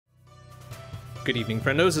Good evening,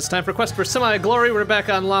 friendos. It's time for Quest for Semi-Glory. We're back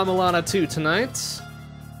on LA-MULANA 2 tonight.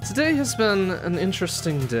 Today has been an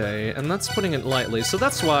interesting day, and that's putting it lightly, so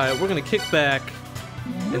that's why we're gonna kick back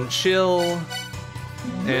and chill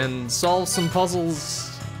and solve some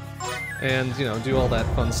puzzles and, you know, do all that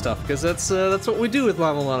fun stuff, because that's what we do with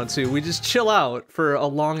LA-MULANA 2. We just chill out for a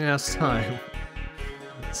long-ass time.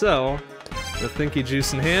 So, the thinky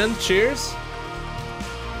juice in hand, cheers.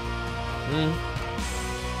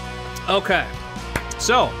 Okay.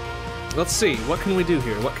 So, let's see, what can we do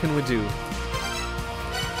here? What can we do?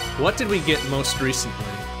 What did we get most recently?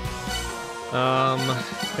 Got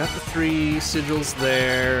the 3 sigils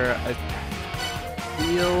there. I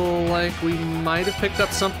feel like we might have picked up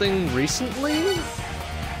something recently?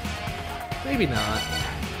 Maybe not.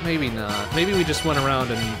 Maybe not. Maybe we just went around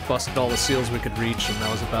and busted all the seals we could reach and that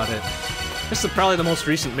was about it. I guess probably the most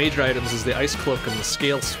recent major items is the Ice Cloak and the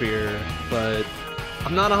Scale Sphere, but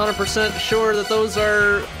I'm not 100% sure that those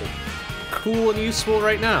are cool and useful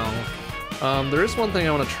right now. There is one thing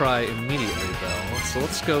I want to try immediately, though. So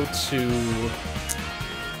let's go to...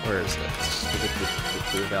 where is it?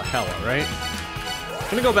 Valhalla, right? I'm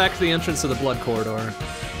gonna go back to the entrance of the Blood Corridor.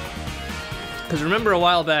 Because remember a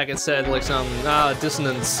while back it said, like, some,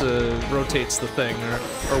 dissonance rotates the thing,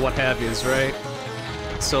 or what have yous, right?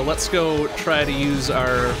 So let's go try to use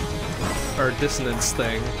our dissonance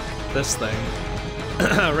thing, this thing,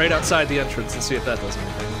 right outside the entrance and see if that does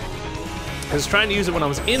anything. I was trying to use it when I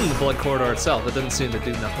was in the Blood Corridor itself, it didn't seem to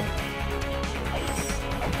do nothing.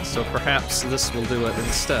 So perhaps this will do it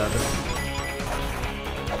instead.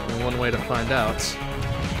 And one way to find out.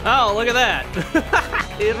 Oh, look at that!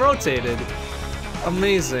 It rotated.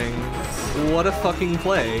 Amazing. What a fucking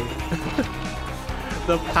play.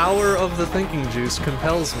 The power of the thinking juice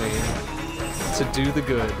compels me to do the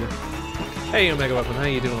good. Hey, Omega Weapon, how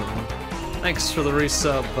you doing? Thanks for the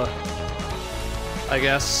resub, I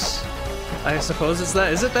guess. I suppose it's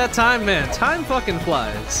that. Is it that time? Man, time fucking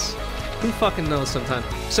flies. Who fucking knows sometimes?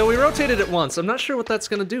 So we rotated it once. I'm not sure what that's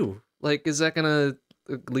gonna do. Like, is that gonna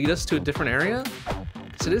lead us to a different area?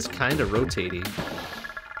 Because it is kinda rotatey.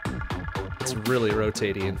 It's really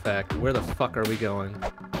rotatey, in fact. Where the fuck are we going?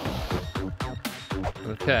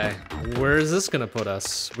 Okay, where is this gonna put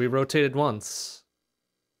us? We rotated once.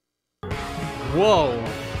 Whoa!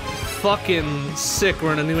 Fucking sick,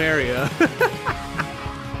 we're in a new area.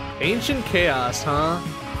 Ancient Chaos, huh?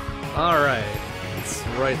 Alright, let's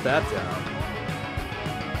write that down.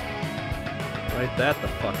 Write that the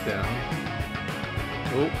fuck down.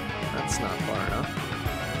 Oh, that's not far enough.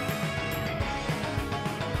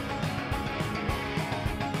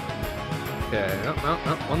 Okay, no,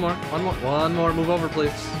 one more, move over,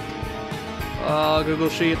 please. Oh, Google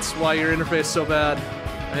Sheets, why your interface so bad?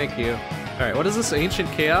 Thank you. Alright, what is this?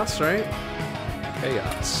 Ancient Chaos, right?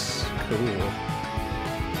 Chaos. Cool.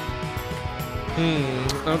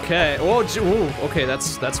 Okay. Oh, ooh, okay,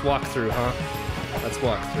 that's walkthrough, huh? That's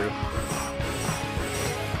walkthrough.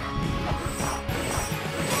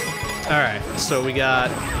 Alright, so we got...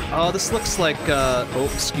 oh, this looks like, oh,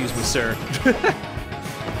 excuse me, sir.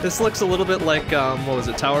 This looks a little bit like, what was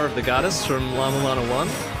it, Tower of the Goddess from LA-MULANA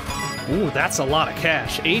 1? Ooh, that's a lot of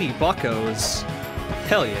cash. 80 buckos.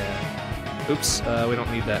 Hell yeah. Oops, we don't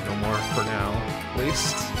need that no more for now, at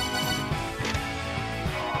least.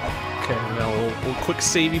 Okay, now a little quick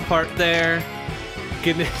savey part there.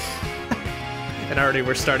 Getting it. And already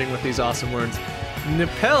we're starting with these awesome words.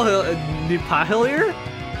 Nipahilier?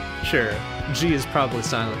 Sure, G is probably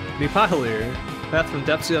silent. Nipahilier. Path from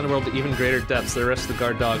depths of the underworld to even greater depths. The rest of the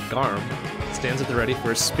guard dog, Garm, stands at the ready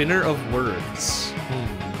for a spinner of words.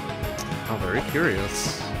 Oh, very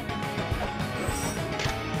curious.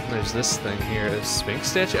 There's this thing here, a Sphinx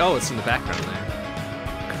statue? Oh, it's in the background there.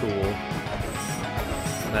 Cool.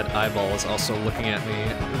 And that eyeball is also looking at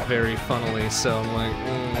me very funnily, so I'm like,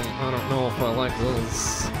 I don't know if I like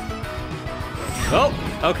this. Oh,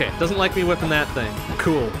 okay, doesn't like me whipping that thing.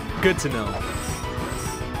 Cool, good to know.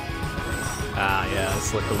 Ah, yeah,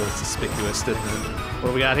 this looked a little suspicious, didn't it? What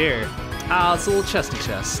do we got here? Ah, it's a little chesty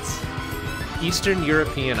chest. Eastern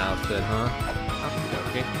European outfit, huh? Okie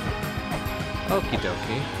dokie. Okie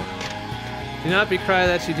dokie. Do not be cry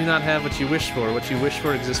that you do not have what you wish for. What you wish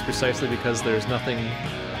for exists precisely because there's nothing...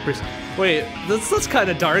 Wait, that's kind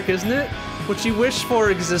of dark, isn't it? What you wish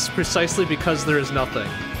for exists precisely because there is nothing.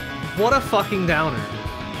 What a fucking downer.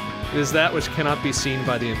 It is that which cannot be seen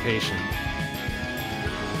by the impatient.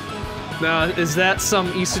 Now, is that some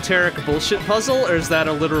esoteric bullshit puzzle, or is that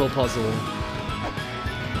a literal puzzle?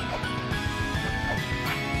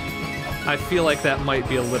 I feel like that might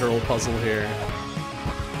be a literal puzzle here.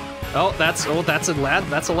 Oh, that's a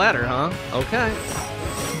ladder, huh? Okay.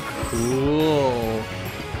 Cool.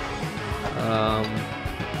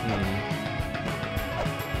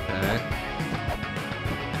 Okay.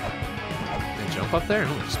 Can I jump up there?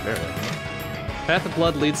 Oh, just barely. Path of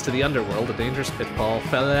Blood leads to the underworld, a dangerous pitfall.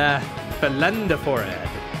 Felendaforad.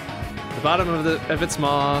 The bottom of its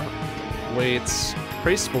maw waits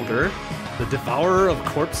Pracefolder, the devourer of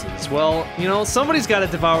corpses. Well, you know, somebody's got to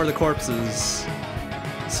devour the corpses.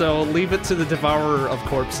 So leave it to the devourer of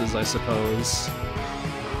corpses, I suppose.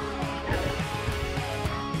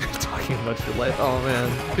 Talking about your life. Oh man,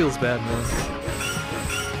 feels bad, man.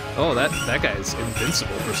 Oh, that guy's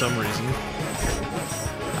invincible for some reason.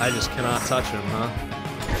 I just cannot touch him, huh?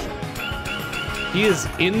 He is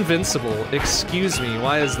invincible. Excuse me,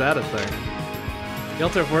 why is that a thing? The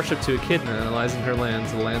altar of worship to Echidna lies in her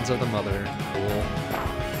lands, the lands of the mother. Cool.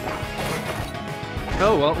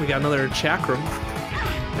 Oh, well, we got another chakram.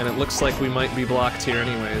 And it looks like we might be blocked here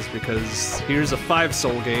anyways, because here's a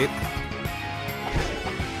 5-soul gate.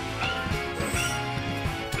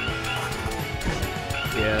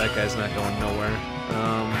 Yeah, that guy's not going nowhere.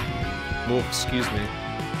 Oh, excuse me.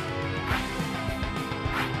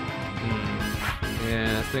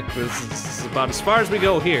 Yeah, I think this is about as far as we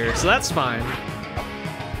go here, so that's fine.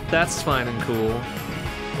 That's fine and cool.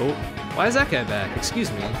 Oh, why is that guy back? Excuse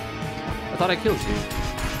me. I thought I killed you.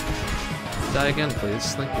 Die again,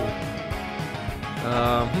 please. Thank you.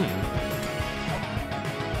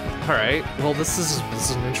 Alright, well this is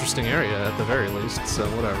an interesting area at the very least, so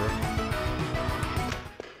whatever.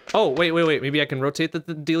 Oh, wait, maybe I can rotate the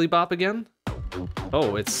Dealy Bop again?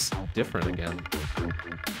 Oh, it's different again.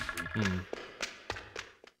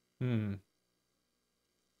 Okay.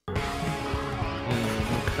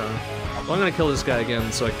 Well, I'm gonna kill this guy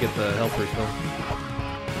again so I can get the health refill.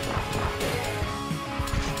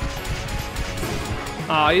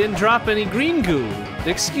 Aw, you didn't drop any green goo!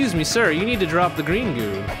 Excuse me, sir, you need to drop the green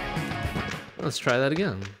goo. Let's try that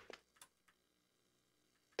again.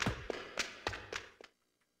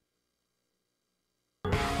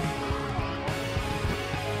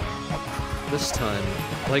 This time,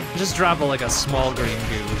 like, just drop like a small green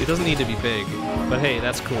goo. It doesn't need to be big, but hey,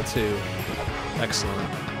 that's cool too. Excellent.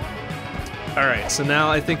 Alright, so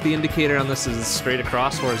now I think the indicator on this is straight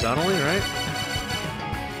across horizontally, right?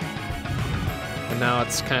 And now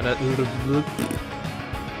it's kind of...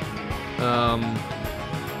 am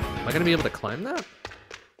I gonna be able to climb that?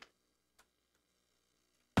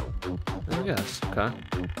 I guess, okay.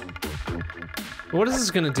 What is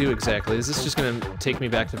this gonna do exactly? Is this just gonna take me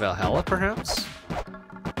back to Valhalla, perhaps?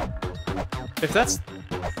 If that's...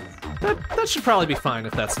 That should probably be fine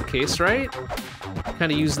if that's the case, right?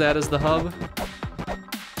 Kinda use that as the hub.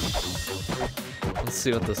 Let's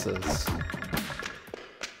see what this is.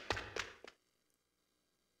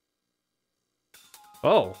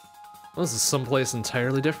 Oh. This is someplace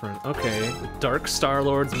entirely different. Okay. Dark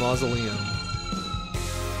Star-Lord's Mausoleum.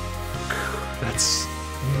 That's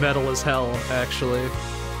metal as hell, actually.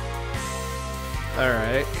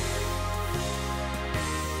 Alright.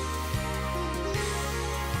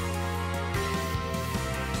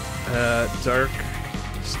 Dark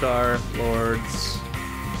Star-Lord's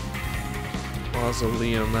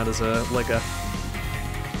Mausoleum. That is like a...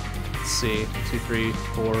 Let's see. 2, 3,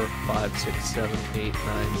 4, 5, 6, 7, 8,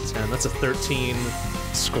 9, 10. That's a 13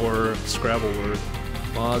 score Scrabble word.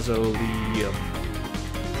 Mausoleum.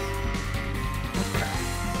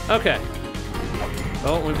 Okay.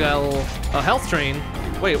 Oh, we've got a health drain.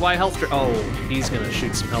 Wait, why health drain? Oh, he's gonna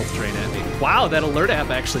shoot some health drain at me. Wow, that alert app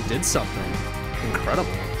actually did something.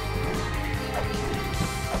 Incredible.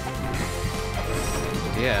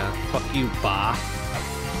 Yeah, fuck you, Ba.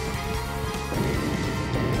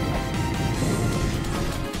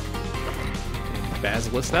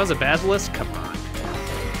 Basilisk? That was a basilisk? Come on.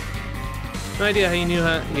 No idea how you knew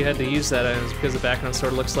you had to use that. It was because the background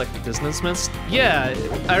sort of looks like the dissonance mist. Yeah,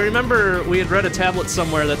 I remember we had read a tablet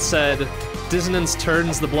somewhere that said dissonance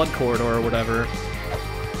turns the blood corridor or whatever.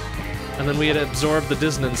 And then we had absorbed the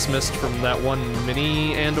dissonance mist from that one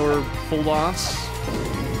mini and/or full boss.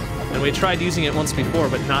 And we tried using it once before,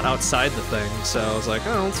 but not outside the thing. So I was like,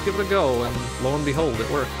 oh, let's give it a go, and lo and behold, it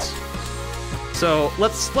worked. So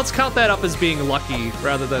let's count that up as being lucky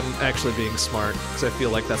rather than actually being smart, because I feel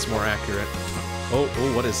like that's more accurate. Oh,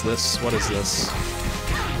 what is this? What is this?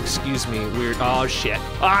 Excuse me, weird. Oh shit!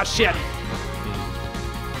 Ah shit!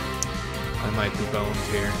 I might be boned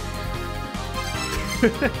here.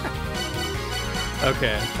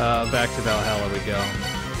 Okay, back to Valhalla we go.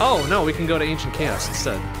 Oh no, we can go to Ancient Chaos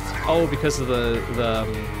instead. Oh, because of the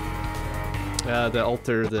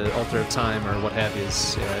altar of time or what have you.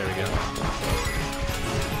 Yeah, there we go.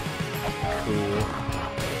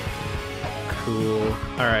 Cool.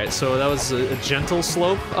 Alright, so that was a gentle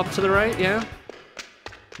slope up to the right, yeah?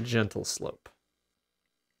 Gentle slope.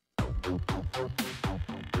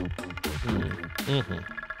 Mm-hmm.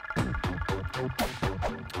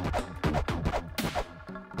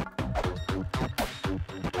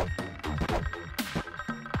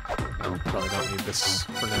 Oh, probably don't need this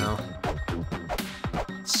for now.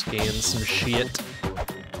 Scan some shit.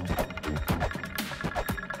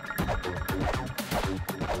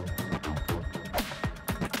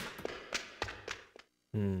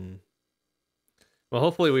 Well,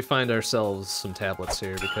 hopefully we find ourselves some tablets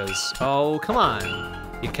here, because... Oh, come on!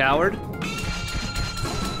 You coward?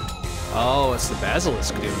 Oh, it's the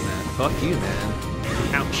basilisk doing that. Fuck you, man.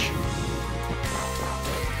 Ouch.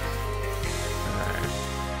 Alright.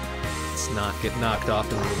 Let's not get knocked off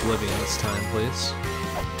into oblivion this time, please.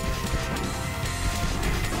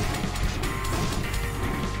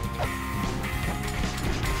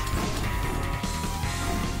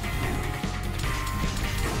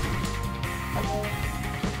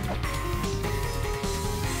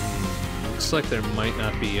 Looks like there might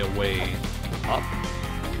not be a way up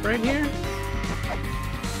right here.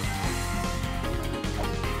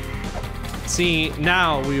 See,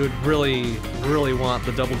 now we would really want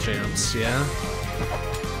the double jumps, yeah?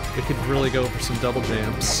 We could really go for some double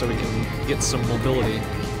jumps so we can get some mobility.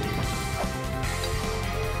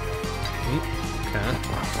 Okay.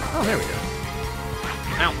 Oh, there we go.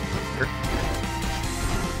 Ow!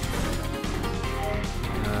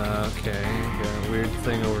 Okay, got a weird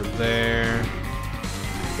thing over there.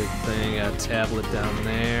 Big thing, got a tablet down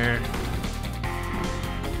there.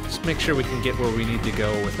 Just make sure we can get where we need to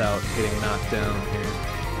go without getting knocked down here.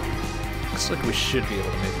 Looks like we should be able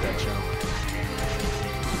to make that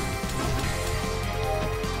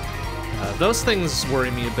jump. Those things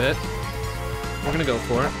worry me a bit. We're gonna go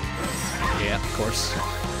for it. Yeah, of course.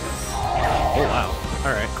 Oh wow.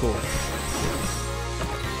 Alright, cool.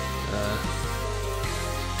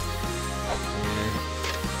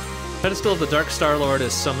 Pedestal of the Dark Star-Lord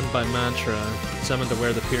is summoned by mantra. Summoned to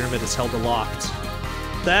where the pyramid is held aloft.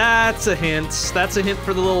 That's a hint. That's a hint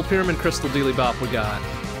for the little pyramid crystal dealy bop we got.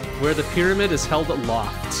 Where the pyramid is held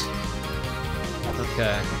aloft.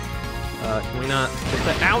 Okay. Can we not get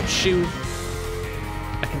that? Ouch, shoot!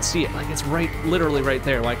 I can see it. Like, it's right, literally right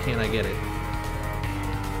there. Why can't I get it?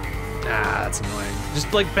 Ah, that's annoying.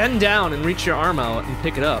 Just, like, bend down and reach your arm out and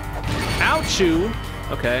pick it up. Ouchoo!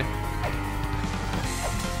 Okay.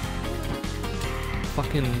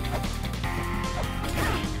 Fucking...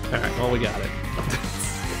 Alright, well, we got it.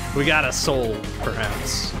 We got a soul,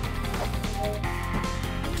 perhaps.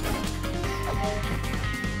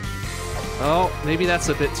 Oh, maybe that's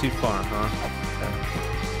a bit too far, huh?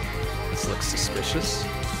 Okay. This looks suspicious.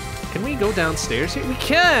 Can we go downstairs here? We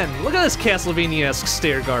can! Look at this Castlevania-esque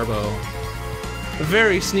stair garbo.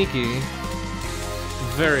 Very sneaky.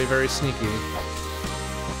 Very, very sneaky.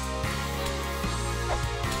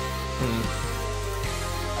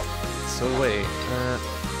 So wait,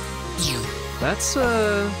 that's,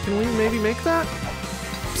 can we maybe make that?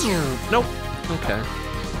 Nope. Okay.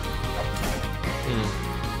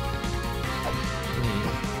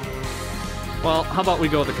 Well, how about we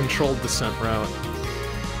go the controlled descent route?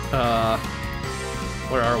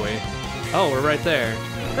 Where are we? Oh, we're right there.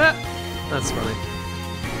 Ah, that's funny.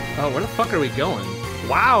 Oh, where the fuck are we going?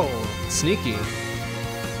 Wow! Sneaky.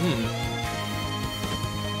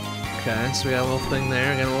 Okay, so we got a little thing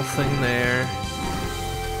there, got a little thing there.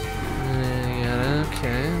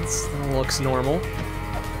 Okay, that looks normal.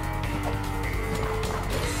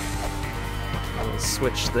 A little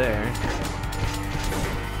switch there.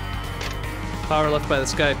 Power left by the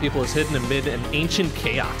sky people is hidden amid an ancient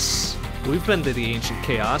chaos. We've been to the ancient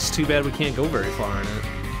chaos, too bad we can't go very far in it.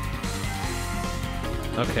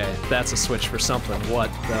 Okay, that's a switch for something. What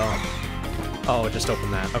though? Oh, just open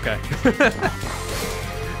that. Okay.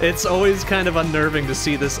 It's always kind of unnerving to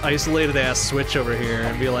see this isolated-ass switch over here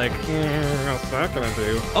and be like, what's that gonna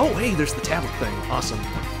do? Oh, hey, there's the tablet thing. Awesome.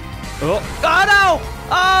 Oh, oh no!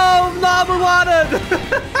 Oh, LA-MULANA!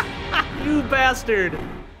 You bastard!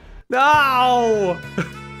 No!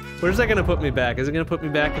 Where's that gonna put me back? Is it gonna put me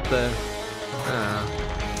back at the...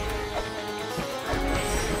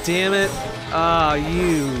 Damn it. Oh,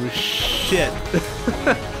 you shit.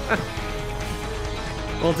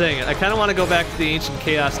 Well, dang it. I kind of want to go back to the ancient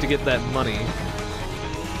chaos to get that money.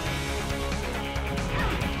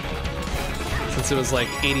 Since it was like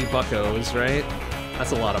 80 buckos, right?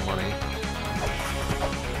 That's a lot of money.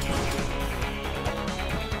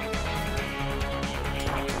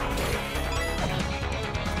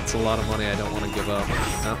 It's a lot of money I don't want to give up.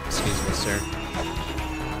 Oh, excuse me, sir.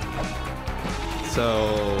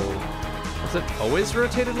 So... Is it always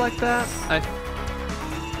rotated like that?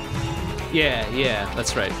 Yeah,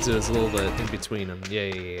 that's right. So it's a little bit in between them.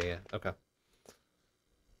 Yeah. Okay.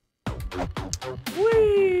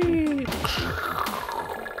 Whee!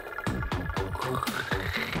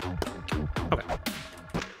 Okay.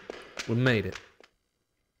 We made it.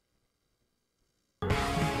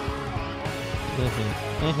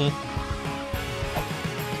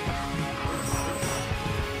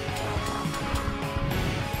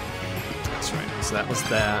 That's right. So that was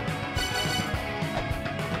that.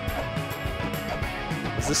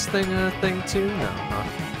 Is this thing a thing too? No, huh?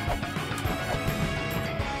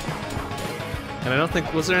 And I don't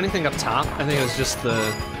think, was there anything up top? I think it was just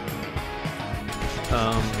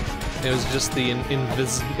the,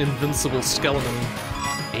 invincible skeleton.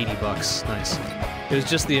 $80, nice. It was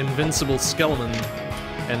just the invincible skeleton,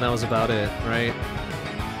 and that was about it, right?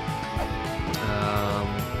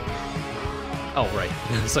 Oh, right.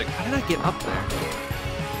 It's like, how did I get up there?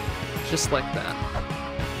 Just like that.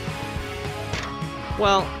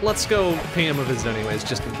 Well, let's go pay him a visit anyways,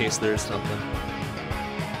 just in case there's something.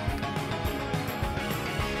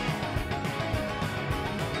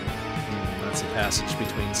 That's a passage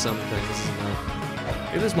between some things, isn't it?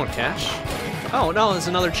 Maybe there's more cash? Oh, no, there's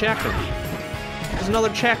another chakram. There's another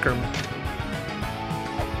chakram.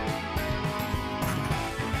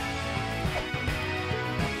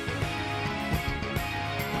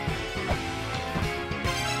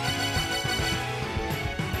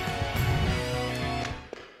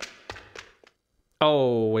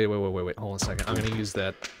 Oh, wait. Hold on a second. I'm gonna use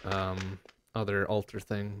that other altar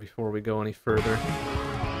thing before we go any further.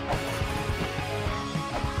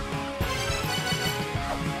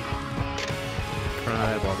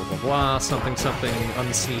 Cry, blah, blah, blah, blah, something,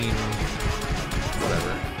 unseen,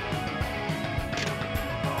 whatever.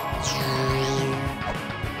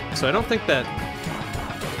 So I don't think that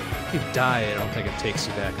if you die, I don't think it takes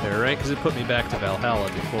you back there, right? Because it put me back to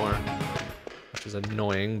Valhalla before, which is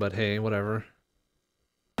annoying, but hey, whatever.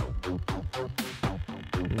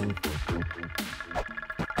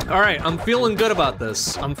 Alright, I'm feeling good about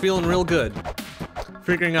this. I'm feeling real good.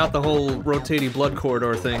 Figuring out the whole rotating blood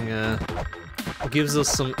corridor thing gives us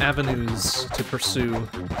some avenues to pursue.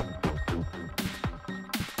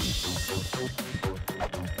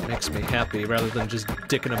 Makes me happy rather than just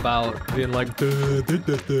dicking about, being like,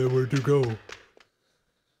 where'd you go?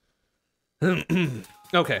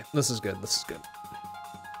 Okay, this is good, this is good.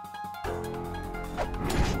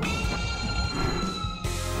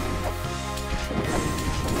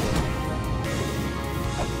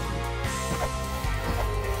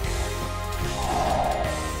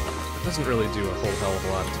 Doesn't really do a whole hell of a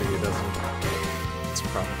lot to you, does it? It's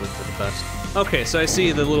probably for the best. Okay, so I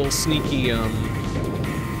see the little sneaky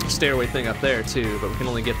stairway thing up there too, but we can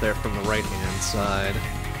only get there from the right-hand side.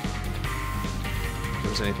 If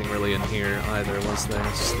there was anything really in here either, was there?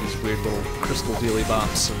 It's just these weird little crystal dealy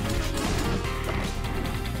bops, and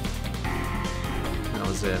that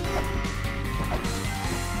was it.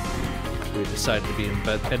 We decided to be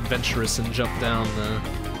adventurous and jump down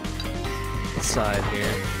the side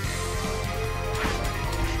here.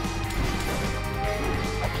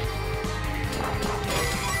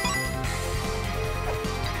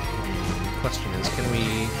 Question is, can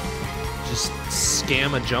we just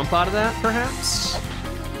scam a jump out of that, perhaps?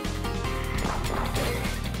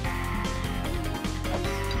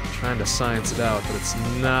 I'm trying to science it out, but it's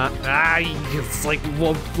not. It's like,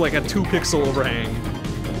 well, like a 2-pixel overhang.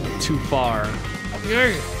 Too far.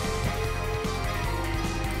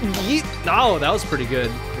 Oh, that was pretty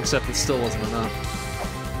good, except it still wasn't enough.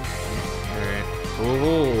 Alright.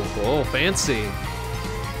 Oh, fancy.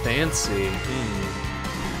 Fancy.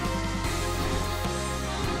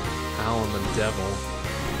 Owl and the devil.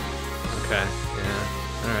 Okay, yeah,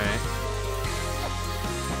 alright.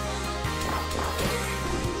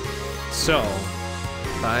 So,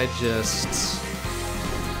 if I just...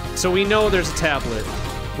 So we know there's a tablet.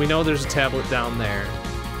 We know there's a tablet down there.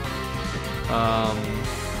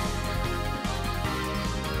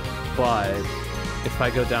 But if I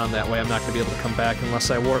go down that way, I'm not going to be able to come back unless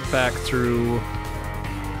I warp back through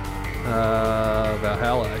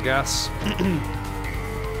Valhalla, I guess.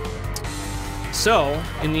 So,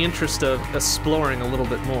 in the interest of exploring a little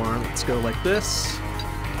bit more, let's go like this.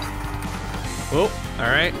 Oh,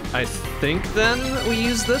 alright. I think then we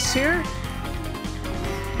use this here?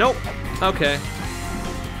 Nope. Okay.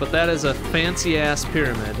 But that is a fancy-ass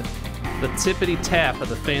pyramid. The tippity-tap of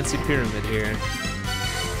the fancy pyramid here.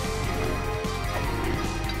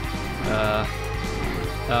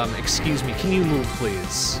 Excuse me, can you move,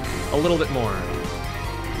 please? A little bit more.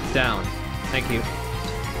 Down. Thank you.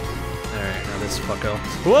 Alright, now this fucko.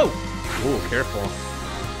 Whoa! Ooh, careful.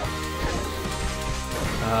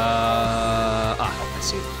 I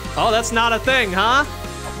see. Oh, that's not a thing, huh?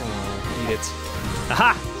 Oh, eat it.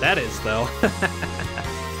 Aha! That is, though.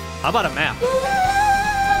 How about a map?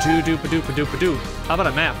 Do-doop-a-doop-a-doop-a-doop. How about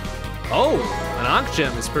a map? Oh, an Ankh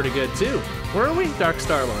Gem is pretty good, too. Where are we? Dark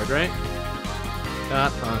Star-Lord, right?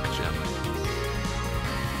 Got Ankh Gem.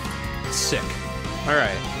 Sick.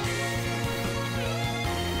 Alright.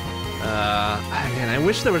 Man, I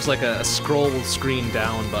wish there was like a scroll screen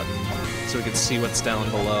down button so we could see what's down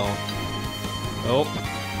below. Oh,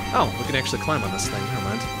 we can actually climb on this thing. Never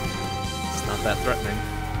mind. It's not that threatening.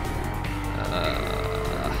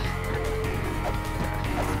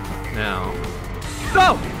 Now.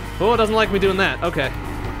 Oh, it doesn't like me doing that. Okay.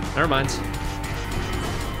 Never mind.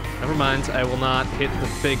 Never mind. I will not hit the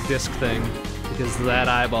big disc thing because that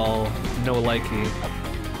eyeball, no likey.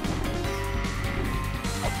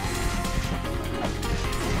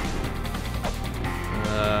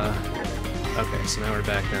 Okay, so now we're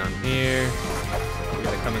back down here. We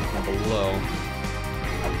gotta come in from below.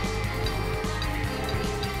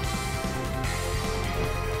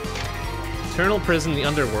 Eternal prison, the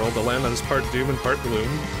underworld, the land that is part doom and part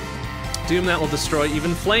gloom. Doom that will destroy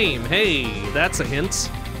even flame. Hey, that's a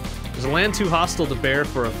hint. There's a land too hostile to bear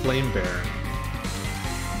for a flame bearer.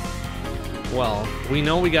 Well, we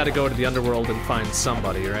know we gotta go to the underworld and find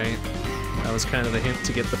somebody, right? That was kind of the hint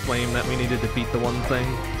to get the flame that we needed to beat the one thing.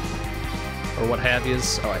 Or what have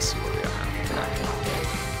yous. Oh, I see where we are.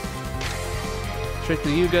 Straight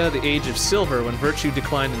to Yuga, the age of silver, when virtue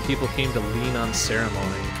declined and people came to lean on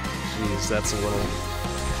ceremony. Jeez, that's a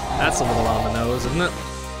little on the nose, isn't it?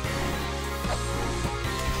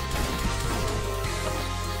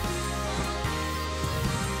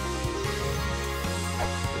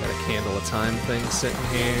 We got a candle of time thing sitting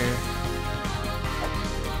here.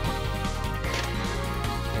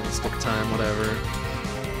 Candlestick time, whatever.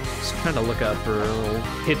 Just trying to look out for little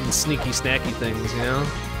hidden sneaky snacky things, you know?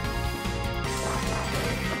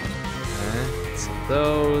 Okay, so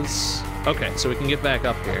those. Okay, so we can get back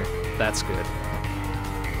up here. That's good.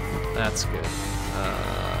 That's good.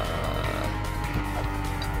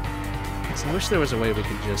 So I wish there was a way we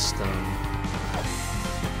could just,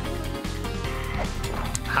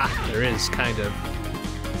 Ha! There is, kind of.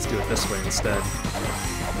 Let's do it this way instead.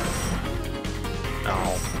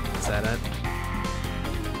 Oh, is that it?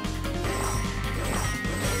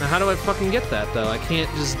 Now how do I fucking get that, though? I can't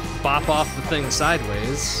just bop off the thing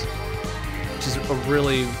sideways. Which is a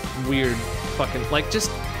really weird fucking... Like, just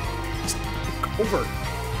over.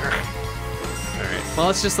 Alright, well,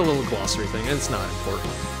 it's just a little glossary thing. It's not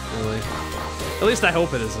important, really. At least I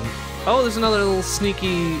hope it isn't. Oh, there's another little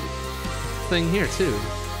sneaky thing here, too.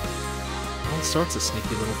 All sorts of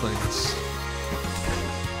sneaky little things.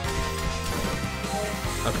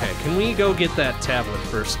 Okay, can we go get that tablet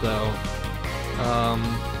first, though?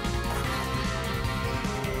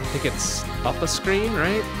 I think it's up a screen,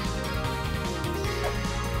 right?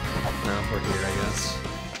 No, we're here, I guess.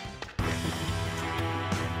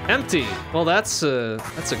 Empty! Well, that's a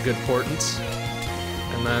good portent.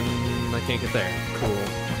 And then I can't get there. Cool.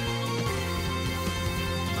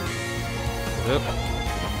 Oop.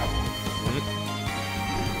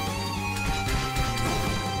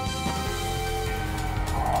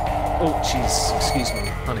 Oh, jeez. Excuse me,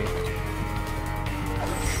 honey.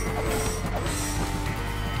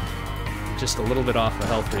 Just a little bit off the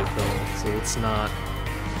health refill, so let's not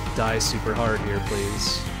die super hard here,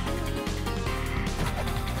 please.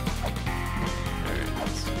 Alright,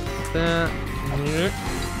 let's do that.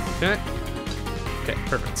 Okay. Okay,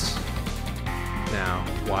 perfect. Now,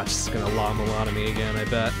 watch, it's gonna LA-MULANA me again, I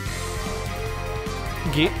bet.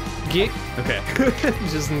 Get. Okay,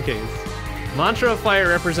 just in case. Mantra of fire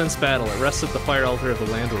represents battle. It rests at the fire altar of the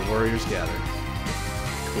land where warriors gather.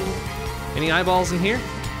 Cool. Any eyeballs in here?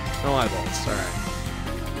 No eyeballs, alright.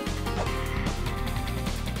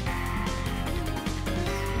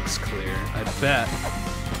 Looks clear. I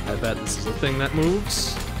bet this is a thing that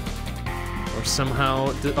moves. Or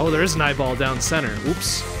somehow... Oh, there is an eyeball down center.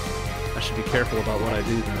 Oops. I should be careful about what I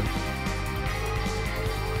do then.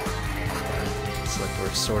 Okay. Looks like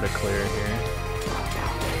we're sort of clear here.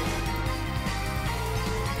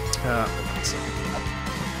 One second.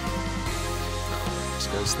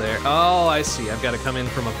 Just goes there. Oh, I see. I've got to come in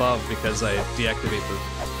from above because I deactivate the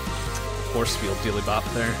force field dealy-bop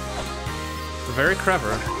there. Very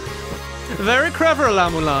clever. Very clever,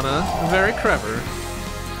 LA-MULANA. Very clever.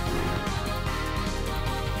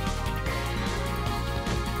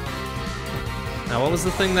 Now, what was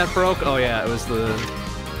the thing that broke? Oh yeah, it was the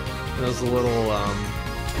little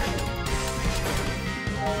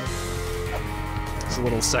There's a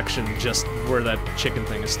little section just where that chicken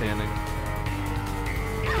thing is standing.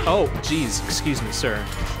 Oh, geez, excuse me, sir.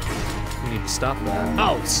 You need to stop that.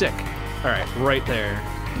 Oh, sick. All right, right there.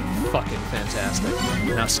 Fucking fantastic.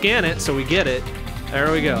 Now scan it so we get it.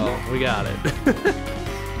 There we go. We got it.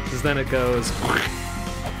 Because then it goes.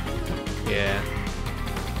 Yeah.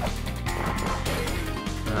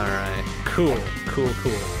 All right. Cool. Cool.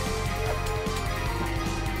 Cool.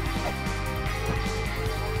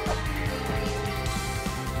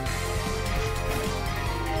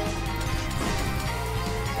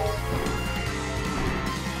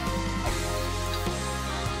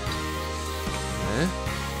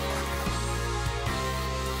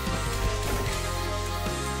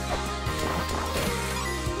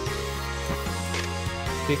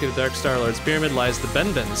 Peak of the Dark Star Lord's pyramid lies the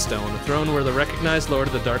Ben Stone, the throne where the recognized Lord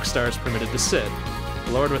of the Dark Star is permitted to sit.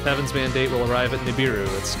 The Lord with Heaven's mandate will arrive at Nibiru,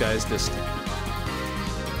 at skies distant.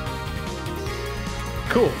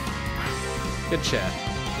 Cool. Good chat.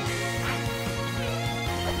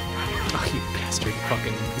 Oh, you bastard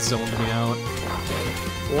fucking zoned me out.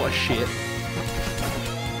 What shit.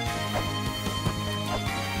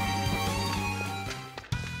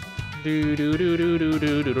 Do do do do do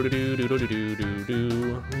do do do do do do do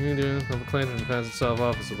do do. Proclaimed and pass itself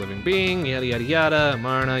off as a living being. Yada yada yada.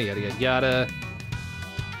 Marna. Yada yada yada.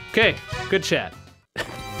 Okay, good chat.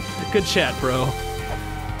 Good chat, bro.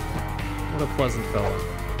 What a pleasant fellow.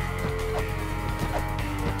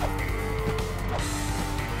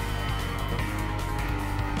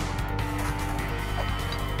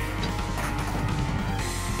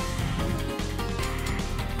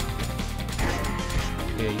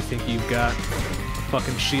 Yeah, you think you've got a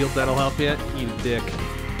fucking shield that'll help you? You dick.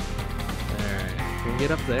 Alright, can we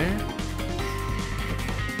get up there? I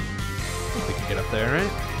think we can get up there,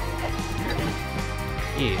 right?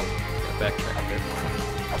 Yeah, gotta backtrack a bit.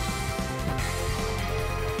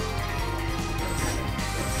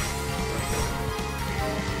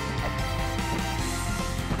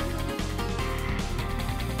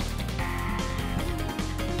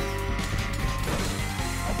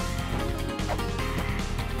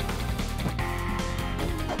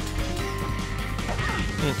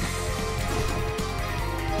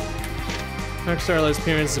 Dark Star Lord's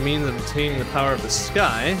appearance is a means of obtaining the power of the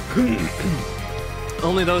sky.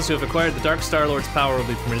 Only those who have acquired the Dark Star Lord's power will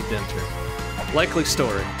be permitted to enter. Likely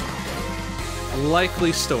story.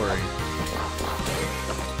 Likely story.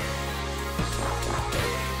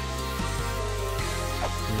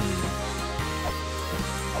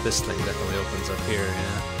 This thing definitely opens up here,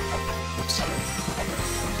 yeah. Oops.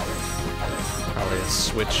 Probably a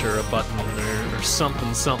switch or a button or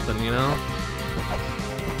something, you know?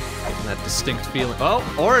 That distinct feeling. Oh,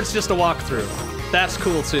 or it's just a walkthrough. That's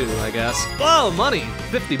cool too, I guess. Whoa, money!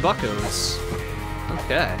 50 buckos.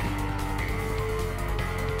 Okay.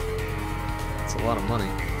 That's a lot of money.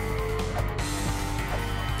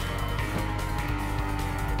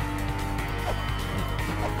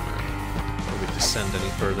 Will we descend any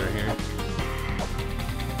further here?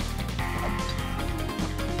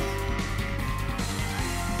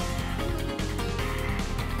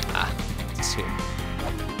 Ah, it's here.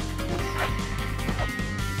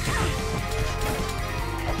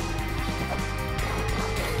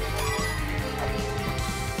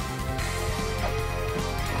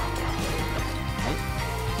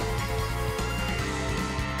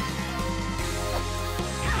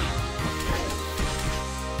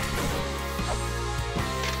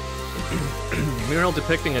 Mural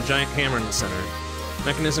depicting a giant hammer in the center.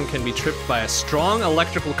 Mechanism can be tripped by a strong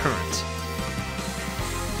electrical current.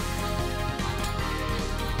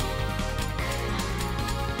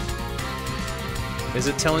 Is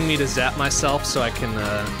it telling me to zap myself so I can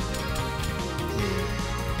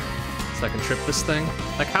trip this thing?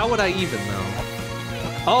 Like, how would I even know?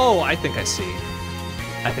 Oh, I think I see.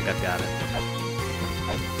 I think I've got it.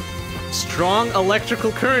 Strong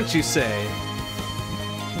electrical current, you say?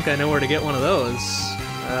 I think I know where to get one of those.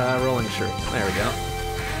 Rolling shirt. There we go.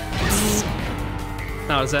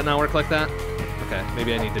 Oh, does that not work like that? Okay,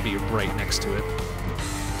 maybe I need to be right next to it.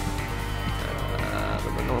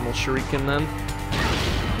 The normal shuriken then.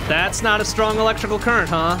 That's not a strong electrical current,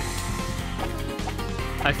 huh?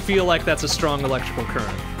 I feel like that's a strong electrical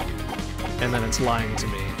current. And then it's lying to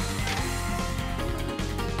me.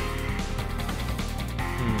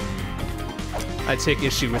 I take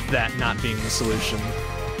issue with that not being the solution.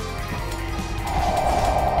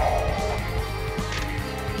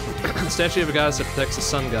 The statue of a goddess that protects the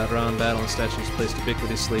sun god Ra in battle, and statue is placed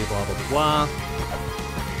ubiquitously, blah blah blah blah.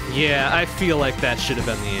 Yeah, I feel like that should have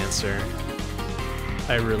been the answer.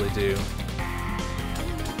 I really do.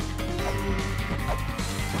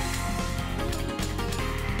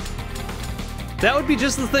 That would be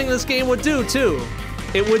just the thing this game would do, too.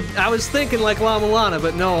 It would... I was thinking like LA-MULANA,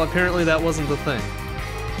 but no, apparently that wasn't the thing.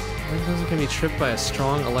 Windows can be tripped by a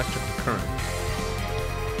strong electrical current.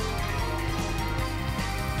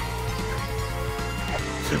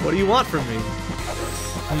 What do you want from me?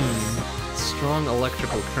 Strong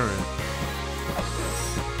electrical current. Do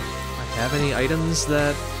I have any items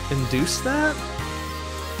that induce that?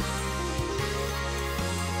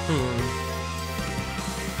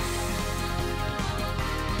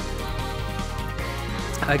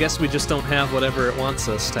 I guess we just don't have whatever it wants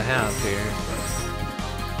us to have here.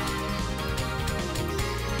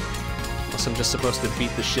 Unless I'm just supposed to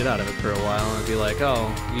beat the shit out of it for a while and be like, oh,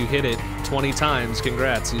 you hit it 20 times,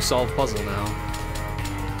 congrats, you solved puzzle now.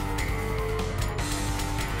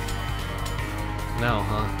 No,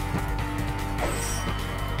 huh?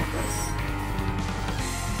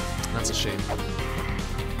 That's a shame.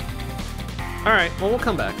 Alright, well, we'll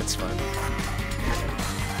come back, it's fine.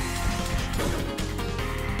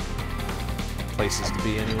 Places to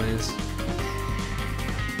be, anyways.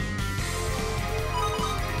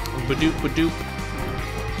 Badoop, badoop.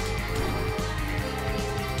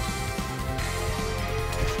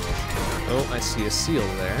 Oh, I see a seal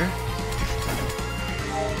there.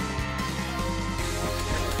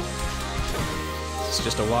 Is this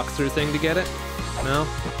just a walkthrough thing to get it? No?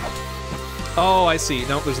 Oh, I see.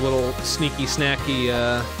 Nope, there's a little sneaky, snacky,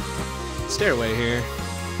 stairway here.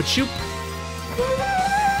 Ba-choop.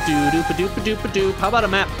 Doo-doop-a-doop-a-doop-a-doop. How about a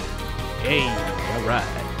map? Hey, alright.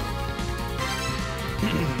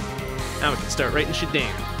 Now we can start writing shit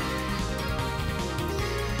down.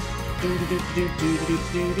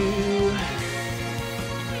 Doo-doo-doo-doo-doo-doo-doo.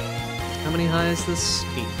 How many high is this?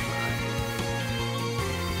 8.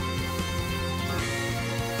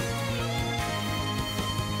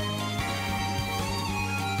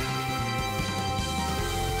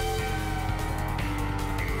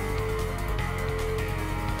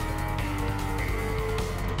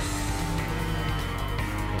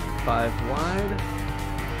 Five wide.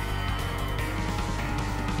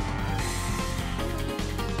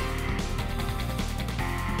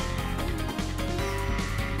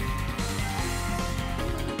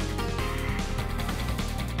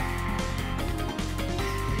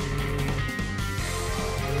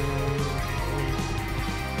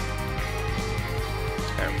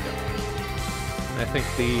 There we go. I think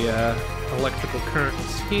the electrical current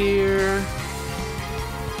is here.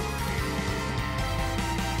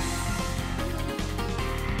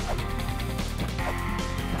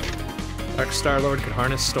 Dark Star-Lord could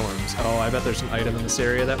harness storms. Oh, I bet there's an item in this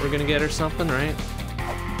area that we're gonna get or something, right?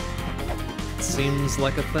 Seems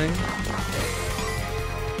like a thing.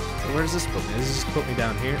 So where does this put me? Does this put me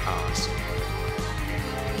down here? Oh, I see.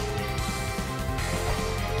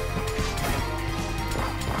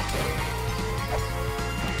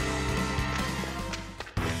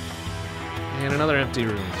 And another empty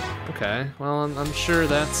room. Okay, well, I'm sure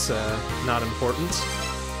that's not important.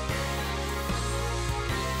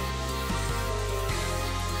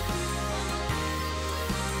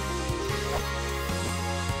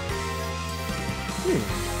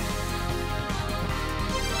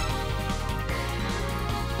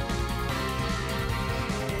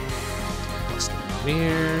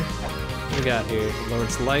 Mirror. What we got here? The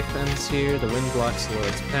Lord's life ends here. The wind blocks the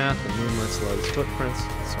Lord's path. The moon lets the Lord's footprints.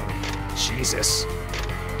 So, Jesus.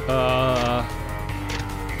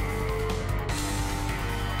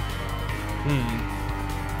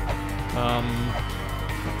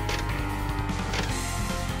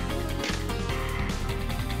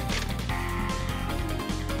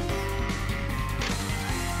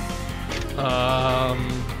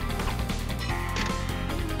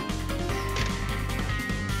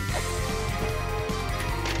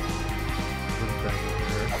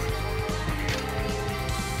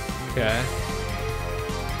 Okay.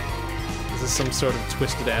 Is this some sort of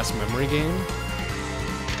twisted-ass memory game?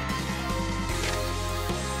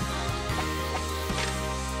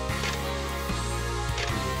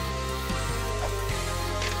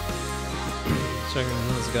 Checking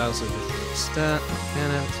out this guy also just stat,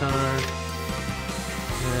 can avatar.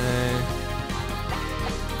 Okay.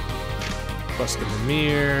 Busted the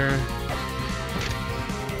mirror.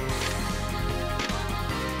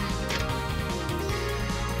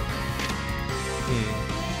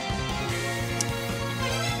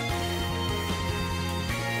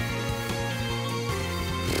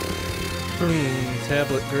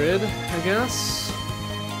 Tablet grid, I guess.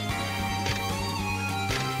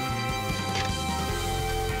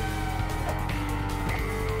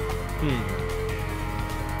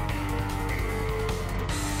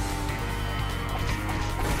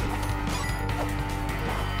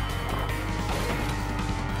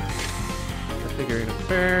 Figuring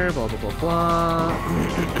affair, blah blah blah blah.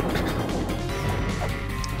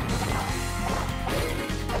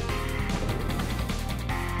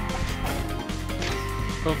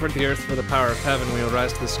 Over the earth for the power of heaven, we will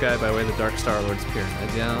rise to the sky by way of the Dark Star Lord's pyramid.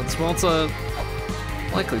 Yeah, it's, well, it's a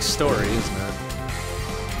likely story, isn't it?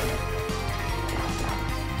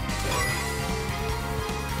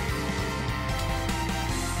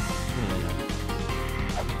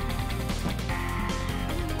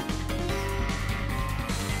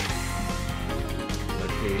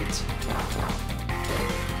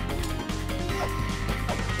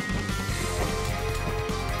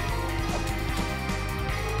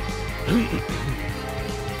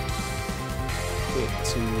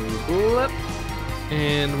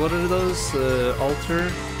 And what are those?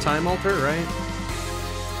 Altar? Time altar, right?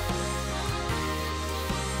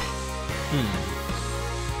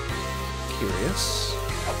 Curious.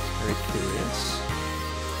 Very curious.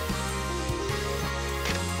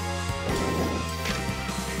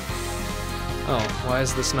 Oh, why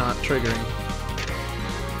is this not triggering?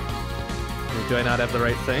 Do I not have the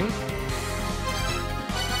right thing?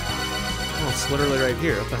 Oh, it's literally right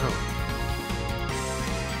here. What the hell?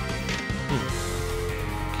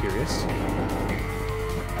 Curious.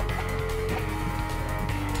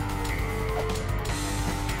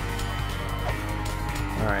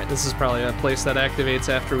 Alright, this is probably a place that activates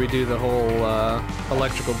after we do the whole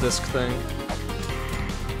electrical disc thing.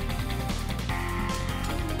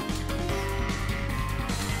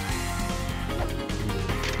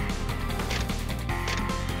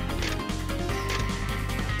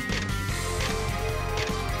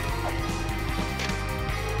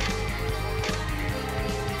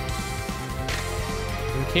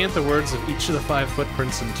 Chant the words of each of the 5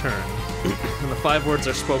 footprints in turn. When the 5 words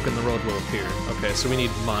are spoken, the road will appear. Okay, so we need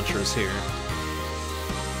mantras here.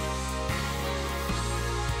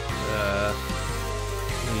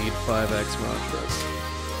 Need 5x mantras.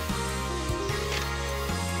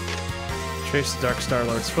 Trace the Dark Star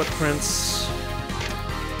Lord's footprints.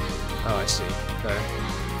 Oh, I see. Okay.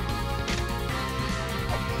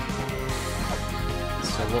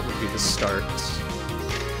 So what would be the start?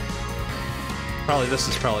 Probably this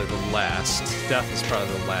is probably the last. Death is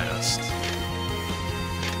probably the last.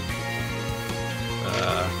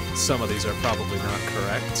 Some of these are probably not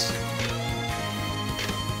correct.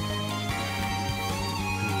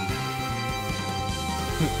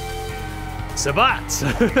 Sabat!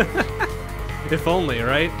 If only,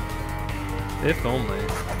 right? If only.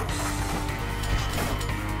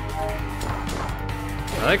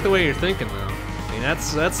 I like the way you're thinking, though. I mean,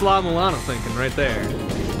 that's LA-MULANA thinking right there.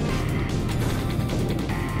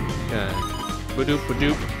 Okay. Badoop,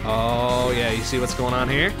 badoop. Oh, yeah, you see what's going on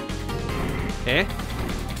here? Eh?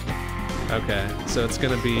 Okay, so it's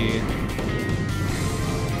gonna be...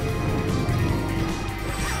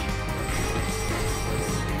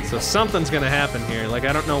 So something's gonna happen here. Like,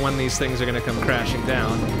 I don't know when these things are gonna come crashing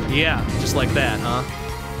down. Yeah, just like that, huh?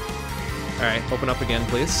 Alright, open up again,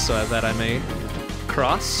 please, so that I may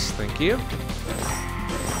cross. Thank you.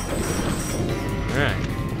 Alright.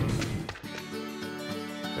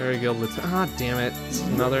 Fairy Guild Lieutenant. Ah, damn it. It's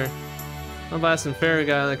another. I'll buy some fairy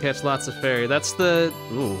guy that catch lots of fairy. That's the.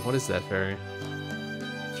 Ooh, what is that fairy?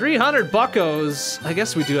 300 buckos! I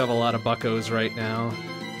guess we do have a lot of buckos right now.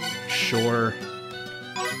 Sure.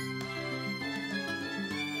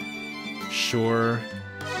 Sure.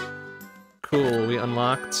 Cool, we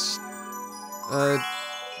unlocked.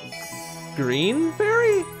 Green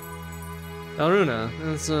fairy? Elruna.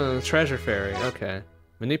 That's a treasure fairy. Okay.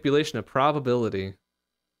 Manipulation of probability.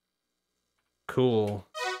 Cool.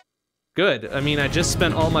 Good. I mean, I just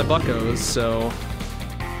spent all my buckos, so...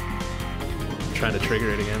 I'm trying to trigger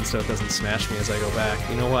it again so it doesn't smash me as I go back.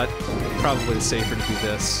 You know what? Probably safer to do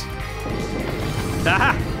this.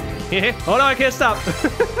 Aha! Oh no, I can't stop!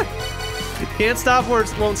 Can't stop or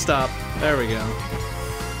it won't stop. There we go.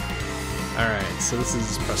 Alright, so this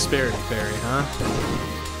is Prosperity Fairy, huh?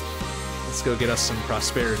 Let's go get us some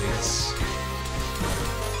prosperities.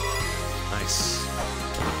 Nice.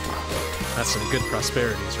 That's some good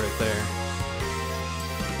prosperities right there.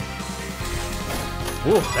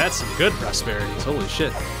 Ooh, that's some good prosperities. Holy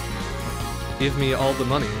shit. Give me all the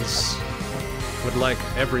monies. Would like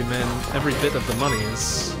every bit of the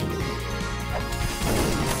monies.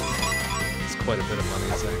 It's quite a bit of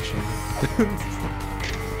monies, actually.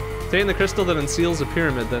 Obtain the crystal that unseals a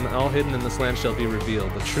pyramid, then all hidden in this land shall be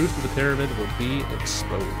revealed. The truth of the pyramid will be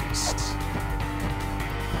exposed.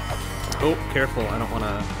 Oh, careful, I don't want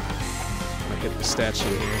to hit the statue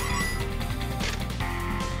here.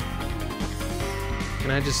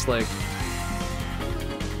 Can I just, like,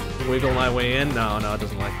 wiggle my way in? No, it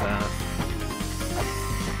doesn't like that.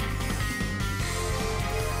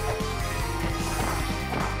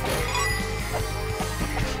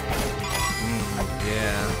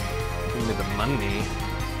 yeah. Give me the money.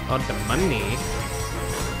 Oh, the money.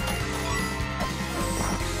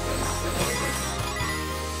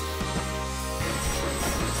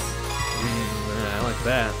 I like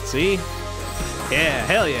that. See? Yeah,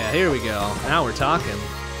 hell yeah, here we go. Now we're talking.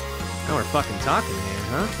 Now we're fucking talking here,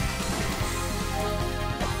 huh?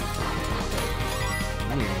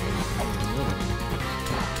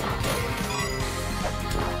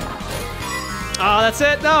 Oh, that's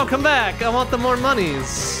it? No, come back. I want the more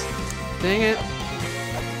monies. Dang it.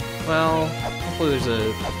 Well, hopefully there's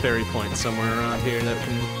a fairy point somewhere around here that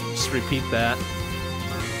can just repeat that.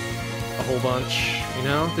 A whole bunch, you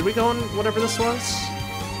know? Did we go on whatever this was?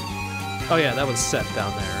 Oh yeah, that was set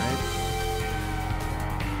down there, right?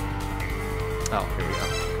 Oh, here we go.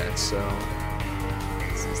 Okay, so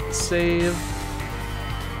this is the save.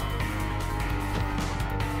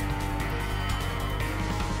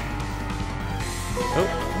 Oh.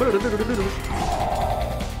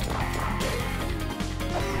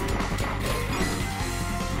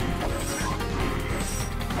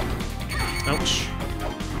 Ouch.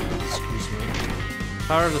 Excuse me.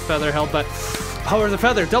 Power of the feather held by... Power of the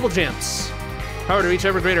feather, double jumps. Power to reach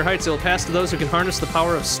ever greater heights. It will pass to those who can harness the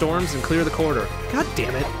power of storms and clear the corridor. God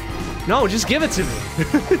damn it. No, just give it to me.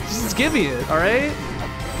 Just give me it, alright?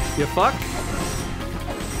 You fuck.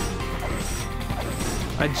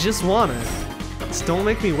 I just want it. Just don't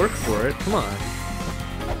make me work for it. Come on.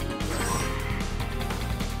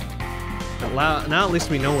 Now at least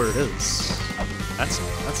we know where it is. That's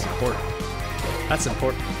important. That's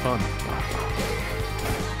important and fun.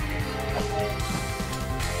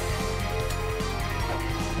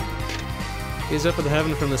 Gaze up at the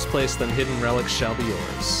heaven from this place, then hidden relics shall be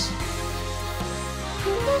yours.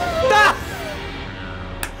 Ah!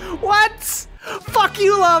 What? Fuck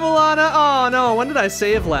you, LA-MULANA! Oh no, when did I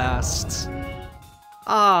save last?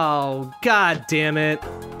 Oh, god damn it.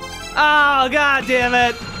 Oh, god damn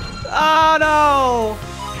it! Oh no!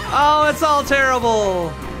 Oh, it's all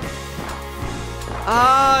terrible!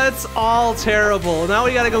 Oh, it's all terrible. Now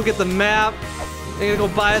we gotta go get the map. We gotta go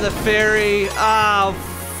buy the ferry. Oh,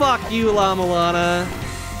 fuck you, LA-MULANA.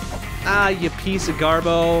 Ah, you piece of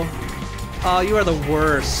garbo. Oh, you are the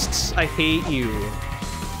worst. I hate you.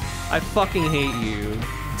 I fucking hate you.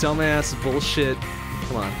 Dumbass bullshit.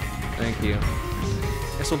 Come on. Thank you.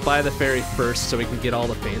 Guess we'll buy the ferry first so we can get all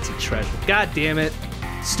the fancy treasure. God damn it.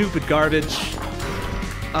 Stupid garbage.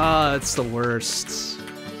 Ah, it's the worst.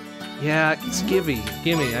 Yeah, it's gimme.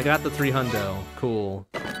 I got the 300. Cool.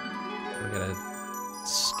 We gotta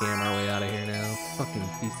scam our way out of here now. Fucking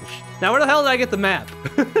piece of shit. Now, where the hell did I get the map?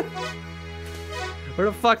 Where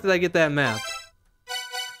the fuck did I get that map?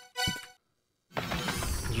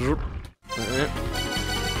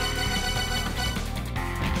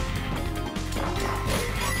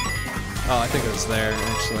 Oh, I think it was there,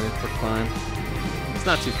 actually. We're fine. It's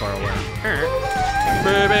not too far away.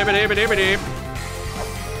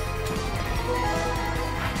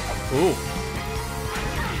 Ooh.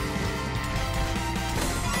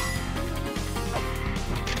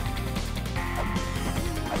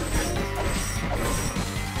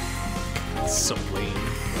 It's so lame.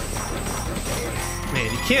 Man,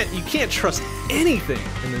 you can't trust anything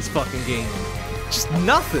in this fucking game. Just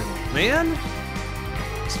nothing, man.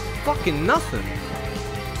 Just fucking nothing.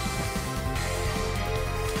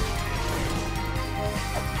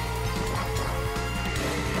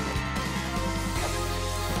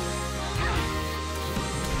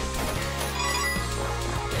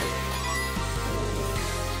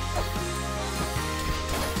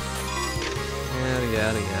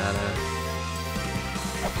 Yada yada.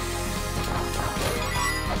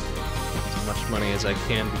 As much money as I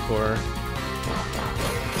can before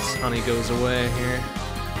this honey goes away here.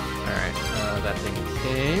 Alright, that thing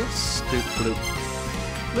is doop bloop.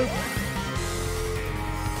 Bloop.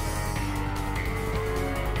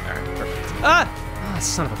 Alright, perfect. Ah! Ah,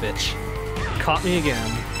 son of a bitch. Caught me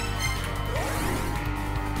again.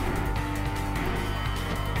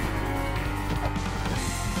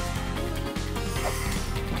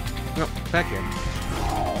 No, back here.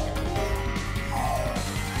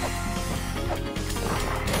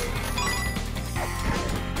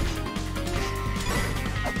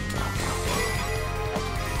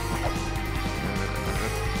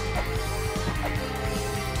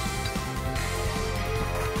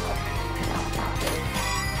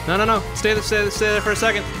 No. Stay there for a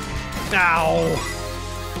second. Ow!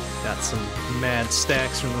 Got some mad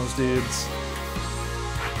stacks from those dudes.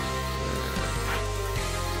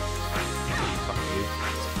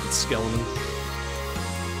 Skeleton.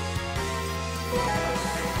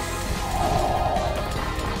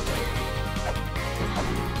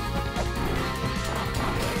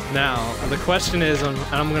 Now, the question is,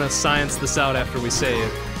 I'm gonna science this out after we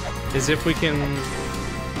save, is if we can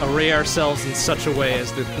array ourselves in such a way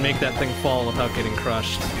as to make that thing fall without getting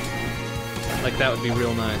crushed. Like, that would be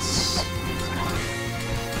real nice.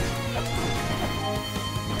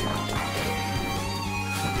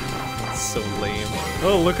 That's so lame.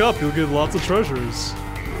 Oh, look up, you'll get lots of treasures.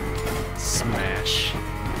 Smash.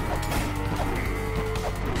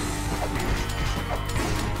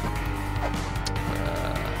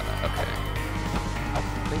 Okay.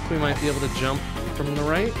 I think we might be able to jump from the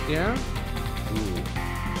right, yeah? Ooh.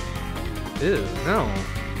 Ew, no.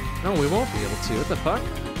 No, we won't be able to. What the fuck?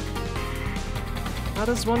 How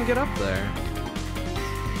does one get up there?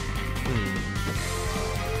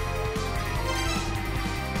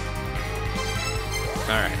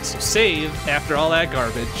 Alright, so save after all that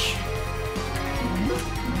garbage.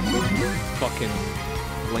 Fucking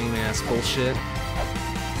lame-ass bullshit.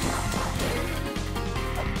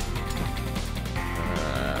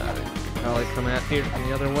 Probably come at here from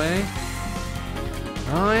the other way.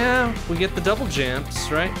 Oh yeah, we get the double jumps,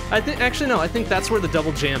 right? Actually no, I think that's where the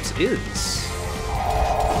double jumps is.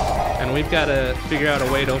 And we've got to figure out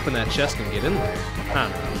a way to open that chest and get in there. I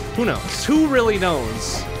don't know. Who knows? Who really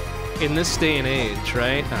knows in this day and age,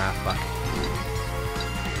 right? Ah, fuck.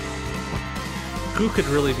 Who could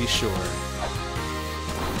really be sure?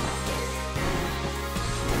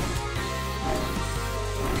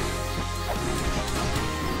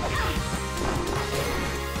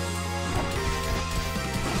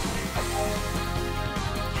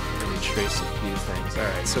 Trace a few things.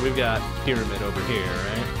 Alright, so we've got pyramid over here,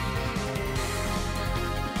 right?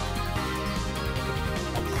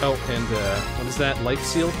 Oh, and what is that? Life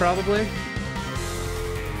seal, probably?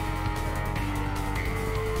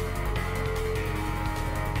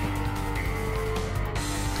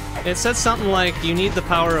 It said something like, you need the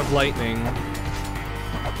power of lightning,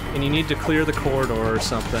 and you need to clear the corridor or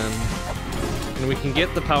something. And we can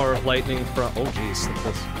get the power of lightning from... Oh, jeez, look at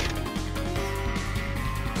this.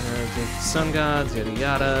 Sun gods, yada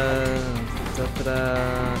yada. Da, da,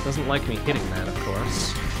 da. Doesn't like me hitting that, of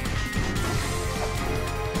course.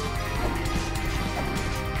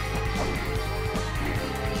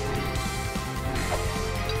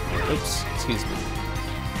 Oops, excuse me.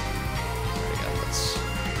 There we go, let's...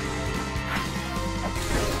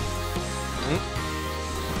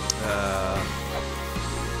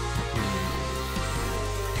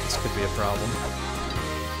 This could be a problem.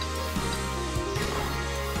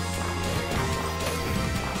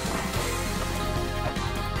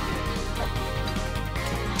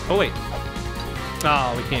 Oh, wait.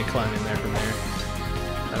 Oh, we can't climb in there from there.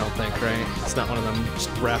 I don't think, right? It's not one of them just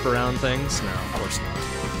wrap-around things? No, of course not.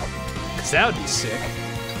 Because that would be sick.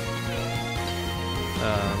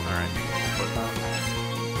 Alright.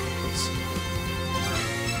 Let's see.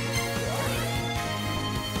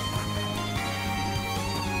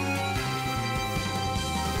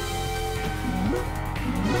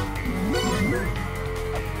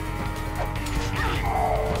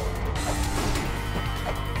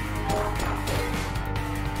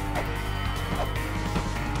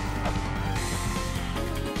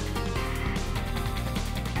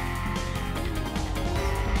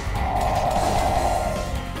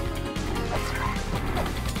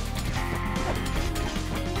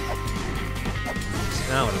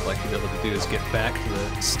 Now what I'd like to be able to do is get back to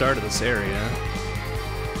the start of this area.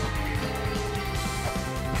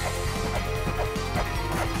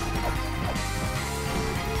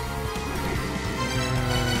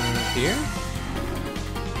 Here?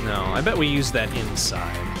 No, I bet we use that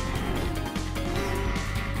inside.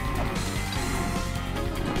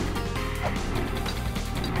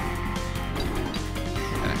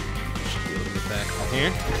 Okay, should be able to get back from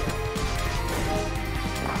here.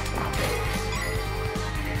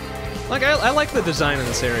 Like, I like the design in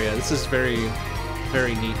this area. This is very,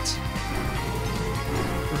 very neat.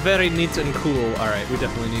 Very neat and cool. Alright, we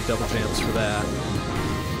definitely need double jumps for that.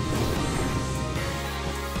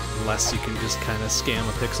 Unless you can just kind of scam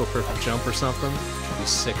a pixel perfect jump or something. Should be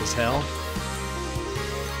sick as hell.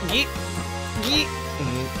 Geet! Geet!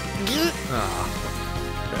 Geet! Ah.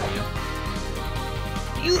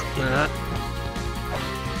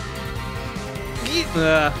 Geet!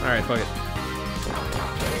 Alright, fuck it.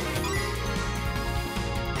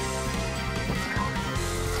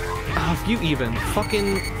 Oh, if you even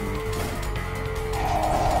fucking...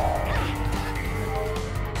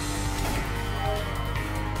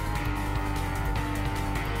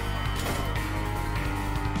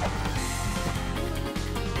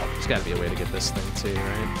 There's gotta be a way to get this thing too,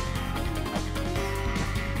 right?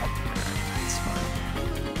 Alright, that's fine.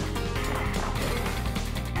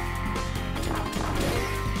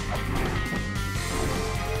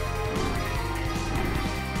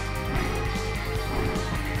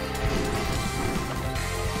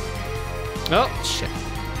 Oh, shit.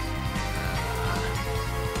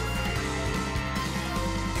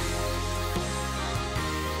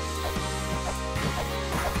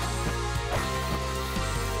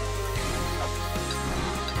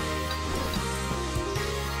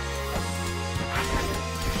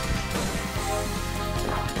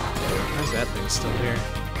 How's that thing still here?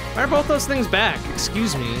 Why are both those things back?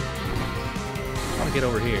 Excuse me. I want to get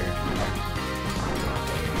over here.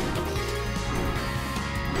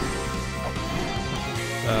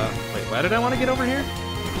 Wait, why did I want to get over here?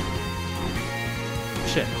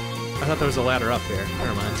 Shit. I thought there was a ladder up there.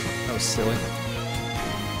 Never mind. That was silly.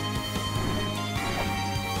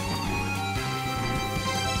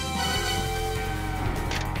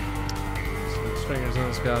 Fingers on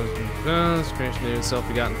this God's creation is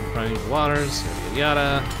self-begotten from primeval waters, yada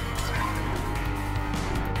yada.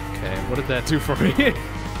 Okay, what did that do for me?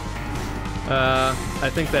 I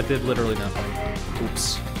think that did literally nothing.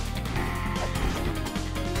 Oops.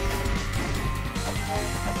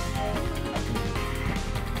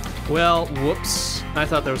 Well, whoops. I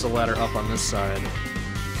thought there was a ladder up on this side.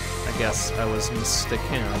 I guess I was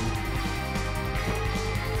mistaken.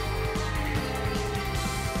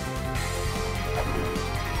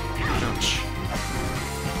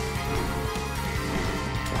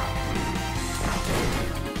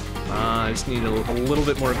 I just need a little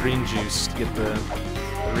bit more green juice to get the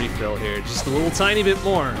refill here. Just a little tiny bit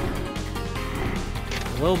more.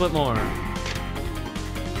 A little bit more.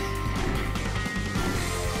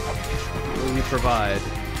 Will you provide?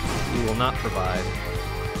 You will not provide.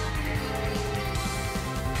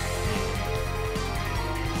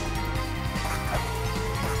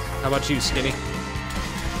 How about you, Skinny?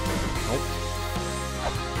 Nope.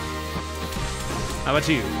 How about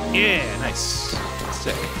you? Yeah, nice.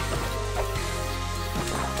 Sick.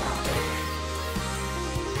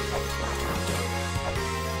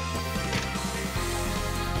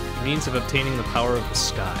 Means of obtaining the power of the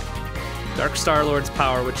sky. Dark Star-Lord's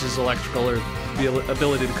power, which is electrical, or the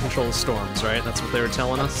ability to control the storms, right? That's what they were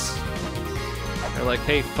telling us. They're like,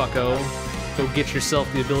 hey, fucko, go get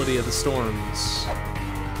yourself the ability of the storms.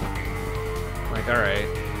 Like, alright,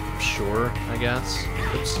 sure, I guess.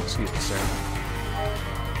 Oops, excuse me, sir.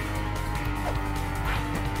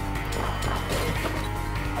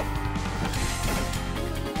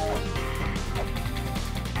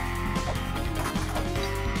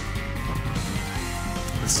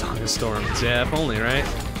 Song of Storms, yeah, if only, right?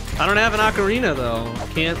 I don't have an ocarina, though. I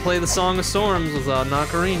can't play the Song of Storms without an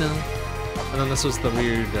ocarina. And then this was the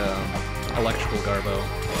weird electrical garbo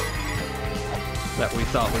that we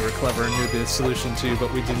thought we were clever and knew the solution to, but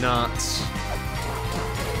we do not.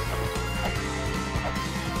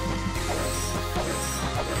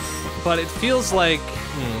 But it feels like,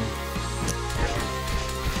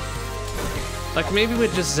 like maybe we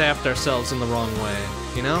just zapped ourselves in the wrong way,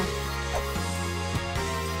 you know?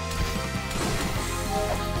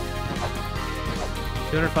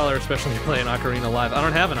 $200 especially if you play an ocarina live. I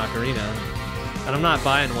don't have an ocarina, and I'm not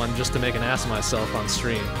buying one just to make an ass of myself on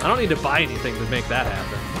stream. I don't need to buy anything to make that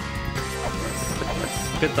happen.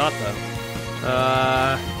 Good thought, though.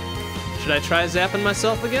 Should I try zapping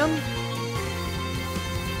myself again?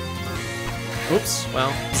 Oops,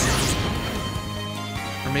 well.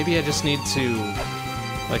 Or maybe I just need to,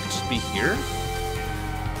 like, just be here?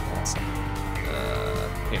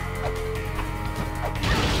 Here.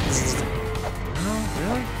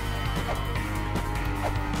 Really?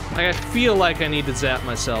 Like, I feel like I need to zap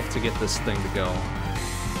myself to get this thing to go,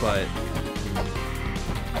 but...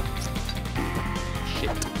 Shit.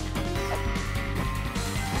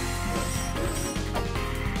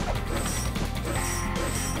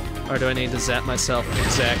 Or do I need to zap myself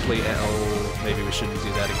exactly? Oh, maybe we shouldn't do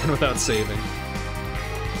that again without saving.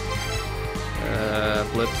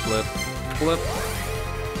 Blip, blip, blip.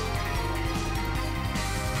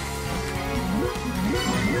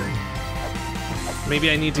 Maybe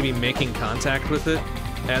I need to be making contact with it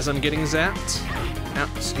as I'm getting zapped. Ah,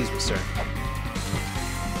 excuse me, sir.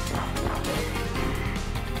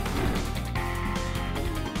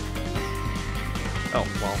 Oh,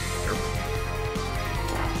 well, here.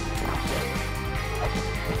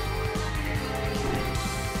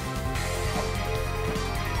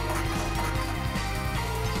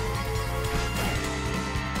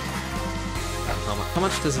 How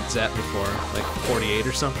much does it zap me for? Like 48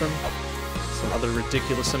 or something? Some other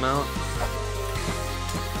ridiculous amount.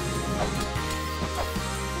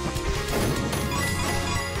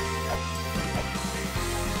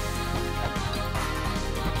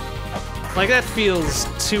 Like, that feels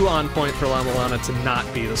too on point for LA-MULANA to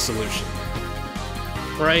not be the solution.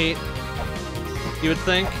 Right? You would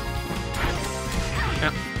think?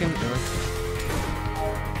 Yeah, can do it.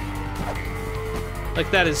 Like,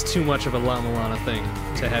 that is too much of a LA-MULANA thing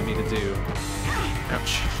to have me to do.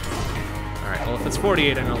 Ouch. Alright, well, if it's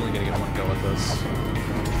 48, I'm only gonna get one go at this.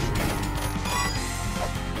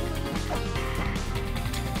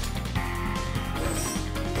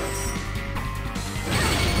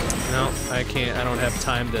 No, I can't. I don't have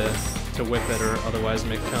time to whip it or otherwise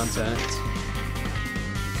make contact.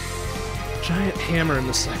 Giant hammer in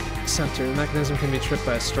the center. The mechanism can be tripped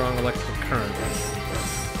by a strong electrical current.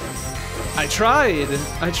 I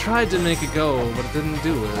tried to make it go, but it didn't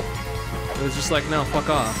do it. It was just like, no, fuck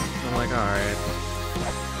off. I'm like, alright.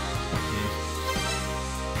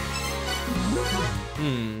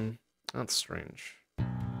 That's strange.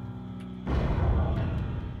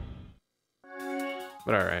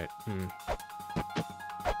 But alright, If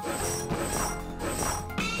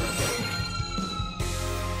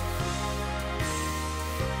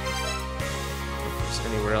there's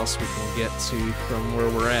anywhere else we can get to from where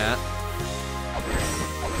we're at.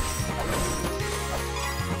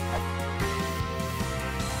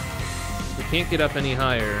 We can't get up any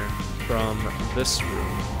higher from this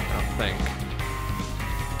room, I don't think.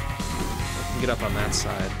 We can get up on that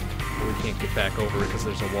side. We can't get back over it because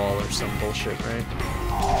there's a wall or some bullshit, right?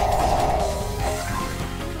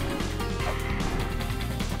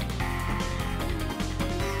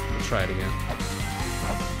 We'll try it again.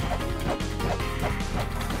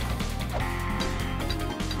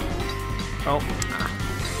 Oh, a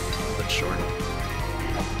little bit short.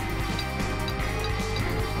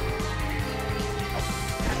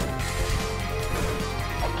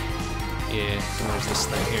 Yeah, so there's this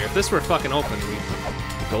thing here. If this were fucking open, we'd be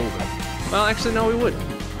golden. Well, actually, no, we wouldn't.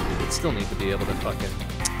 We'd still need to be able to fucking...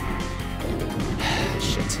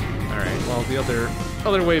 Shit. Alright, well, the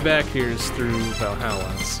other way back here is through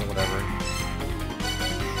Valhalla, so whatever.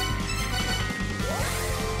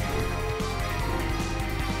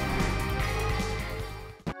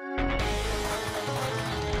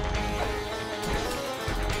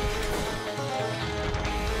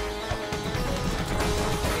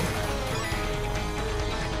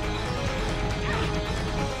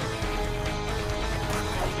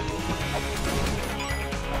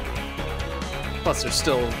 Plus, there's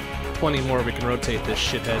still plenty more we can rotate this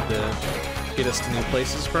shithead to get us to new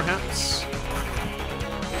places, perhaps.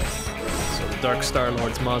 So the Dark Star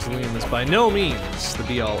Lord's mausoleum is by no means the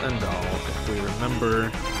be-all, end-all, if we remember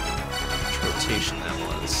which rotation that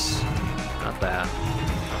was. Not that.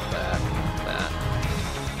 Not that. Not that.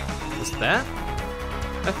 Was that?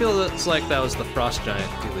 I feel it's like that was the Frost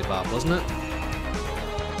Giant Dealy Bop, wasn't it?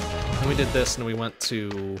 And we did this, and we went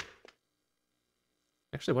to...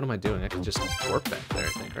 Actually, what am I doing? I can just warp back there, I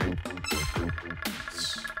think, right?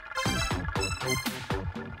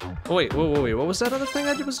 Oh, wait, wait, what was that other thing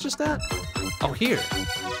I was just at? Oh, here.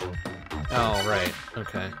 Oh, right,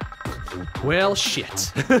 okay. Well,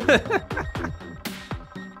 shit.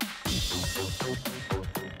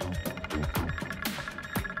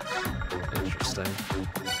 Interesting.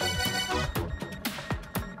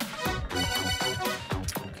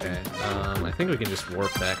 Okay, I think we can just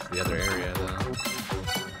warp back to the other area, though.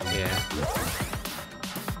 Yeah.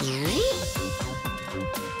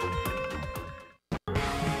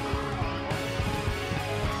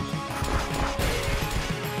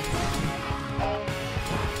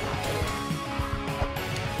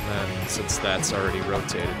 And since that's already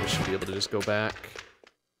rotated, we should be able to just go back.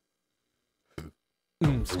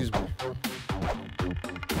 Excuse me.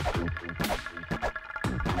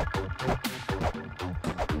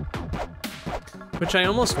 Which I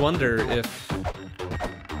almost wonder if...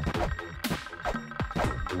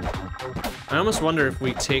 I almost wonder if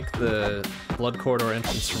we take the Blood Corridor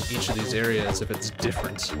entrance from each of these areas, if it's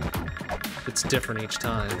different. If it's different each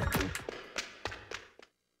time.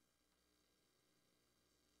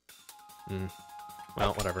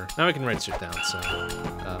 Well, whatever. Now we can write shit down, so...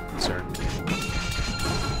 sir.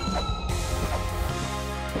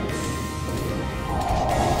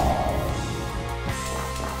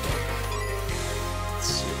 Let's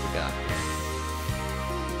see what we got here.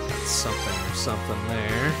 Got something or something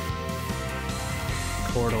there.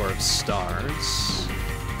 Corridor of Stars.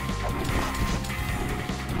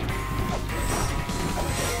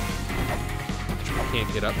 Which we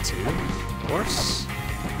can't get up to, of course.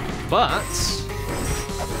 But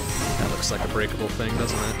that looks like a breakable thing,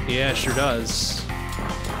 doesn't it? Yeah, it sure does.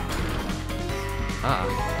 Ah.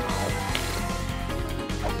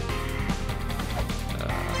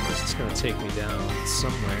 Where's this gonna take me down?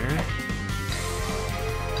 Somewhere.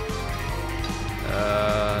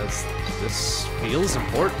 This feels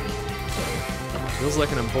important. Feels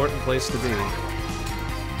like an important place to be.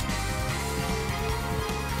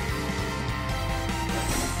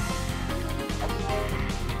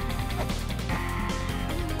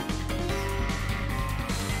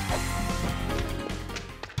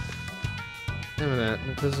 it.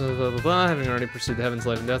 Because of blah, blah, blah, having already pursued the heavens,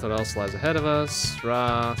 life, and death, what else lies ahead of us?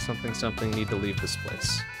 Rah, something, something, need to leave this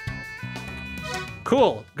place.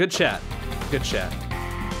 Cool. Good chat. Good chat.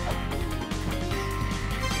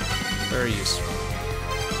 Very useful.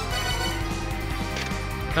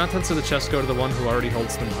 Contents of the chest go to the one who already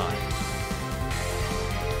holds them high.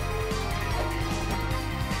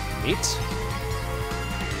 Neat.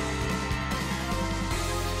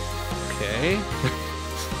 Okay.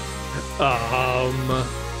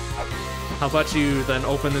 How about you then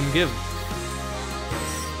open and give?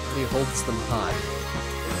 He holds them high.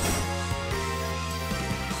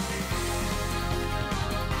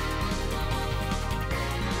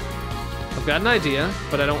 I've got an idea,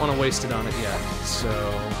 but I don't want to waste it on it yet, so...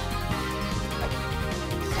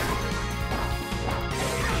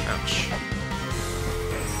 Ouch.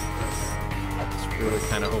 I was really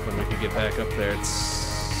kind of hoping we could get back up there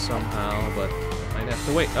somehow, but might have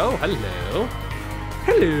to wait. Oh, hello.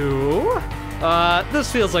 Hello. This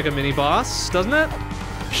feels like a mini-boss, doesn't it?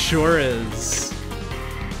 Sure is.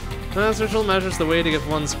 Spiritual measures the way to give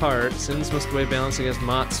one's heart. Sins must weigh balance against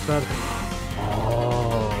Mott's feather.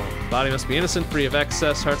 Oh. Body must be innocent, free of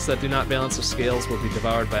excess. Hearts that do not balance the scales will be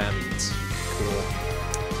devoured by enemies. Cool.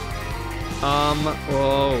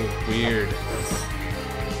 Oh, weird.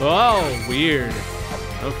 Oh, weird.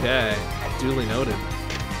 Okay. Duly noted.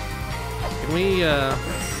 Can we,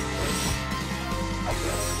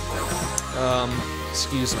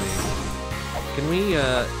 excuse me. Can we,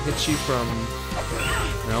 hit you from...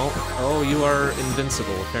 No? Oh, you are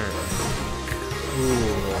invincible, apparently.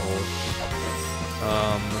 Cool.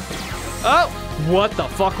 Oh! What the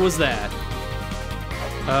fuck was that?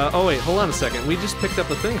 Oh wait, hold on a second. We just picked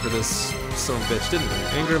up a thing for this son of a bitch, didn't we?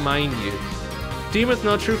 Anger mind you. Demon with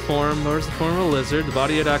no true form, nor is the form of a lizard. The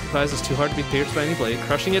body it occupies is too hard to be pierced by any blade,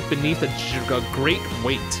 crushing it beneath a great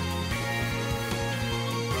weight.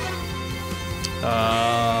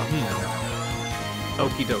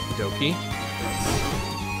 Okie dokie dokie.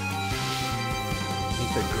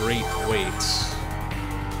 Beneath a great weight.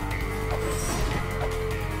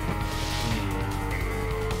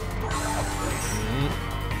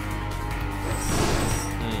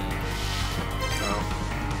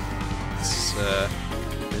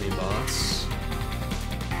 Mini boss.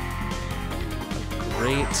 A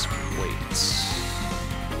great weight.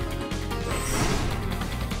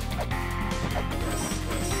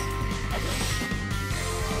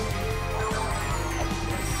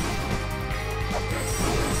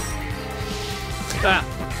 Ah.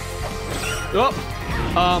 Oh.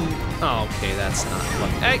 Okay, that's not fun.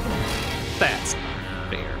 Hey, that's not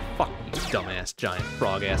fair. Fuck you, dumbass, giant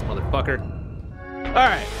frog-ass motherfucker. All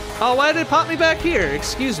right. Oh, why did it pop me back here?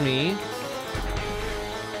 Excuse me.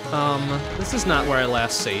 This is not where I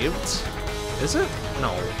last saved. Is it?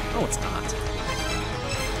 No. No, it's not.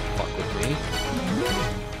 Fuck with me.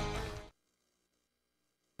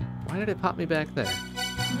 Why did it pop me back there?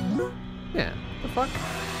 Yeah, the fuck?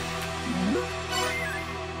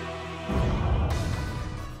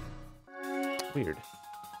 Weird.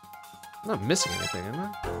 I'm not missing anything, am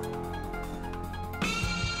I?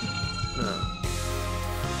 No.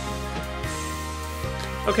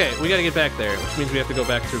 Okay, we gotta get back there, which means we have to go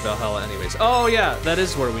back through Valhalla anyways. Oh yeah, that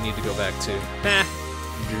is where we need to go back to. Heh.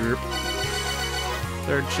 Derp.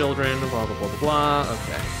 Third children, blah, blah, blah, blah, blah.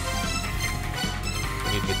 Okay.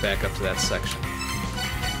 We need to get back up to that section.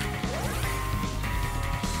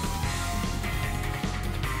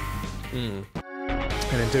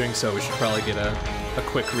 And in doing so, we should probably get a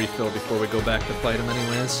quick refill before we go back to fight him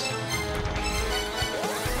anyways.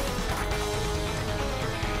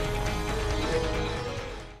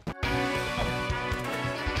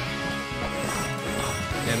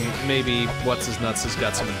 And maybe What's-His-Nuts has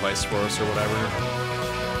got some advice for us or whatever.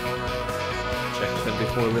 Check with him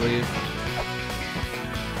before we leave.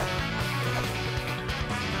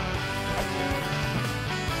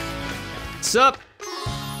 What's up?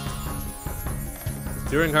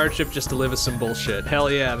 During hardship, just to live is some bullshit. Hell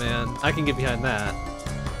yeah, man. I can get behind that.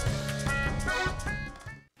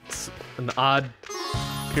 It's an odd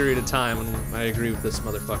period of time when I agree with this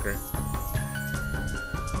motherfucker.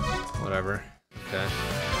 Whatever. Okay.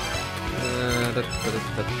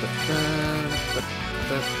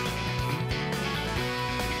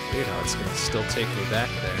 Weird how it's gonna still take me back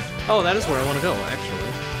there. Oh, that is where I want to go,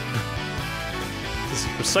 actually. This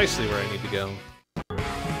is precisely where I need to go.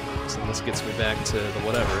 So this gets me back to the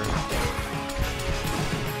whatever.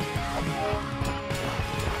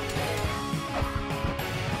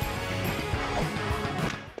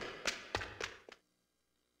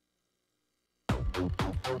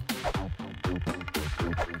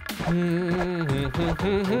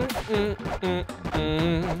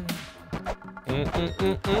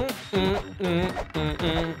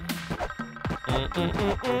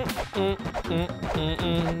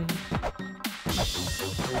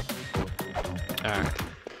 Alright.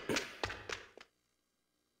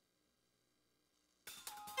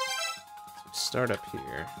 Start up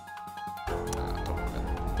here.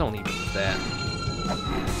 Don't even do that.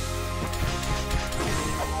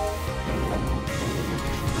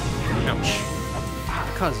 Ouch. Ah,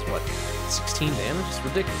 that causes what? 16 damage? It's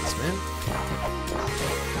ridiculous, man.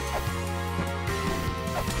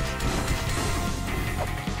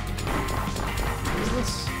 What is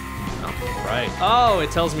this? Oh, right. Oh,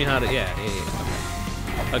 it tells me how to. Yeah. Okay.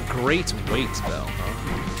 A great weight spell, huh?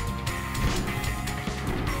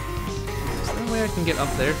 Is there a way I can get up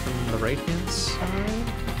there from the right hand side?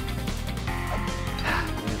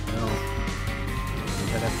 No.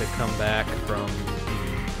 I'd have to come back from.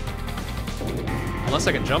 Unless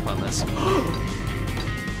I can jump on this.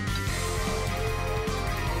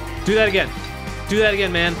 Do that again. Do that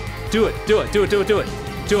again, man. Do it. Do it. Do it. Do it. Do it.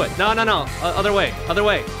 Do it. No, no, no. Other way. Other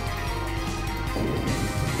way.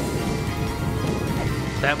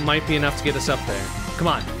 That might be enough to get us up there. Come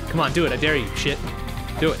on. Come on. Do it. I dare you. Shit.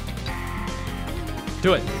 Do it.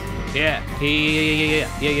 Do it. Yeah.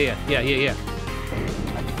 Yeah.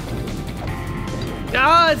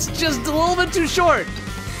 Ah, it's just a little bit too short.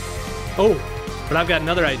 Oh, but I've got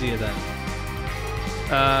another idea then.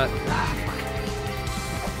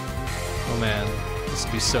 Oh man, this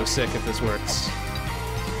would be so sick if this works.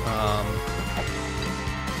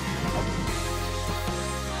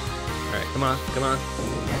 Alright, come on, come on.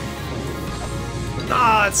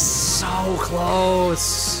 Ah, it's so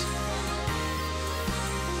close.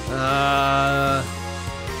 Nah,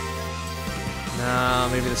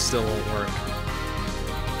 maybe this still won't work.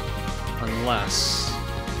 Unless.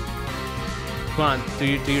 Come on, do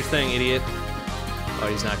your thing, idiot. Oh,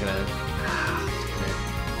 he's not gonna.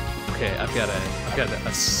 Okay, I've got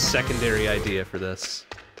a secondary idea for this.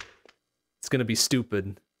 It's gonna be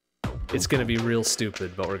stupid. It's gonna be real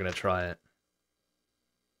stupid, but we're gonna try it.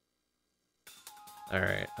 All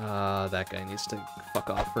right, that guy needs to fuck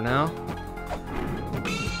off for now.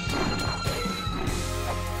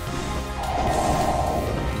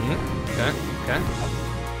 Okay, okay.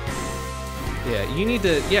 Yeah, you need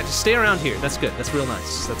to, yeah, just stay around here. That's good, that's real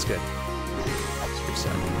nice, that's good. Let's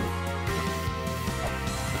reset.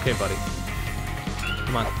 Okay, buddy.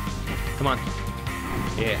 Come on, come on.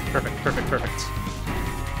 Yeah, perfect, perfect, perfect.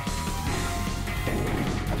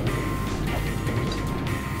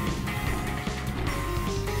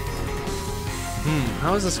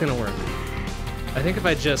 How is this gonna work? I think if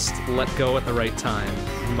I just let go at the right time,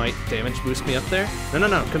 it might damage boost me up there. No, no,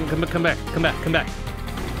 no, come back, come back, come back.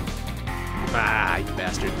 Ah, you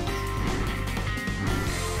bastard.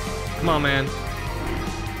 Come on, man.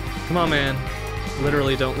 Come on, man.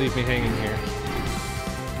 Literally don't leave me hanging here.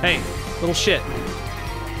 Hey, little shit.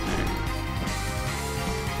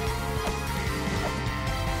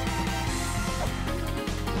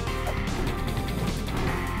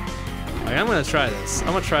 Right, I'm gonna try this. I'm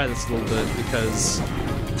gonna try this a little bit because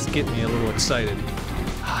it's getting me a little excited.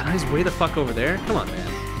 Ah, now he's way the fuck over there? Come on, man.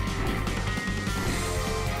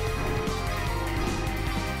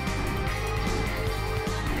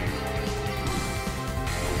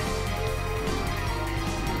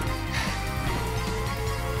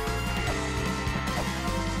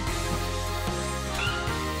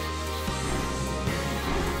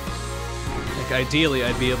 Ideally,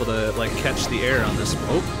 I'd be able to, like, catch the air on this.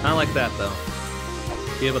 Oh, not like that, though.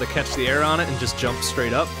 Be able to catch the air on it and just jump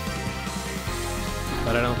straight up.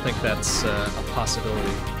 But I don't think that's a possibility.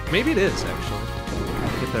 Maybe it is, actually.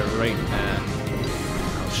 Get there right and...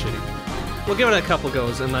 Oh, shitty. We'll give it a couple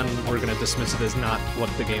goes, and then we're gonna dismiss it as not what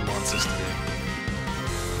the game wants us to do.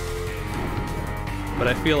 But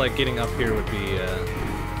I feel like getting up here would be,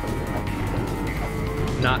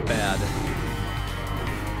 not bad.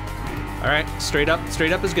 Alright, straight up is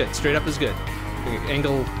good, straight up is good.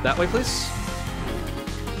 Angle that way, please.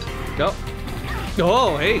 Go.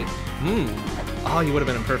 Oh, hey! Oh, you would have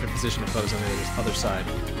been in perfect position if I was on the other side.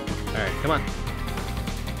 Alright, come on.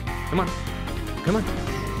 Come on. Come on.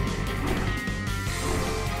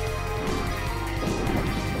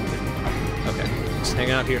 Okay, just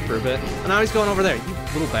hang out here for a bit. Oh, now he's going over there, you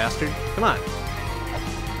little bastard. Come on.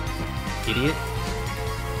 Idiot.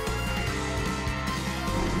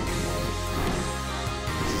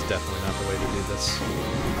 Definitely not the way to do this.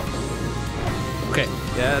 Okay,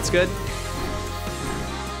 yeah, that's good.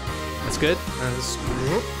 That's good.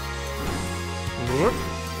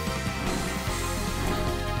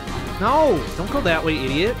 No, don't go that way,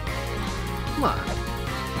 idiot. Come on.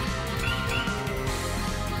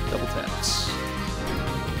 Double taps.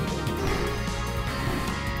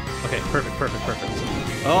 Okay, perfect, perfect, perfect.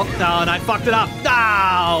 Oh, no, and I fucked it up.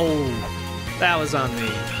 No! That was on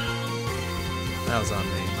me. That was on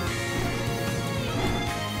me.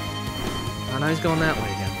 Oh, now he's going that way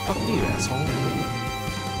again. Fuck you, asshole.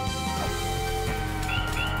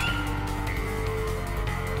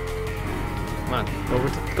 Come on,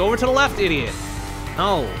 go over to the left, idiot.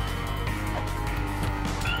 No.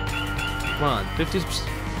 Come on, 50%,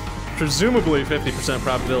 presumably 50%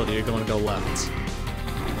 probability you're going to go left.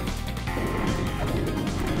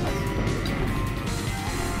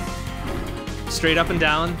 Straight up and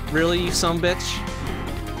down? Really, you sumbitch?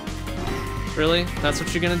 Really? That's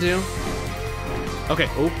what you're gonna do? Okay,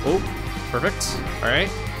 oh, perfect. All right.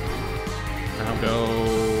 Now go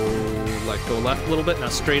left a little bit, now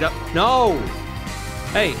straight up. No!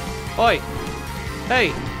 Hey, oi!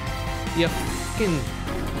 Hey! You fucking...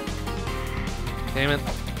 Damn it.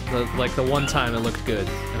 The one time it looked good,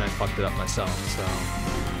 and I fucked it up myself, so...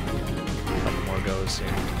 A couple more goes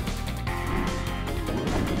here.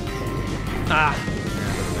 Ah!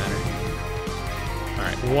 Yeah, doesn't matter.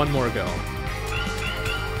 Alright, one more go.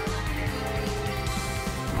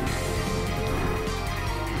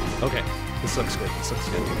 Okay, this looks good, this looks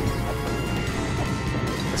good.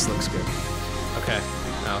 This looks good. Okay,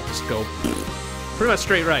 now just go pretty much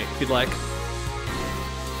straight right, if you'd like.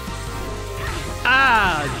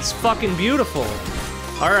 Ah! It's fucking beautiful!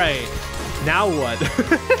 Alright, now what?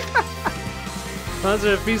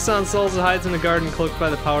 Monster that feasts on souls that hides in a garden cloaked by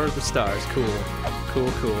the power of the stars. Cool.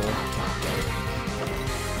 Cool, cool.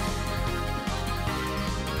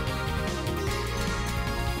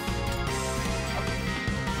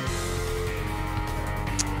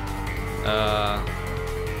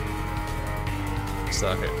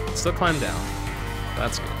 Okay. Still climb down.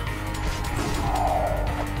 That's good.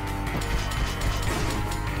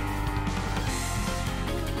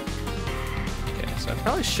 Okay, so I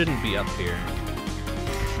probably shouldn't be up here.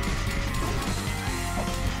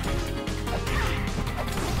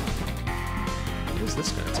 What is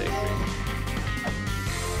this gonna take me?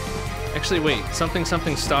 Actually, wait. Something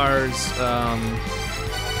stars.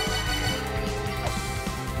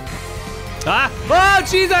 Ah! Oh,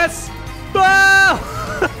 Jesus! Oh!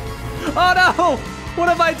 Oh no! What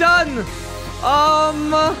have I done? Oh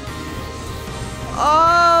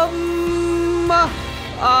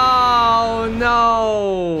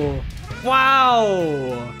no!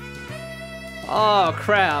 Wow! Oh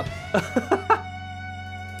crap!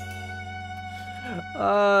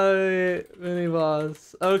 Mini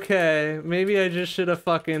boss. Okay, maybe I just should have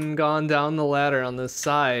fucking gone down the ladder on this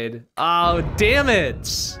side. Oh, damn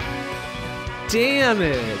it! Damn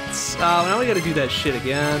it! Oh, now we gotta do that shit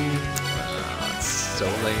again. That's so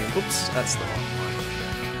lame. Oops, that's the wrong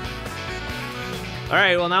one.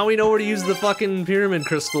 Alright, well now we know where to use the fucking pyramid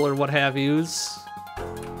crystal or what have yous.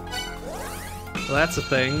 Well, that's a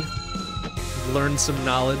thing. Learn some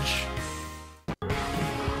knowledge.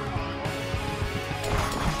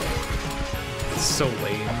 So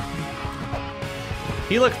lame.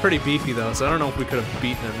 He looked pretty beefy though, so I don't know if we could have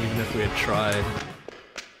beaten him even if we had tried.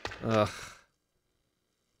 Ugh.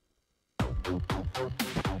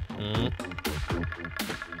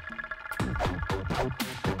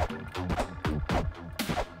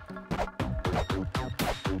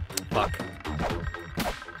 Fuck.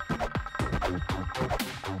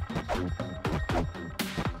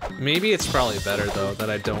 Maybe it's probably better though that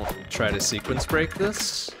I don't try to sequence break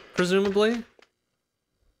this, presumably.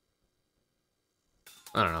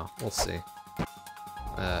 I don't know, we'll see.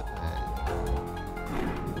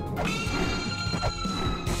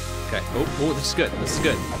 Okay, oh, this is good, this is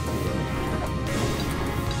good.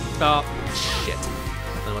 Oh, shit.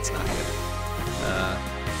 No, it's not good.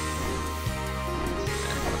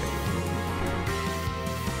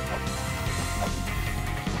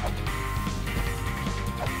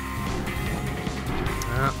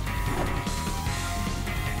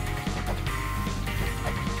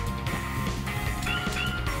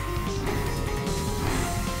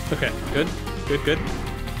 Okay, good, good, good.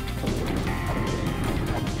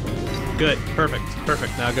 Good, perfect,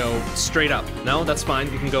 perfect. Now go straight up. No, that's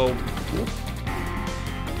fine, you can go...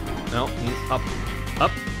 No, up,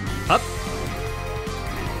 up, up.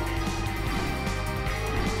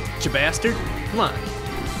 You bastard, come on.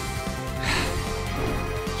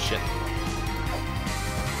 Shit.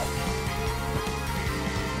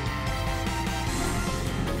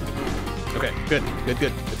 Okay, good, good,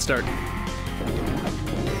 good, good start.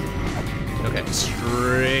 Okay,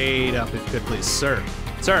 straight up if you could please, sir.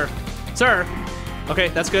 Sir, sir. Okay,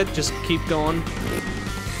 that's good, just keep going.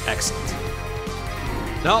 Excellent.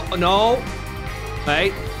 No, no.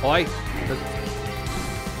 Hey, oi.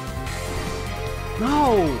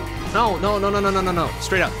 No! No, no, no, no, no, no, no, no.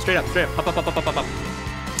 Straight up, straight up, straight up. Up, up, up, up, up, up, up.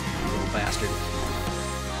 Little bastard.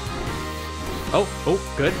 Oh, oh,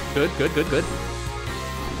 good, good, good, good, good.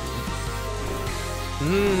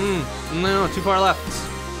 No, too far left.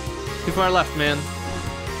 Too far left, man.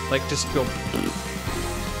 Like, just go.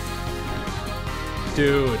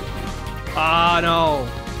 Dude. Ah, no.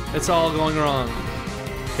 It's all going wrong.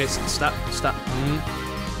 Okay, stop, stop.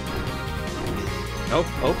 Oh,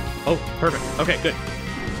 oh, oh, perfect. Okay, good.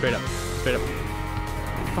 Straight up, straight up.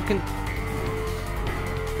 Fucking.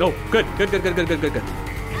 Oh, good, good, good, good, good, good, good, good.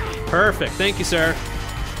 Perfect. Thank you, sir.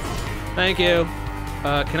 Thank you.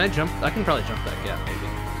 Can I jump? I can probably jump that gap, maybe.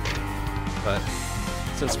 But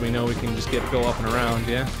since we know we can just go up and around,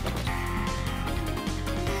 yeah.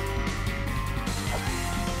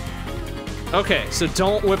 Okay, so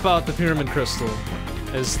don't whip out the pyramid crystal,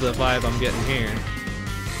 is the vibe I'm getting here.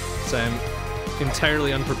 So I'm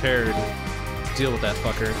entirely unprepared to deal with that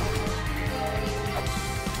fucker.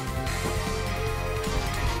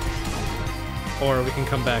 Or we can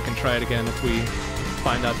come back and try it again if we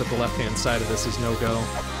find out that the left-hand side of this is no-go.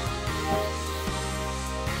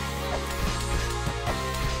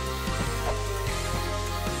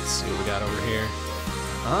 Let's see what we got over here.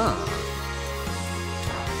 Ah.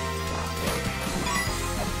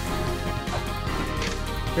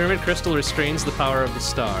 Pyramid crystal restrains the power of the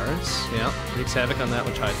stars. Yeah, wreaks havoc on that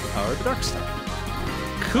which hides the power of the dark star.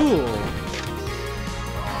 Cool.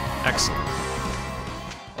 Excellent.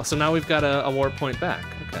 Oh, so now we've got a war point back.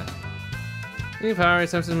 Okay. Any power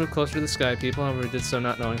attempts to move closer to the sky people, however we did so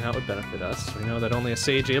not knowing how it would benefit us. We know that only a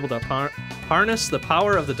sage able to harness the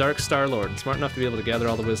power of the Dark Star Lord and smart enough to be able to gather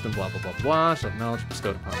all the wisdom, blah, blah, blah, blah, shall have knowledge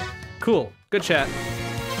bestowed upon him. Cool. Good chat.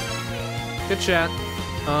 Good chat.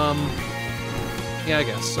 Yeah, I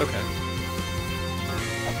guess. Okay.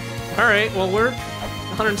 Alright, well, we're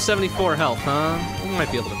 174 health, huh? We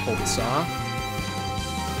might be able to pull this off.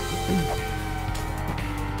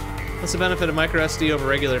 What's the benefit of micro SD over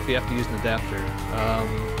regular if you have to use an adapter?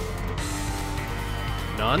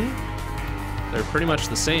 None? They're pretty much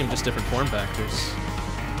the same, just different form factors.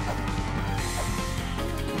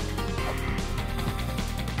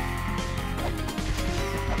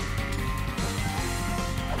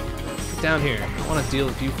 Get down here. I want to deal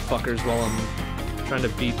with you fuckers while I'm trying to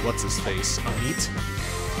beat what's-his-face. Amit?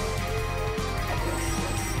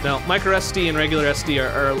 Now, micro SD and regular SD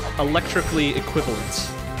are electrically equivalent.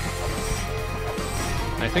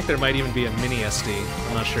 I think there might even be a mini SD.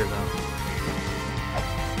 I'm not sure though.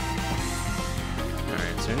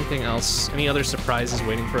 Alright, is there anything else? Any other surprises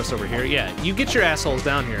waiting for us over here? Yeah, you get your assholes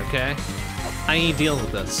down here, okay? I ain't dealing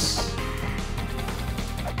with this.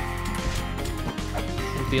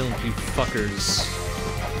 I'm dealing with you fuckers.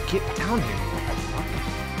 Get down here.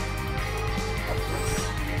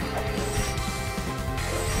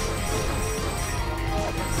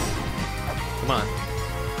 Come on.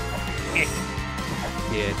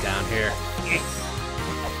 Yeah, down here. There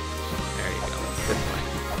you go. Good fight.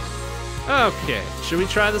 Okay, should we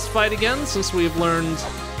try this fight again since we've learned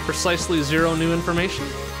precisely 0 new information?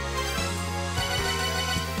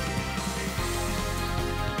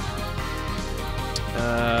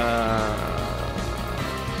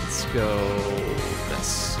 Let's go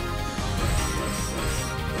this.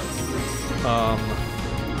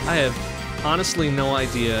 I have honestly no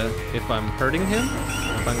idea if I'm hurting him.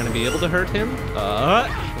 If I'm gonna be able to hurt him.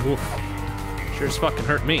 Oof. Sure as fucking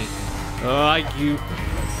hurt me. You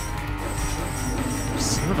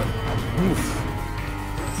son of a oof.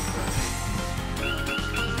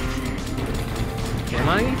 Am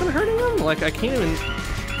I even hurting him? Like, I can't even.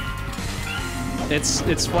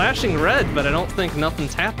 It's flashing red, but I don't think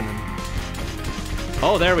nothing's happening.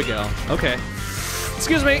 Oh, there we go. Okay.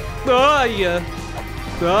 Excuse me. Yeah.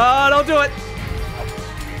 Don't do it.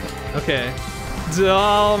 Okay.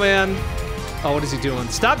 Oh, man. Oh, what is he doing?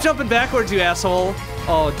 Stop jumping backwards, you asshole.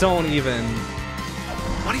 Oh, don't even.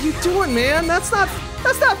 What are you doing, man? That's not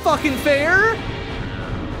fucking fair.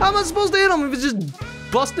 How am I supposed to hit him if it's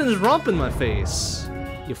just busting his rump in my face?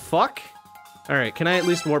 You fuck. All right, can I at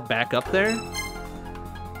least warp back up there?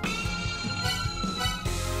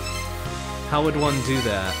 How would one do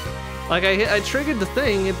that? Like, I triggered the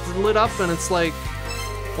thing, it lit up and it's like,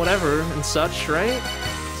 whatever and such, right?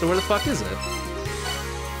 So where the fuck is it?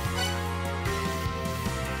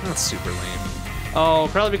 That's super lame. Oh,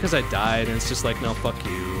 probably because I died and it's just like, no, fuck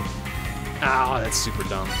you. Ow, that's super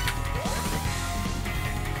dumb.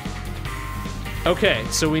 Okay,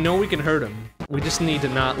 so we know we can hurt him. We just need to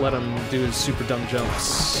not let him do his super dumb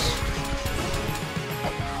jumps.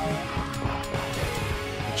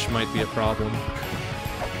 Which might be a problem.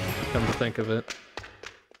 come to think of it.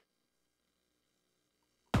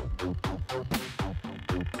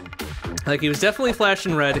 Like, he was definitely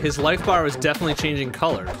flashing red, his life bar was definitely changing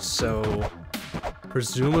colors, so...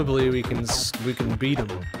 presumably we can beat him.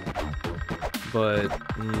 But,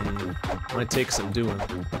 might take some doing.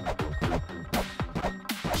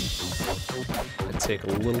 Might take a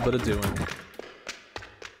little bit of doing.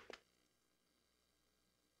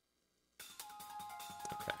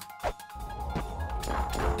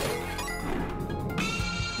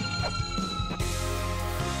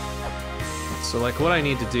 So, like, what I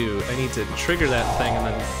need to do, I need to trigger that thing and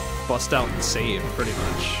then bust out and save, pretty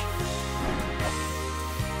much.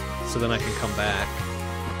 So then I can come back.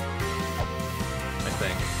 I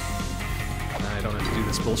think. Now I don't have to do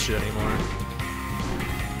this bullshit anymore.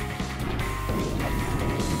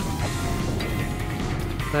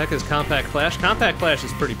 The heck is Compact Flash? Compact Flash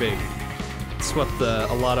is pretty big. It's what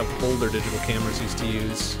a lot of older digital cameras used to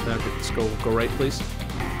use. Let's go right, please.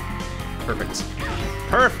 Perfect.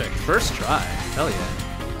 Perfect! First try. Hell yeah.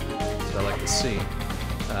 That's what I like to see.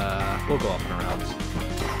 We'll go up and around.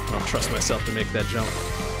 I don't trust myself to make that jump.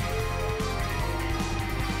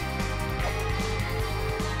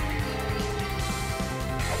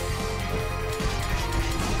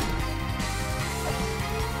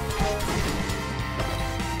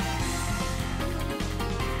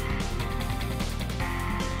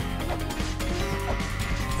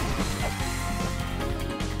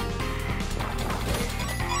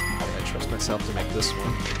 To make this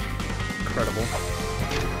one incredible.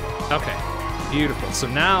 Okay, beautiful. So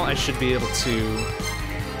now I should be able to.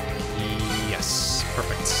 Yes,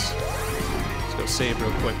 perfect. Let's go save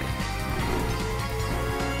real quick.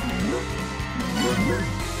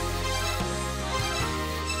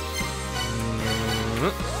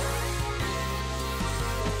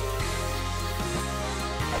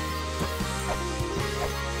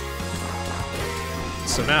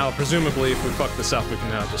 So now, presumably, if we fuck this up, we can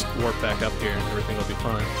now just warp back up here and everything will be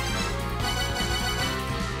fine.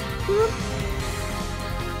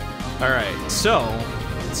 Alright, so,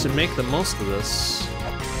 to make the most of this,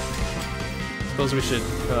 I suppose we should,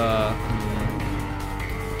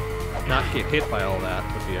 not get hit by all that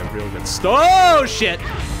would be a real good Oh, shit!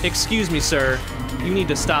 Excuse me, sir. You need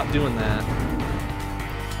to stop doing that.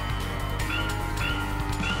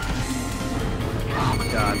 Oh my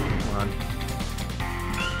god, come on.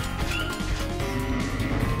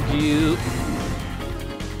 You.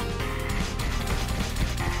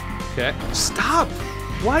 Okay. Stop!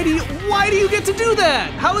 Why do you get to do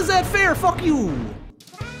that? How is that fair? Fuck you!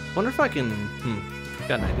 Wonder if I can.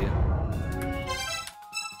 Got an idea.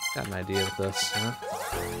 Got an idea with this, huh?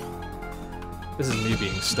 This is me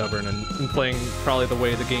being stubborn and playing probably the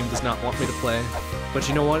way the game does not want me to play. But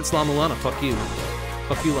you know what? It's LA-MULANA. Fuck you.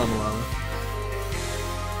 Fuck you, LA-MULANA.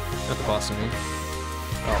 Not the boss of me.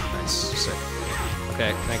 Oh, nice. Sick.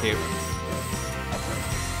 Okay, thank you.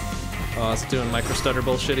 Oh, it's doing micro stutter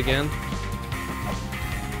bullshit again.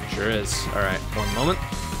 Sure is. Alright, one moment.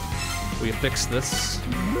 We fix this.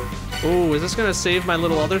 Oh, is this gonna save my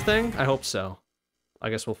little other thing? I hope so. I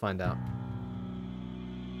guess we'll find out.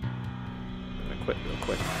 I'm gonna quit real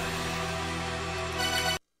quick.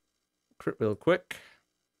 Quit real quick.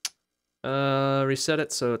 Reset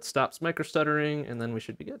it so it stops micro stuttering, and then we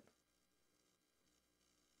should be good.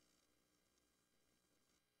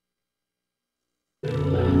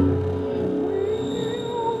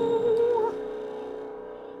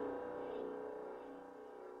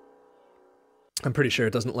 I'm pretty sure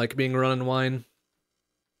it doesn't like being run and whine.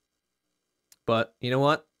 But, you know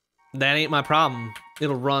what? That ain't my problem.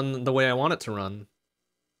 It'll run the way I want it to run.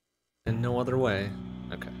 And no other way.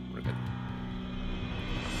 Okay, we're good.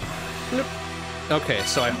 Yep. Okay,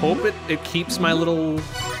 so I hope it keeps my little,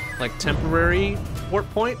 like, temporary warp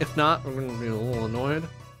point. If not, we're gonna be a little annoyed.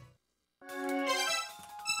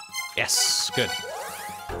 Yes, good.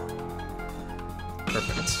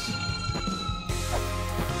 Perfect.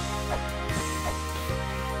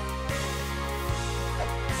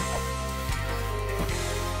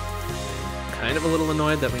 Kind of a little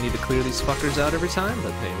annoyed that we need to clear these fuckers out every time,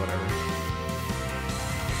 but hey, whatever.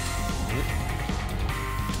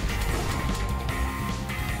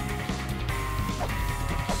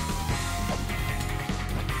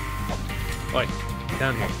 Oi,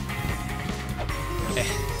 down here.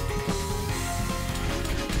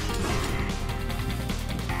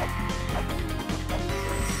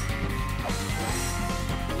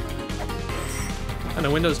 And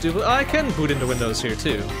the Windows do. Oh, I can boot into Windows here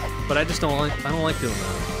too, but I just don't like. I don't like doing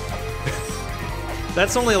that.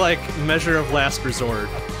 That's only like measure of last resort.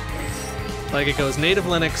 Like it goes native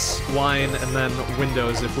Linux, wine, and then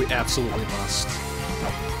Windows if we absolutely must.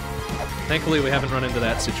 Thankfully, we haven't run into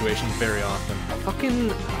that situation very often.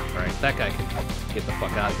 Fucking... Alright, that guy can get the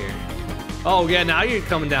fuck out of here. Oh, yeah, now you're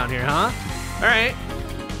coming down here, huh? Alright.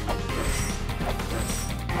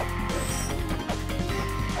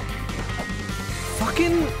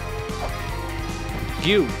 Fucking...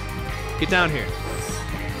 You. Get down here.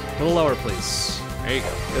 A little lower, please. There you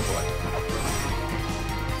go. Good boy.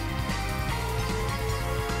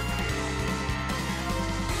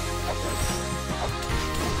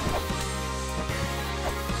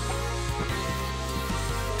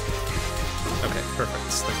 Okay, perfect.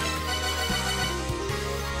 Thank you.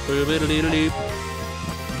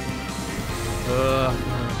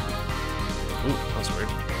 Ooh, that was weird.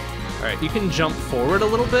 Alright, you can jump forward a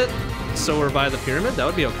little bit, so we're by the pyramid. That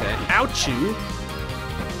would be okay. Ouch you!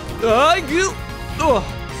 Oh,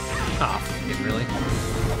 fucking really?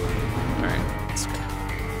 Alright, let's go.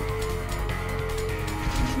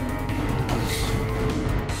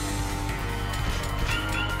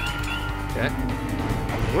 Okay.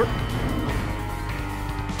 Work.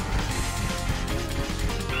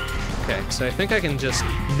 Okay, so I think I can just...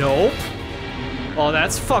 Nope! Oh,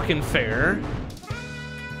 that's fucking fair.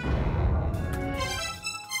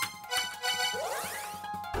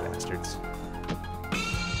 Bastards.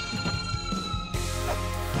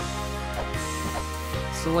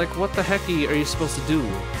 So, like, what the hecky are you supposed to do?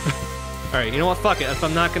 Alright, you know what? Fuck it. If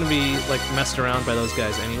I'm not gonna be, like, messed around by those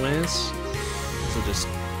guys anyways, so just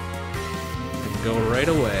go right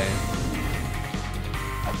away.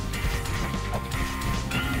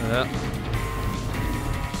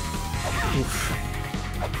 Oof.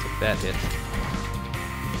 Took that hit.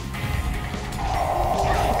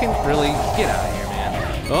 Fucking really, get out of here, man.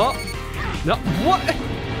 Oh! No, what?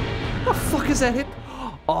 The fuck is that hit?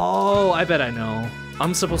 Oh, I bet I know.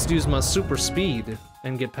 I'm supposed to use my super speed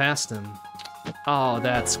and get past him. Oh,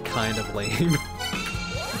 that's kind of lame.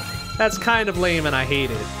 That's kind of lame and I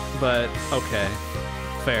hate it, but okay.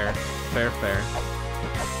 Fair, fair, fair.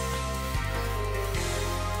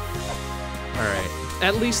 Alright,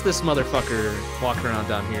 at least this motherfucker walking around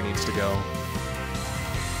down here needs to go.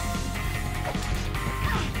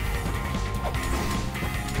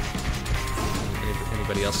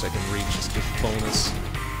 Anybody else I can reach is just bonus.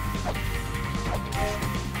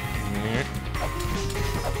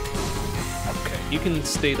 Okay, you can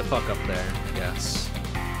stay the fuck up there, yes.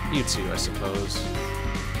 You too, I suppose.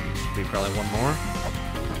 Should be probably one more.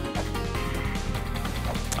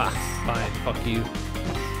 Ah, fine, fuck you.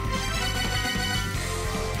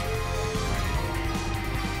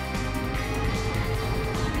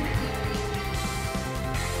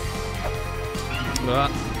 Oh my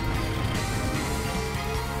god.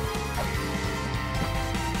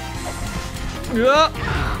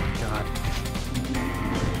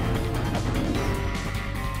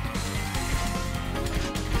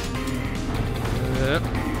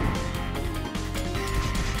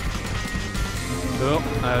 Oh,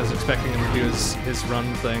 I was expecting him to do his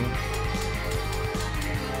run thing.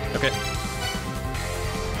 Okay.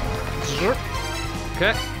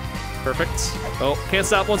 Okay. Perfect. Oh, can't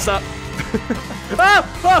stop, won't stop. Oh!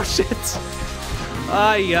 Oh, shit!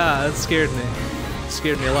 Ah, yeah, that scared me.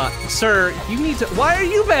 Scared me a lot. Sir, you need to... Why are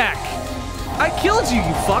you back? I killed you,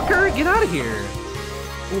 you fucker! Get out of here!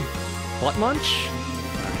 Ooh, butt munch?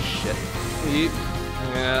 Ah, shit. You...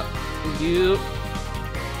 Yeah. You...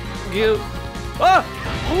 Ah!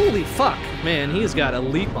 Holy fuck! Man, he's got a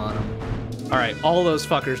leap on him. Alright, all those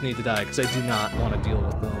fuckers need to die, because I do not want to deal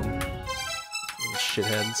with them. Those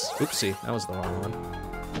shitheads. Oopsie, that was the wrong one.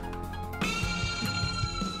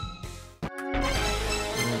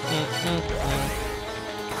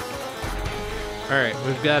 Alright,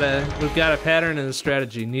 we've got a pattern and a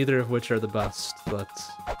strategy, neither of which are the best, but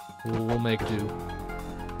we'll make do.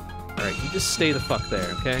 Alright, you just stay the fuck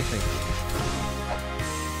there, okay? Thank you.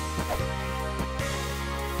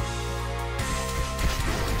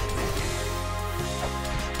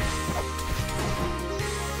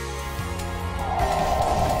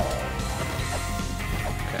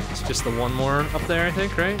 Okay, it's just the one more up there, I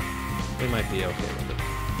think, right? We might be okay with it.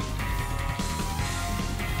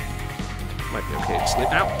 Might be okay to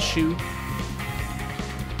sleep. Ouch, you.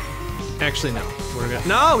 Actually, no. We're gonna.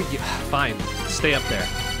 No! You, fine. Stay up there.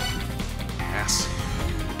 Ass.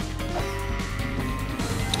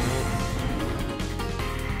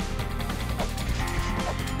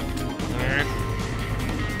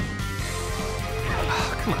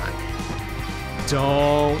 Oh, come on.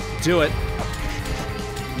 Don't do it.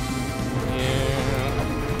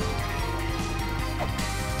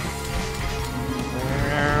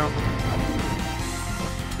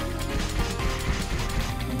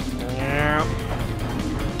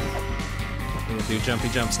 do jumpy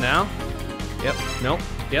jumps now. Yep, nope,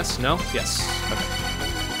 yes, no, yes. Okay.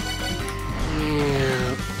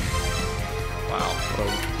 Wow, what a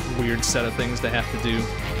weird set of things to have to do.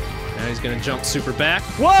 Now he's gonna jump super back.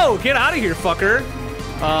 Whoa, get out of here, fucker!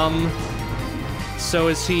 So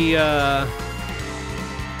is he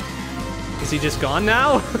just gone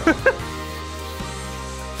now?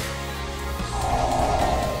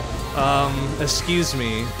 Excuse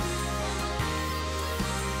me.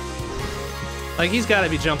 Like, he's gotta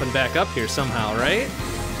be jumping back up here somehow, right?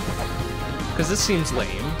 Because this seems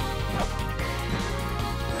lame.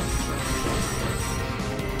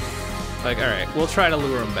 Like, alright, we'll try to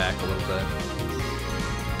lure him back a little bit.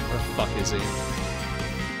 Where the fuck is he?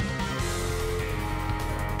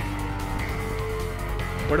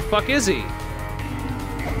 Where the fuck is he?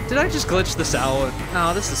 Did I just glitch this out?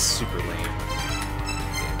 Oh, this is super lame.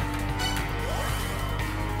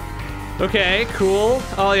 Okay, cool.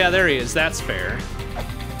 Oh yeah, there he is. That's fair.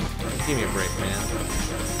 Give me a break, man.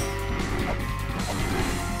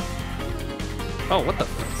 Oh, what the?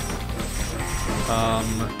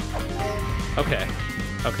 Okay.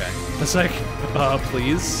 Okay. It's like,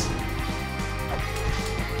 please.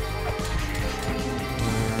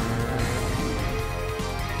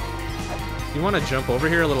 You want to jump over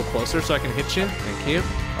here a little closer so I can hit you? Thank you.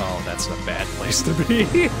 Oh, that's a bad place to be.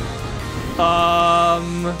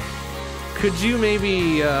 Could you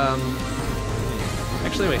maybe,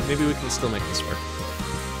 actually, wait, maybe we can still make this work.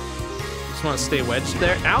 Just want to stay wedged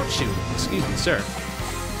there. Ouch you! Excuse me, sir.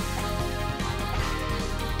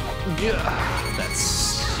 Yeah,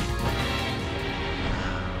 that's...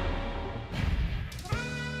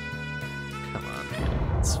 Come on,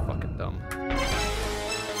 it's fucking dumb.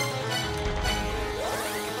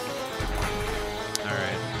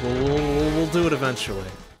 Alright, we'll do it eventually.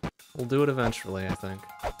 We'll do it eventually, I think.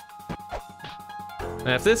 And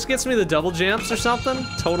if this gets me the double jumps or something,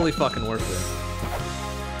 totally fucking worth it.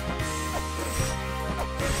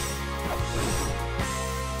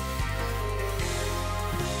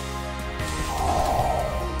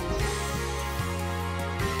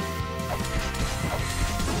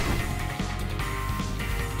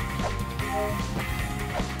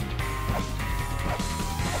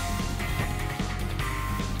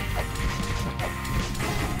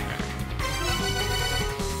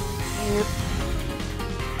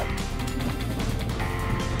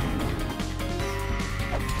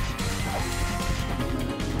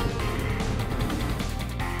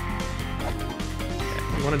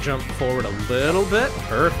 Jump forward a little bit.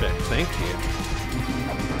 Perfect, thank you.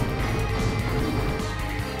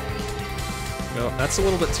 No, that's a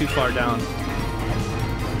little bit too far down.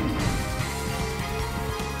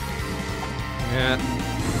 Yeah.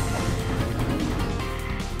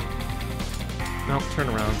 No, turn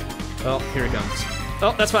around. Oh, here he comes.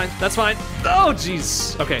 Oh, that's fine, that's fine. Oh,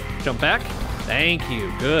 jeez. Okay, jump back. Thank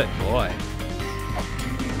you, good boy.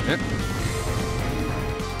 Yeah.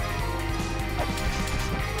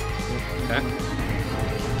 Okay.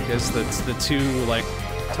 Because that's the two, like,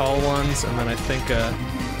 tall ones, and then I think a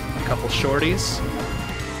couple shorties.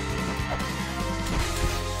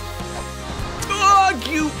 Ugh,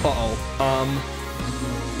 you! Uh-oh.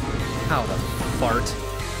 How the fart?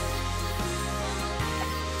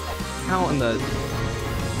 How in the...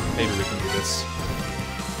 Maybe we can do this.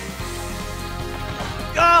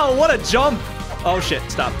 Oh, what a jump! Oh, shit,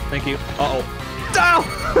 stop. Thank you. Uh-oh. Ow!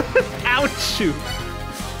 Ouch, shoot.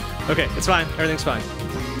 Okay, it's fine. Everything's fine.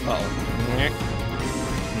 Uh-oh.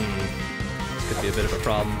 This could be a bit of a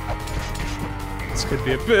problem. This could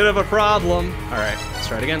be a bit of a problem. Alright, let's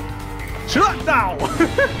try it again. Shut now!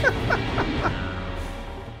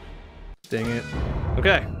 Dang it.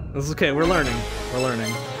 Okay, this is okay. We're learning. We're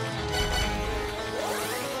learning.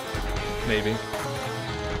 Maybe.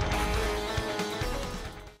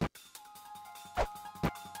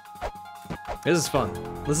 This is fun.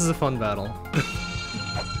 This is a fun battle.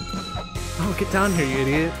 Oh, get down here, you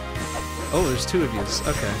idiot. Oh, there's two of yous.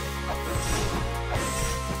 Okay.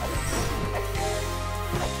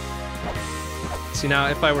 See, now,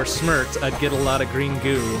 if I were smirked, I'd get a lot of green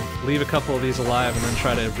goo, leave a couple of these alive, and then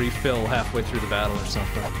try to refill halfway through the battle or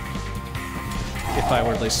something. If I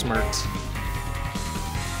were smirked.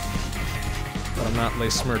 But I'm not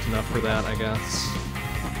smirked enough for that, I guess.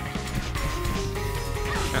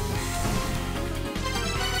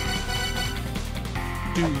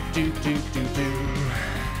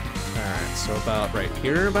 Alright, so about right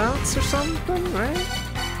hereabouts or something, right?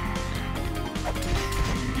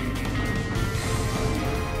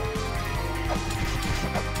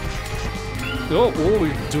 Oh,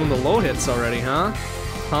 we're doing the low hits already, huh?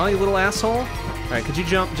 Huh, you little asshole? Alright, could you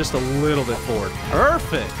jump just a little bit forward?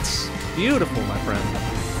 Perfect! Beautiful, my friend.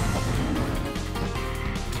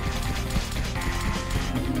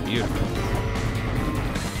 Beautiful.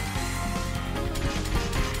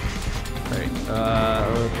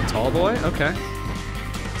 Alright, tall boy? Okay.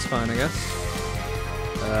 It's fine, I guess.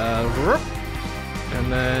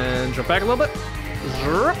 And then jump back a little bit.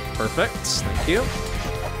 Perfect, thank you.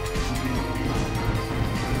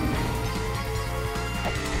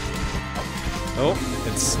 Oh,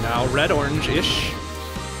 it's now red-orange-ish.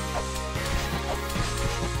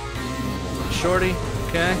 Shorty,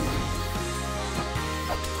 okay.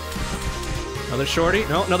 Another shorty,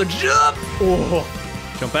 no, another jump! Oh,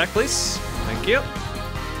 jump back, please. Thank you.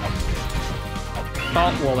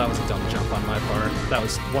 Oh, well, that was a dumb jump on my part. That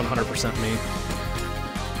was 100% me.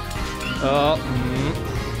 Oh,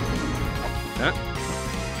 okay.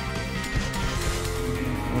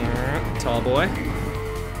 Tall boy.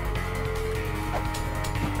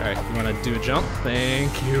 Alright, you wanna do a jump?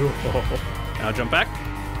 Thank you. Now jump back.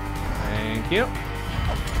 Thank you.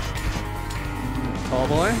 Tall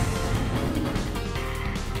boy.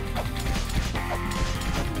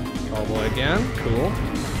 Tall boy again, cool.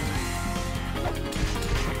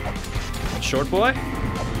 Short boy.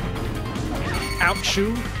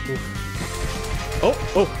 Ouchoo. Oh,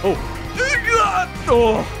 oh, oh.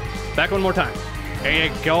 Oh. Back one more time. There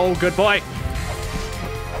you go, good boy.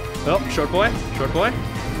 Oh, short boy, short boy.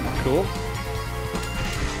 Cool.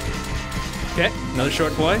 Okay, another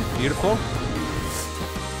short boy, beautiful.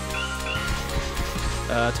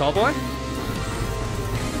 Tall boy.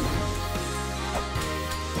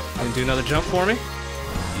 You can do another jump for me?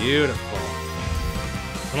 Beautiful.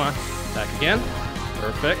 Come on, back again.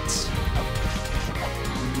 Perfect.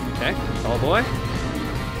 Okay, tall boy.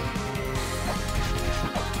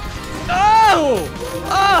 Oh!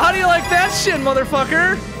 Oh, how do you like that shit,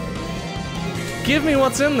 motherfucker? Give me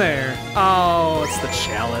what's in there. Oh, it's the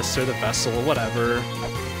chalice or the vessel, whatever.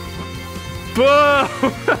 Boom!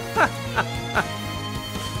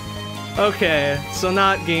 Okay, so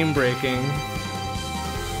not game breaking.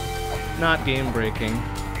 Not game breaking.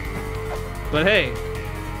 But hey,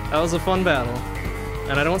 that was a fun battle.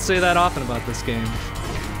 And I don't say that often about this game.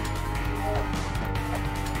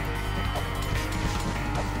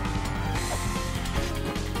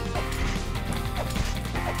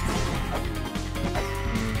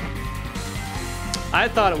 I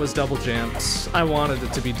thought it was double jumps. I wanted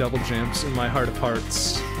it to be double jumps in my heart of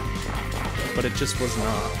hearts. But it just was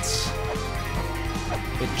not.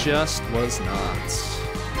 It just was not.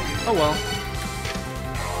 Oh well.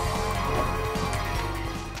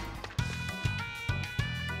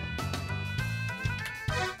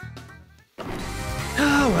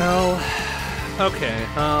 Oh well. Okay,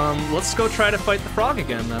 let's go try to fight the frog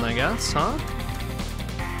again then, I guess, huh?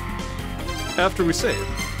 After we save.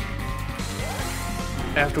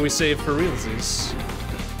 After we save for realsies.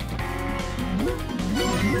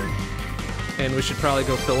 And we should probably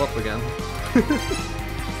go fill up again.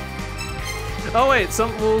 Oh wait,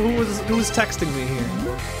 who was texting me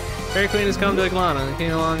here? Fairy Queen has come to LA-MULANA.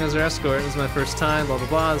 Came along as her escort. This is my first time, blah blah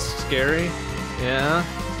blah. It's scary. Yeah.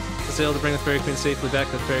 I was able to bring the Fairy Queen safely back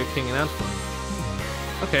to the Fairy King and Anthem.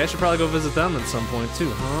 Okay, I should probably go visit them at some point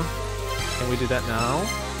too, huh? Can we do that now?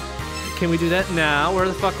 Can we do that now? Where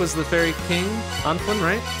the fuck was the Fairy King? Anthem,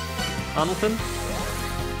 right? Anthem?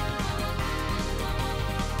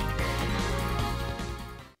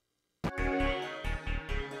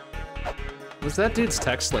 Was that dude's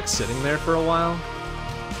text like sitting there for a while?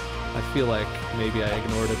 I feel like maybe I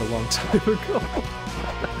ignored it a long time ago.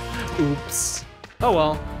 Oops. Oh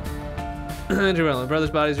well. Jarrell, my brother's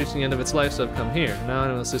body's reaching the end of its life, so I've come here. Now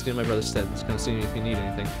I'm assisting my brother's stead. Just come see me if you need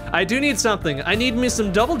anything. I do need something. I need me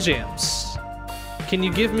some double jumps. Can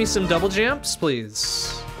you give me some double jumps,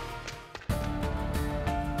 please?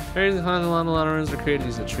 Fairies in the LA-MULANA ruins were created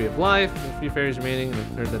using the Tree of Life. A few fairies remaining, and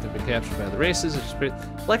I've heard that they've been captured by the races. It's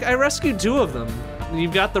just like, I rescued 2 of them.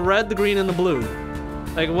 You've got the red, the green, and the blue.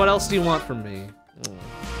 Like, what else do you want from me?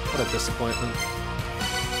 What a disappointment.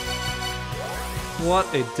 What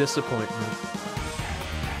a disappointment.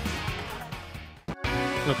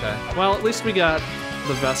 Okay, well, at least we got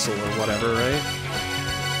the vessel or whatever, right?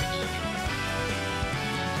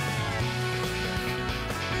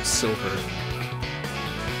 Silver.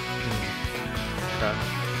 Okay.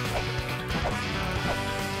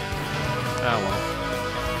 Oh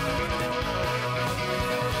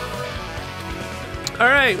well.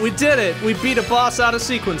 Alright, we did it! We beat a boss out of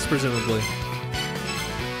sequence, presumably.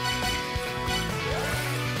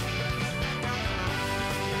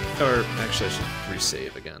 Or, actually, I should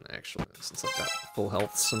resave again, actually, since I've got full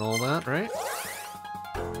healths and all that, right?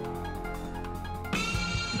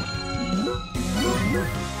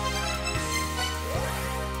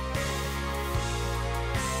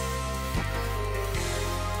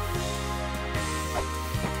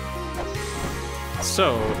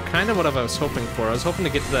 so, kind of what I was hoping for. I was hoping to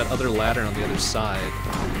get to that other ladder on the other side.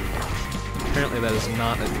 Apparently that is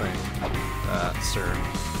not a thing, sir.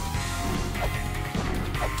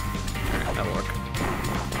 Alright, that'll work.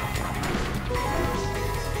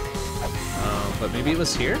 But maybe it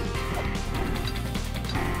was here?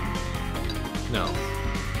 No.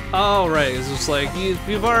 Oh, right, it's just like,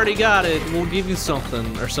 you've already got it, we'll give you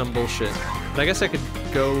something, or some bullshit. But I guess I could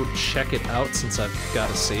go check it out since I've got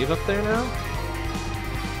a save up there now.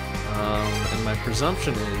 And my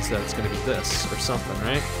presumption is that it's gonna be this, or something,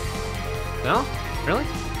 right? No? Really?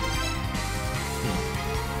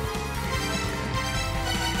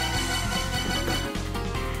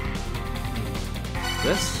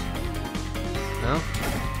 This? No?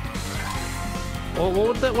 Well,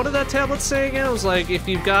 what did that tablet say again? It was like, if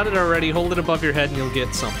you've got it already, hold it above your head and you'll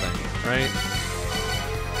get something, right?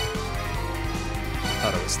 I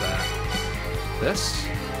thought it was that. This?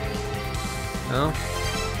 No?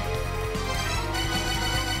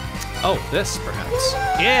 Oh, this, perhaps.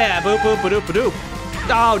 Yeah, boop, boop, ba-doop, ba-doop.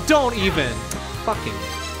 Oh, don't even! Fucking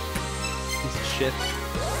piece of shit.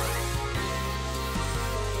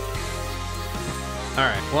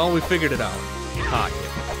 Alright, well, we figured it out. Ah, yeah.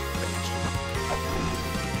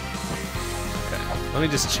 Okay, let me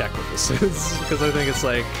just check what this is, because I think it's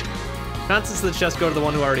like... Contents of the chest go to the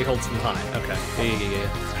one who already holds them high. Okay, yeah.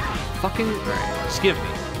 Fucking... Alright, just give me.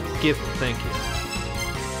 Give me, thank you.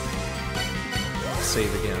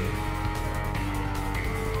 Save again.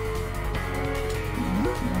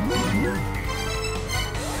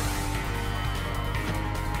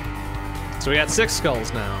 So we got 6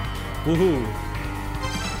 skulls now. Woohoo.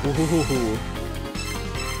 Woohoo.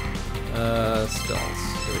 Skulls.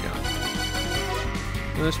 Here we go.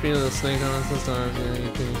 You must be into the snake on sometimes,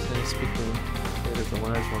 you can speak to the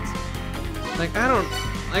large ones. Like, I don't...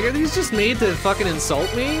 Like, are these just made to fucking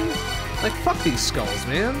insult me? Like, fuck these skulls,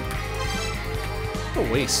 man. What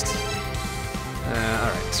a waste.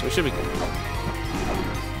 Alright, so we should be good.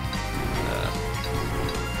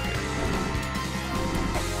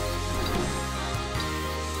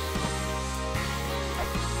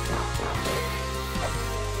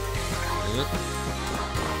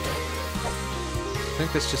 I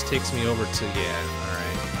think this just takes me over to, yeah,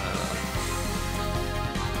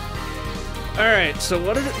 alright. Alright, so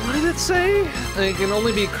what did it say? It can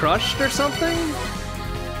only be crushed or something?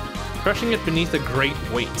 Crushing it beneath a great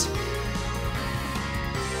weight.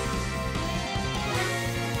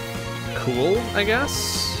 Cool, I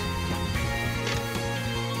guess?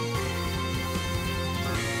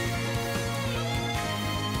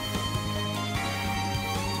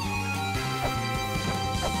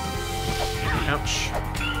 Ouch.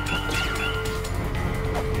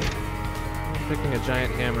 Picking a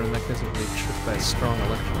giant hammer, the mechanism will be tripped by a strong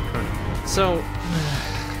electrical current. So...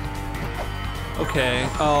 Okay,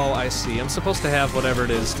 oh, I see. I'm supposed to have whatever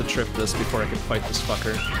it is to trip this before I can fight this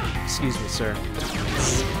fucker. Excuse me, sir.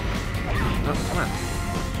 Oh, come on.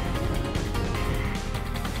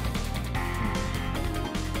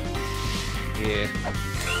 Yeah.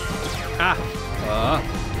 Ah!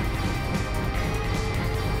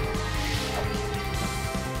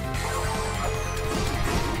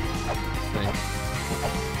 Thing.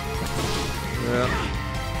 Yeah.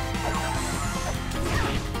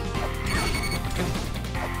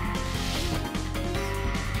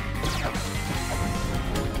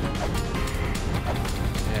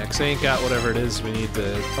 Yeah, 'cause I ain't got whatever it is we need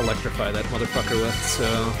to electrify that motherfucker with,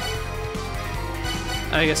 so...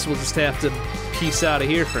 I guess we'll just have to peace out of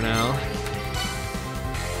here for now.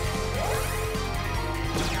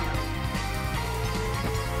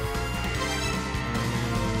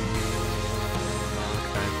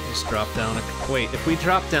 Okay, just drop down a... Wait, if we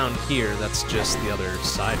drop down here, that's just the other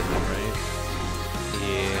side of it, right?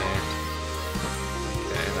 Yeah.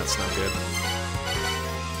 Okay, that's not good.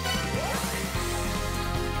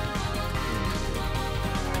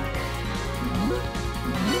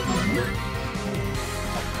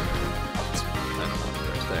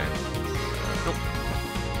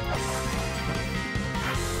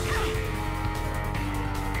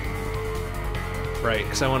 Right,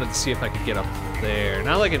 because I wanted to see if I could get up there.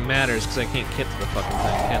 Not like it matters, because I can't get to the fucking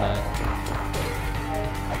thing, can I?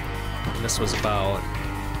 And this was about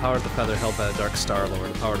power of the feather held by the Dark Star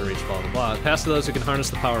Lord, the power to reach blah blah blah. Pass to those who can harness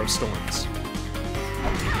the power of storms.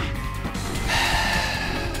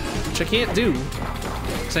 Which I can't do,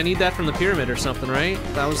 because I need that from the pyramid or something, right?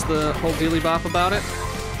 That was the whole dealy-bop about it?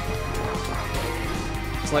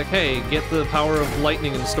 It's like, hey, get the power of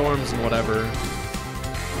lightning and storms and whatever.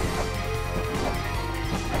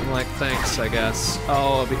 Like, thanks, I guess.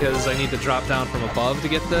 Oh, because I need to drop down from above to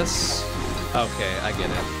get this? Okay, I get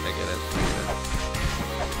it.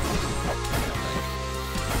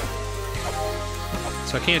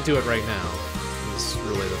 So I can't do it right now, is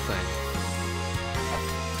really the thing.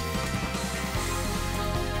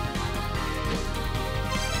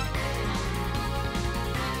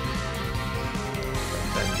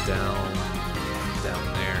 Then down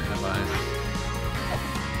there, have I?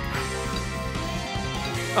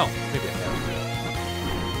 Oh, maybe I have.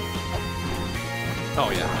 Oh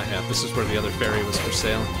yeah, I have. This is where the other ferry was for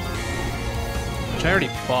sale. Which I already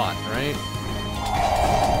bought, right?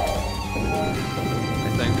 I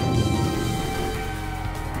think.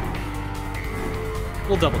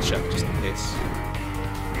 We'll double check just in case.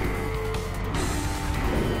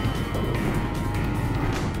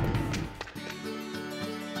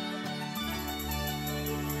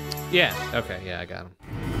 Yeah, okay, yeah, I got him.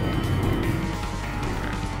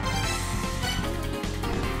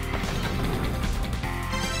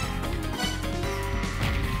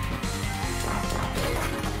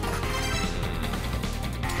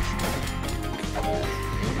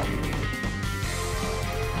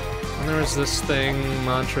 And there was this thing,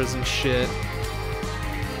 mantras and shit,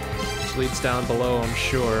 which leads down below, I'm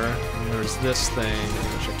sure. And there's this thing,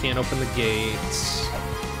 which I can't open the gates.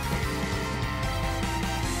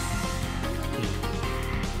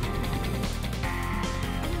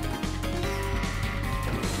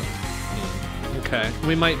 Okay,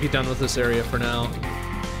 we might be done with this area for now.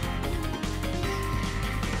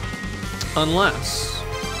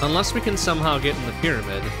 Unless we can somehow get in the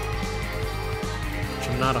pyramid. Which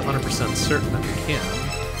I'm not 100% certain that we can.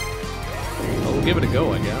 But we'll give it a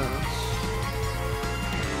go, I guess.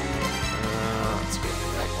 Let's go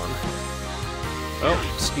with that one. Oh,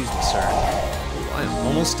 excuse me, sir. Ooh, I am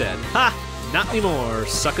almost dead. Ha! Not anymore,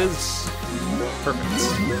 suckers. Perfect.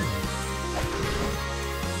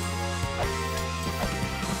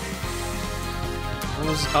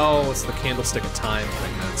 Oh, it's the candlestick of time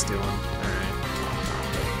thing that it's doing. Alright.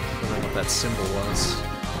 I don't know what that symbol was.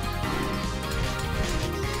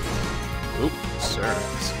 Oop, sir,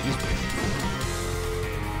 excuse me.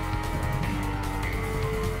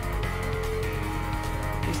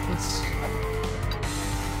 What's this?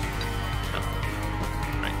 Nothing.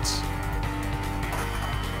 Right.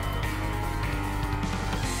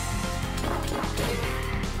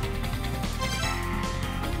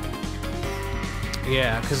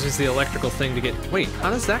 Yeah, because it's the electrical thing to get... Wait,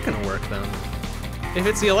 how is that gonna work, then? If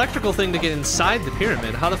it's the electrical thing to get inside the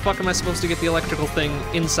pyramid, how the fuck am I supposed to get the electrical thing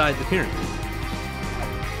inside the pyramid?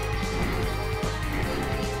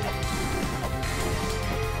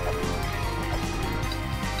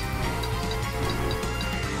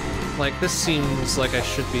 Like, this seems like I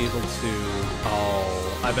should be able to...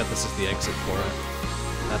 Oh, I bet this is the exit for it.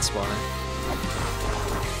 That's why.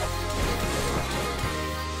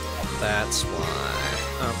 That's why.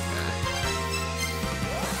 Okay.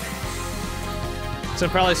 So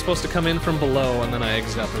I'm probably supposed to come in from below and then I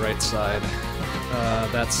exit out the right side.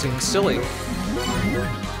 That seems silly.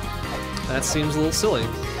 That seems a little silly.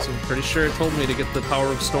 So I'm pretty sure it told me to get the power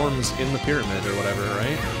of storms in the pyramid or whatever,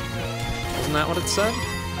 right? Isn't that what it said?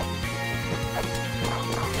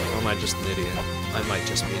 Or am I just an idiot? I might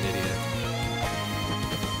just be an idiot.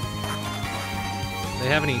 They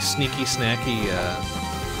have any sneaky snacky,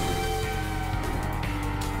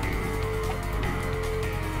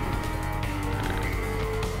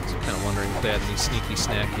 wondering if they had any sneaky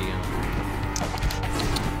snacky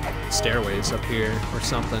stairways up here or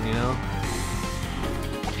something, you know?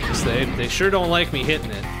 Because they sure don't like me hitting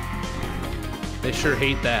it. They sure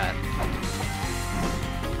hate that.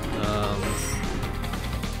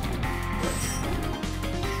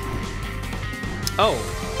 Oh,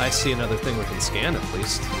 I see another thing we can scan at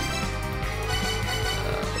least.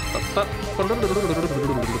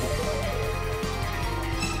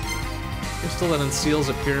 Crystal that unseals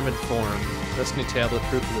a pyramid form. Destiny tablet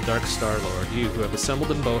proof of the Dark Star Lord. You who have assembled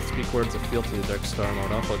them both speak words of fealty to the Dark Star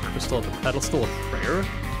Lord. Also a crystal at the pedestal of prayer?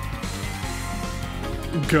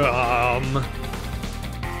 Gum.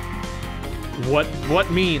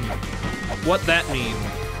 What mean? What that mean?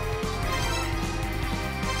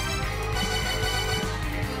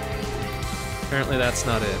 Apparently that's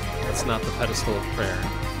not it. That's not the pedestal of prayer.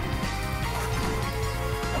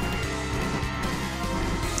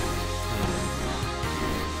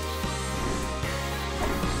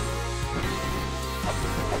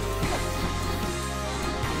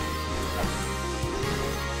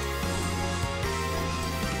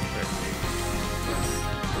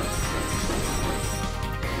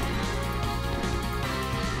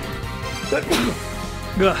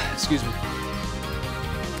 Ugh, excuse me.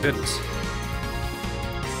 Goodness.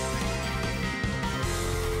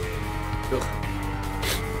 Ugh.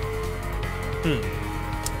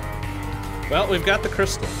 Well, we've got the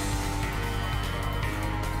crystal.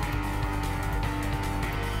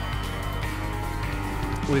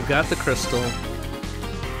 we've got the crystal.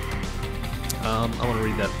 I want to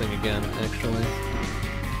read that thing again, actually.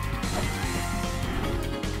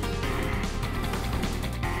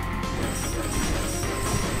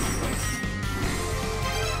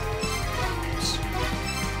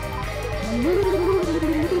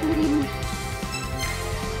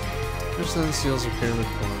 Then seals of pyramid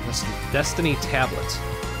form. Destiny tablet.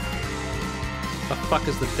 The fuck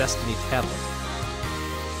is the Destiny tablet?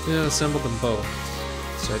 Yeah, assembled them both.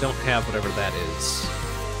 So I don't have whatever that is.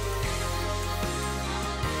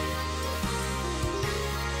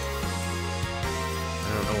 I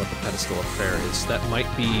don't know what the pedestal affair is. That might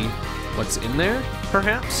be what's in there,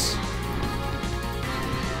 perhaps?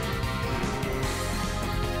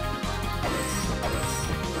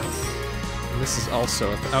 This is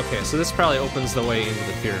also okay, so this probably opens the way into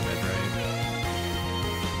the pyramid, right?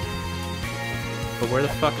 But where the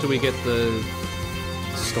fuck do we get the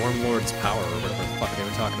Stormlord's power, or whatever the fuck they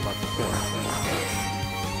were talking about before?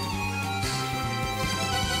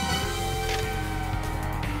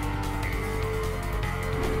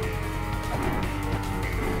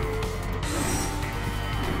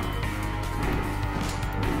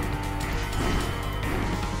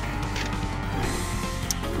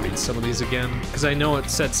 Some of these again, because I know it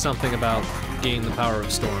said something about gain the power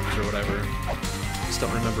of storms or whatever. Just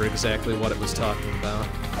don't remember exactly what it was talking about.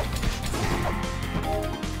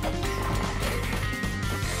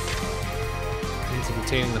 Means of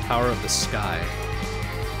obtaining the power of the sky.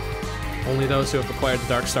 Only those who have acquired the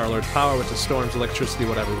Dark Star Lord's power, which is storms, electricity,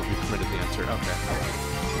 whatever, will be permitted to enter.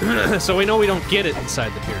 Okay. So we know we don't get it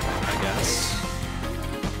inside the pyramid, I guess.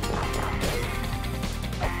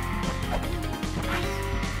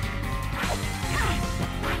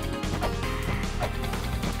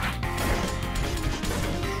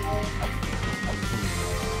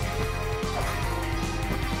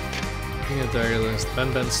 Daggerless,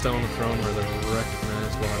 Ben Stone throne where the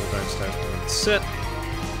recognized will have the Dark Stars will sit.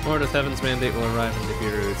 Lord of Heaven's mandate will arrive in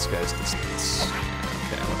Nibiru, sky's distance.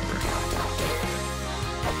 Okay, whatever.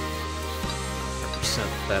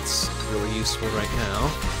 100%, that's really useful right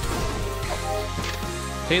now.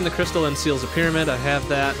 Obtain the crystal and seals a pyramid, I have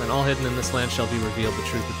that. When all hidden in this land shall be revealed, the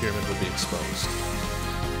truth of the pyramid will be exposed.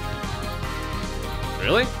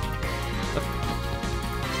 Really?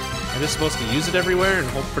 Am I just supposed to use it everywhere and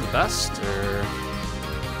hope for the best, or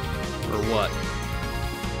what?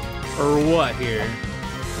 Or what here?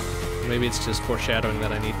 Maybe it's just foreshadowing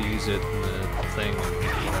that I need to use it in the thing,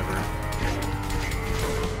 whatever.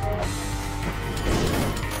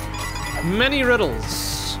 Many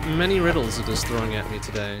riddles it is throwing at me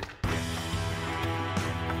today.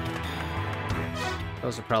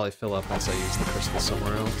 Those will probably fill up once I use the crystal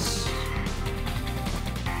somewhere else.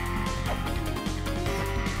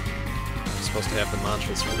 Supposed to have the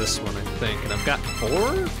mantras for this one, I think, and I've got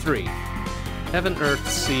 3. Heaven, Earth,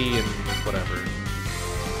 Sea, and whatever.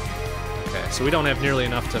 Okay, so we don't have nearly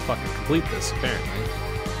enough to fucking complete this, apparently.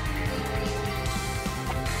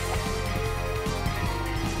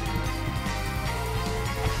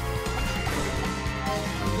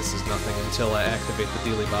 And this is nothing until I activate the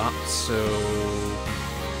Dealy Bop, so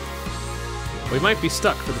we might be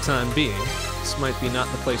stuck for the time being. This might be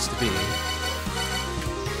not the place to be.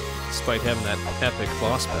 Despite having that epic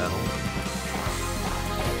boss battle. Okay.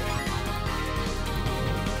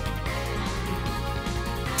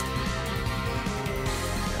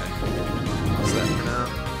 How's that for now?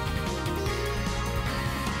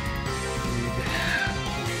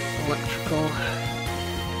 Electrical.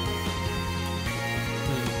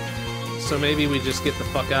 So maybe we just get the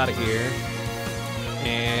fuck out of here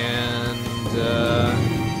and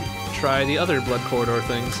try the other Blood Corridor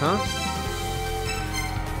things, huh?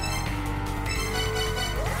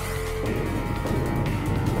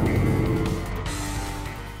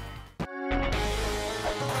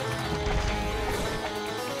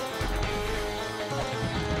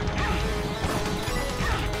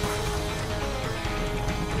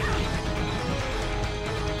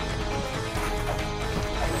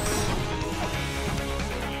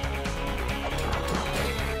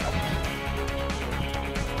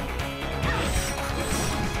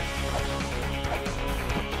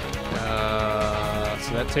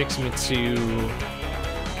 Takes me to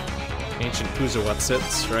Ancient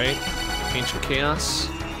Puzawatsits, right? Ancient Chaos.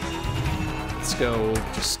 Let's go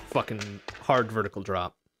just fucking hard vertical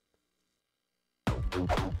drop.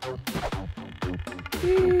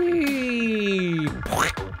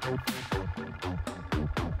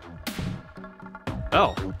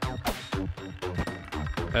 Oh.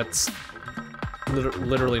 That's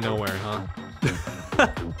literally nowhere, huh?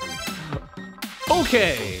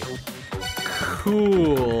 Okay.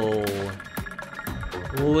 Cool.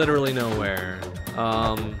 literally nowhere.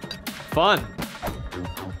 Fun.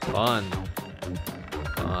 Fun.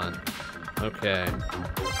 Fun. Okay.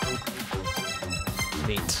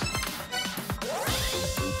 Neat.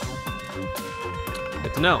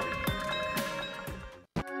 Good to know.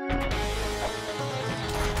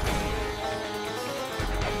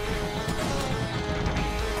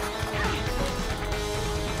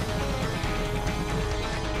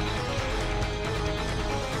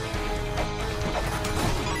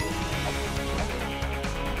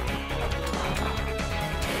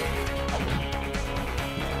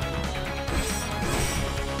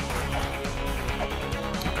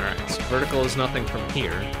 Vertical is nothing from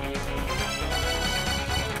here.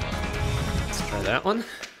 Let's try that one.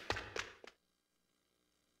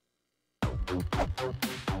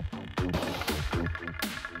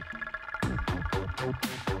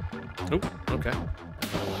 Oh, okay.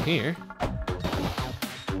 Another one here.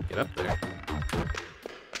 Get up there.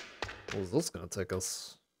 What is this gonna take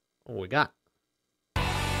us? What we got?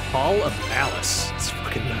 Hall of Malice. It's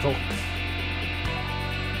fucking metal.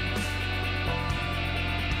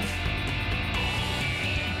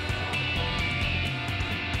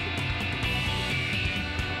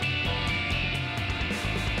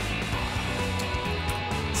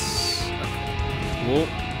 Whoa,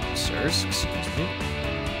 sirs, excuse me.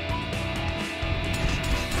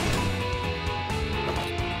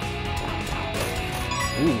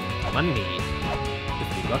 Ooh, money.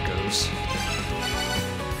 50 buckos.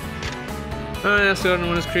 I asked Odin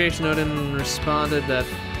when his creation. Odin responded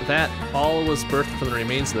that all was birthed from the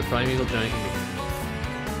remains of the primeval giant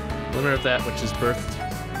Ymir. Glimmer of that which is birthed.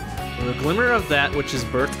 The glimmer of that which is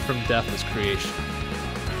birthed from death is creation.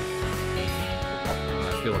 How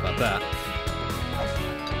do I feel about that?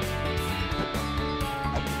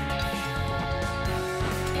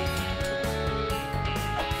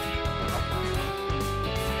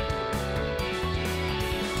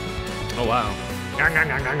 Oh wow.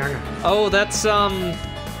 Oh, that's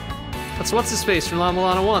what's his face from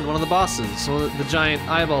LA-MULANA 1, one of the bosses, the giant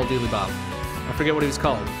eyeball dealy bob. I forget what he was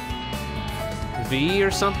called. V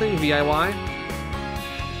or something? VIY?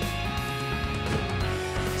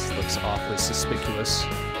 This looks awfully suspicious.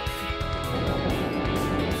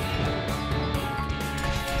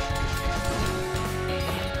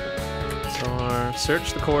 So,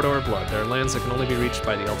 search the corridor of blood. There are lands that can only be reached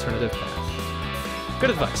by the alternative path.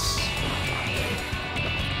 Good advice.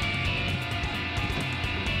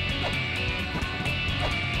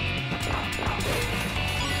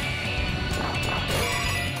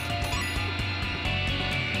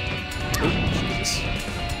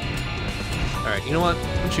 Alright, you know what?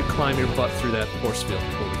 Why don't you climb your butt through that force field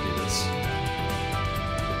before we do this?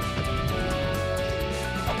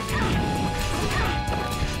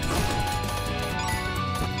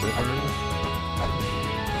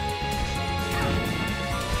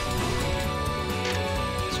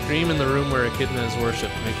 Scream in the room where Echidna is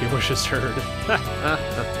worshipped. Make your wishes heard.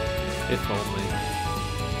 If only.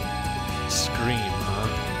 Scream, huh?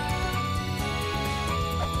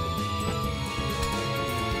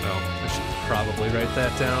 Oh, I should probably write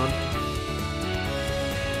that down.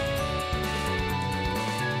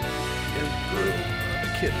 In the room of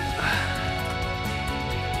Echidna.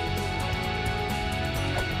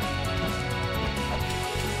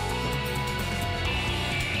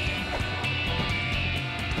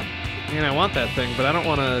 I mean, I want that thing, but I don't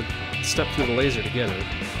want to step through the laser to get it.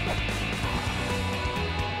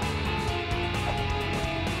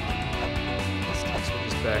 This takes me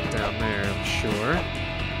just back down there, I'm sure.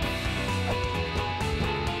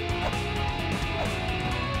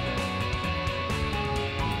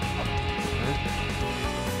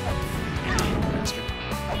 Bastard.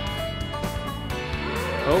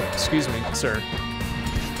 Oh, excuse me, sir.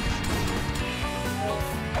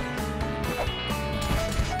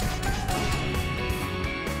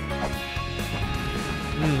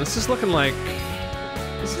 This is looking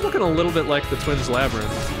a little bit like the Twins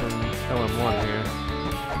Labyrinth from LM1 here.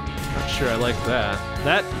 Not sure I like that.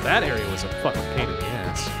 That area was a fucking pain in the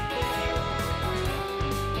ass.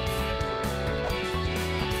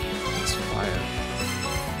 It's fire.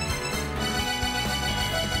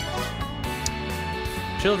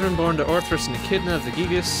 Children born to Orthrus and Echidna of the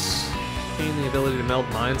Gigas gain the ability to meld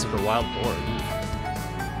minds of a wild boar.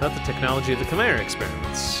 Not the technology of the Chimera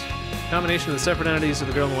experiments. Combination of the separate entities of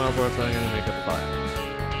the girl and the wild boar are going to make up a file.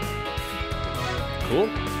 Cool.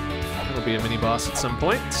 That'll be a mini boss at some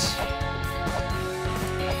point.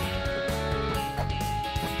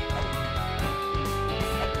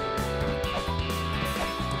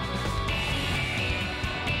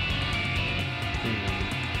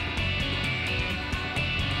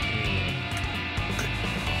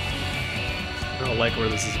 I don't like where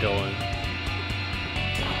this is going.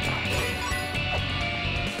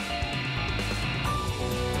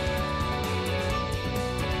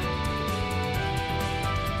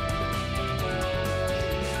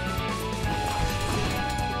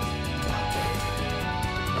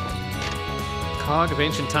 Cog of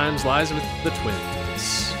ancient times lies with the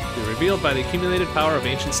twins. Be revealed by the accumulated power of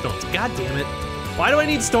ancient stones. God damn it. Why do I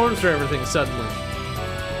need storms for everything suddenly?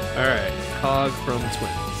 Alright, Cog from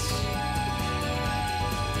twins.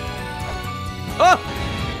 Oh!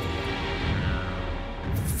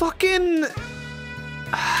 Fucking...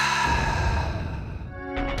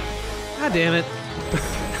 God damn it.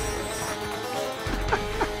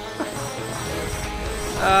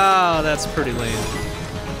 Oh, that's pretty lame.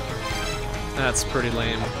 That's pretty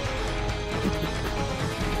lame.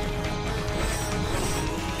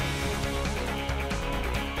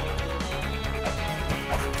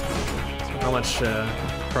 So how much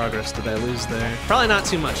progress did I lose there? Probably not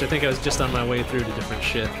too much. I think I was just on my way through to different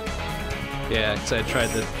shit. Yeah, because I tried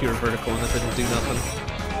the pure vertical and it didn't do nothing.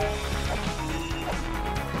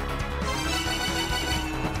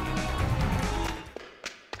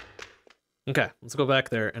 Okay, let's go back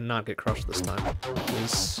there and not get crushed this time,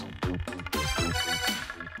 please.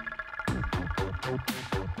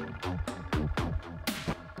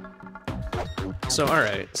 So,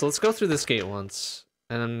 alright, so let's go through this gate once,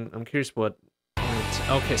 and I'm curious what...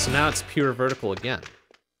 Okay, so now it's pure vertical again.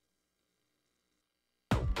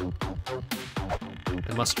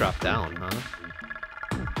 It must drop down, huh?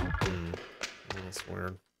 That's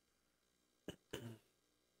weird.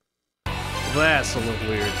 That's a little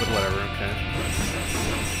weird, but whatever, okay.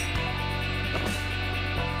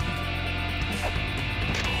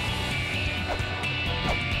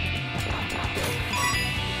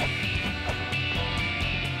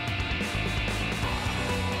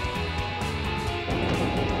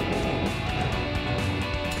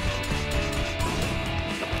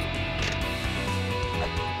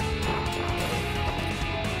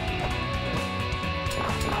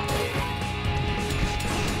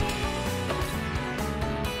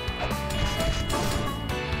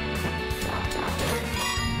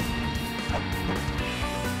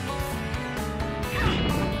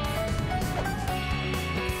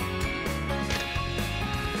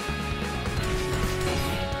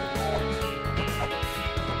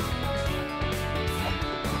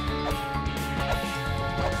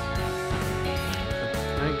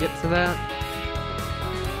 To that?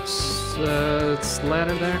 It's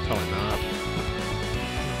ladder there? Probably not.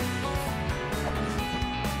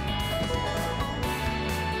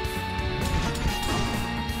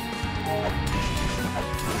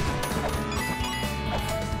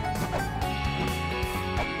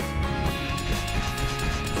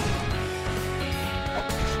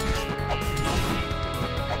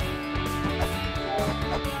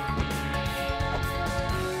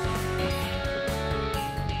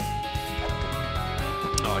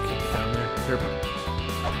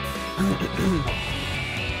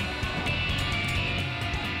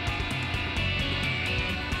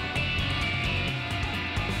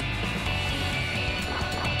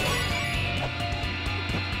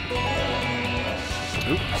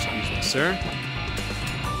 Sir.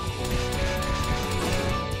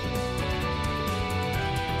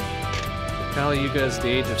 Kali Yuga is the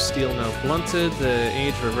age of steel now blunted, the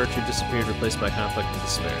age where virtue disappeared, replaced by conflict and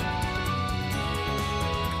despair.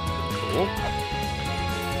 Cool.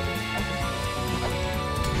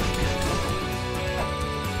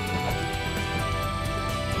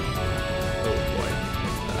 Oh boy.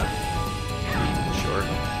 Sure.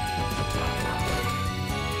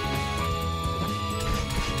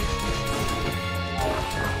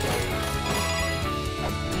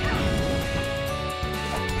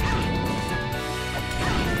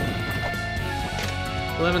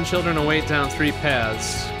 11 children await down 3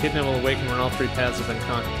 paths. Kidna will awaken when all 3 paths have been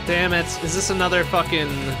conquered. Damn it! Is this another fucking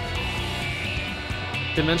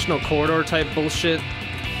dimensional corridor type bullshit?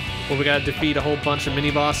 Where we gotta defeat a whole bunch of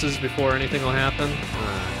mini-bosses before anything will happen?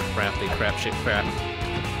 Crafty crap shit crap.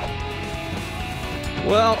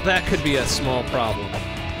 Well, that could be a small problem.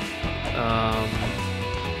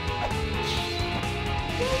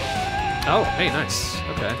 Oh, hey, nice.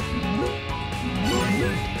 Okay.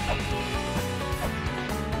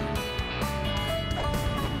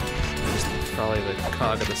 Probably the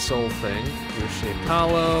cog of the soul thing. U-shaped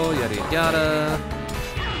hollow, yada yada.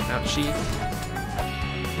 Ouchie.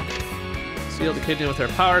 Seal the Kidna with our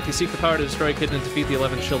power. If you seek the power to destroy Kidna and defeat the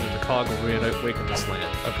 11 children, the cog will reawaken this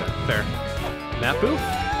land. Okay, fair. Mapu?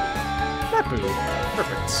 Mapu.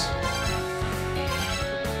 Perfect.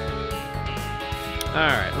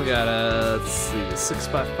 Alright, we got a, let's see,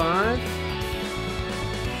 6x5.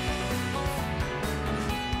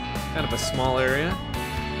 Kind of a small area.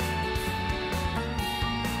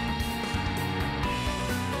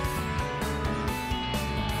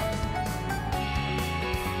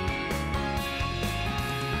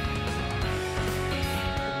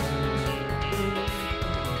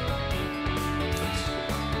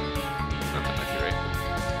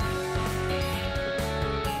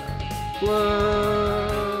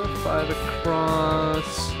 Five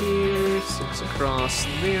across here, 6 across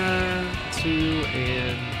there, 2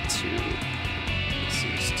 and 2.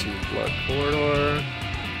 This is 2 blood corridor.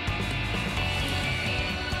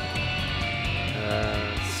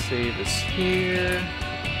 Save is here.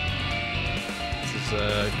 This is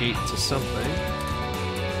a gate to something.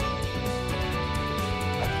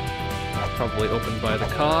 Probably opened by the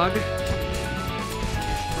cog.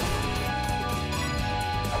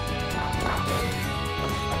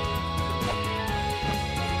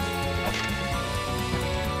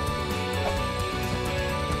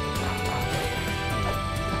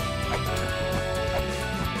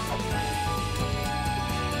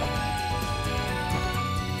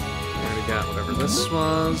 This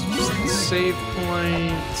was just the save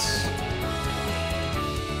point.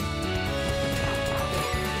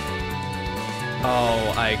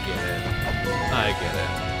 Oh, I get it. I get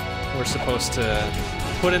it. We're supposed to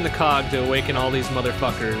put in the cog to awaken all these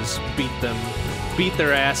motherfuckers, beat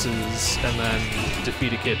their asses, and then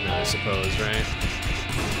defeat Echidna, I suppose, right?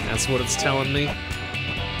 That's what it's telling me.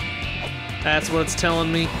 That's what it's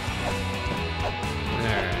telling me.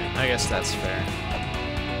 Alright, I guess that's fair.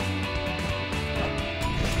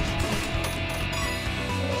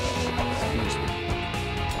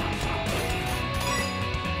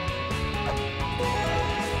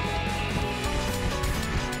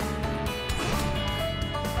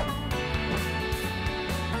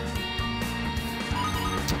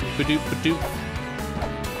 Ba-doop, ba-doop.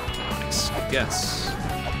 Nice, good guess.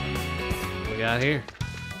 What we got here?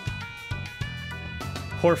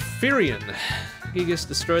 Porphyrion. Gigas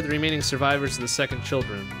destroyed the remaining survivors of the second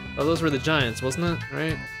children. Oh, those were the giants, wasn't it?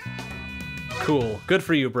 Right? Cool. Good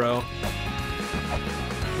for you, bro.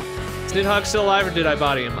 Is Nidhogg still alive or did I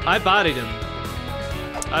body him? I bodied him.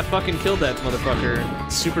 I fucking killed that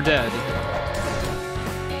motherfucker. Super dead.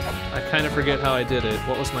 I kind of forget how I did it.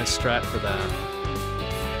 What was my strat for that?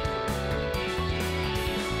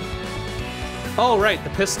 Oh, right, the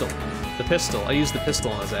pistol. The pistol. I used the pistol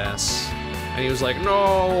on his ass. And he was like,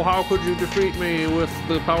 no, how could you defeat me with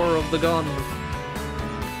the power of the gun?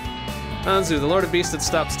 Anzu, the Lord of Beasts that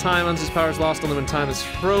stops time. Anzu's power is lost only when time is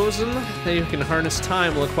frozen. Then you can harness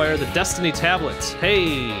time will acquire the Destiny Tablet.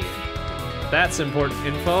 Hey! That's important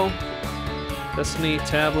info. Destiny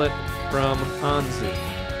Tablet from Anzu.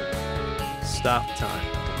 Stop time.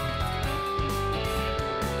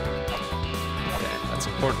 Okay, that's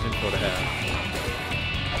important info to have.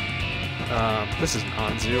 This isn't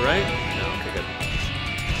Anzu, right? No, okay, good.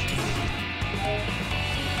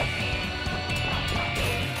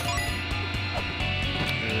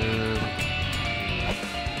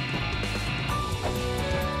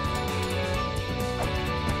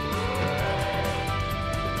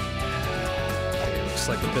 Okay, looks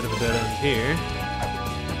like a bit of a dead end here.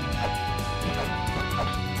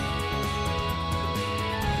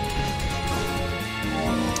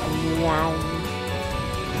 Wow.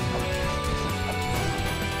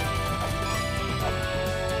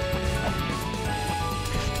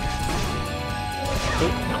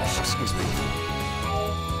 Excuse me.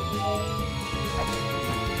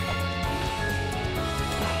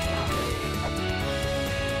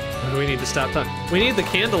 What do we need to stop time? We need the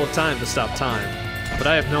Candle of Time to stop time, but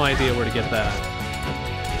I have no idea where to get that.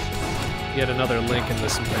 Yet another link in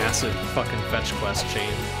this massive fucking fetch quest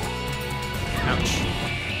chain. Ouch.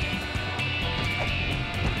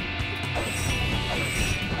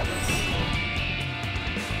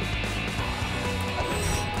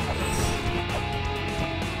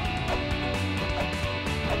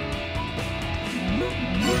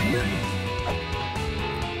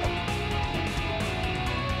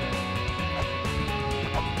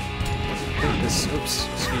 Oops,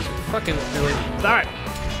 excuse me. Fucking really. Alright!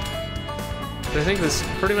 I think this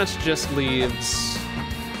pretty much just leaves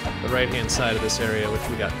the right-hand side of this area, which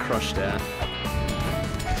we got crushed at.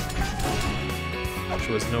 Which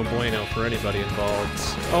was no bueno for anybody involved.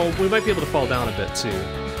 Oh, we might be able to fall down a bit, too.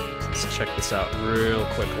 Let's check this out real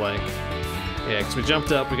quick, like. Yeah, because we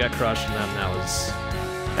jumped up, we got crushed, and then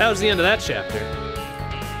that was the end of that chapter.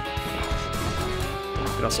 We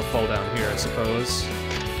could also fall down here, I suppose.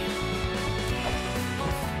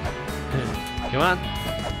 Come on.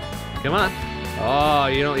 Come on. Oh,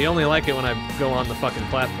 you only like it when I go on the fucking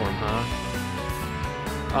platform, huh?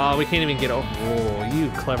 Oh, we can't even get over. Whoa, you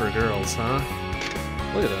clever girls, huh?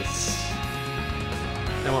 Look at this.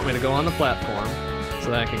 They want me to go on the platform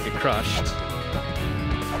so that I can get crushed.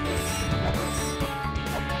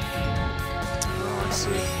 Oh, I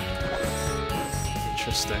see.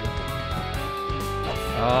 Interesting.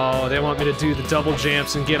 Oh, they want me to do the double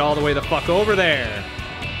jumps and get all the way the fuck over there.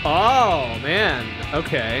 Oh, man.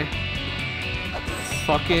 Okay.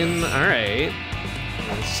 Fucking, alright.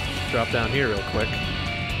 Let's drop down here real quick.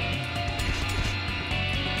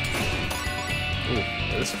 Ooh,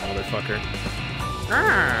 this motherfucker.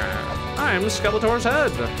 Ah, I'm Skeletor's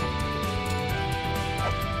head.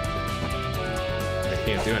 I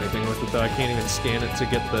can't do anything with it though. I can't even scan it to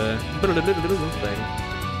get the thing.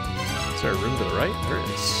 Is there a room to the right? There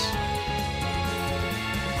is.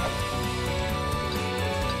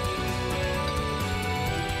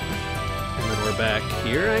 And then we're back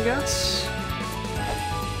here, I guess?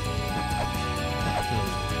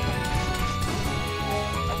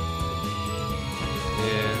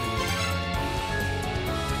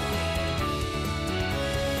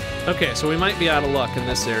 Okay, so we might be out of luck in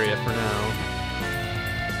this area for now.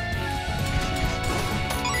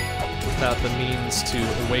 Without the means to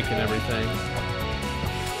awaken everything.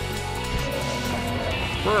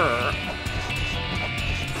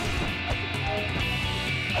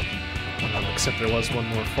 Except there was one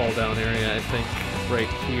more fall down area, I think, right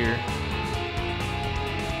here.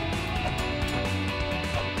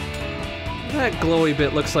 That glowy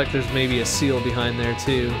bit looks like there's maybe a seal behind there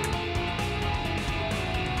too.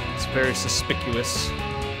 Very suspicious.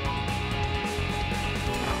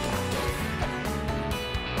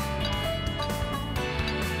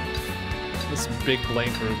 This big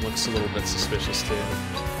blank room looks a little bit suspicious too.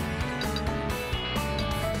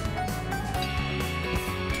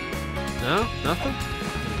 No? Nothing?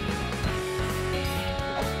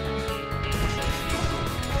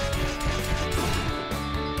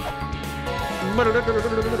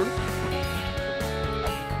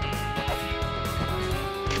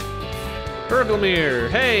 Burglemere!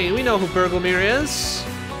 Hey, we know who Burglemere is!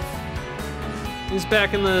 He's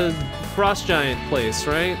back in the Frost Giant place,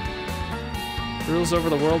 right? Rules over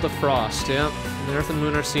the world of Frost, yep. When the Earth and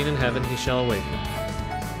Moon are seen in heaven, he shall awaken.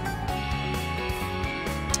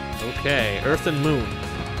 Okay, Earth and Moon.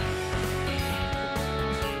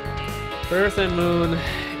 Earth and Moon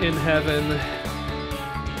in heaven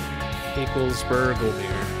equals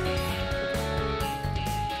Burglemere.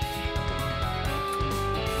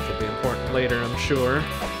 Later, I'm sure.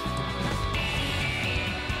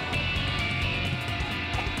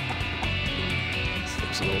 This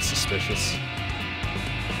looks a little suspicious.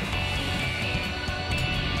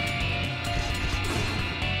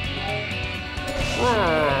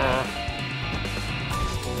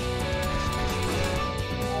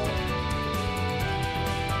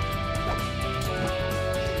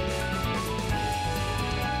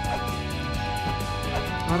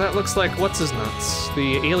 Oh, that looks like what's-his-nuts,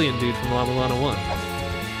 the alien dude from LA-MULANA 1.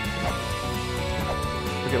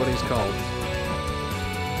 Forget what he's called.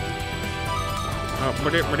 Oh,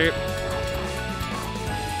 madip.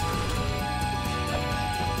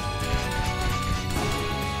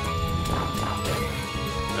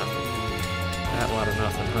 Nothing. That lot of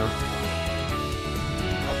nothing, huh?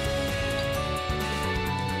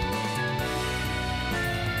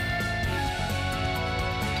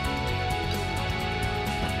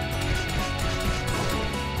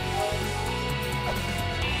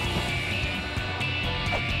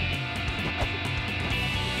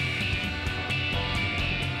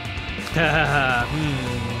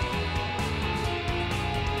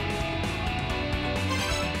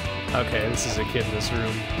 Okay, this is a kid in this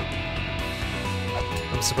room.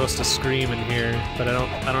 I'm supposed to scream in here, but I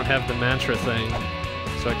don't have the mantra thing,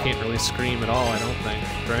 so I can't really scream at all, I don't think,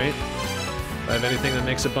 right? Do I have anything that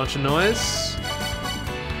makes a bunch of noise?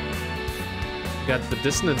 Got the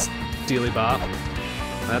dissonance dealy bop.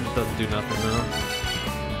 That doesn't do nothing though.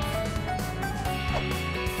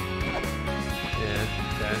 Yeah,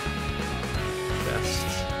 okay. Best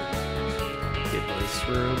get in this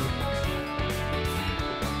room.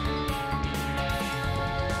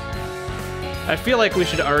 I feel like we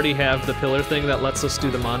should already have the pillar thing that lets us do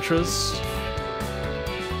the mantras.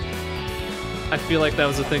 I feel like that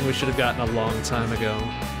was a thing we should have gotten a long time ago.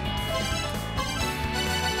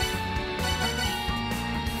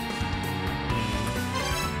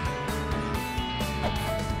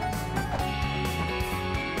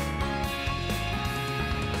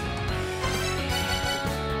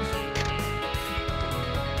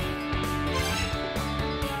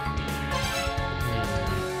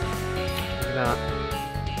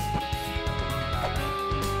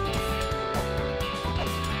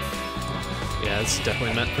 Yeah, it's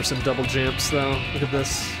definitely meant for some double jumps, though. Look at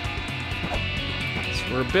this.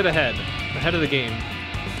 So we're a bit ahead of the game.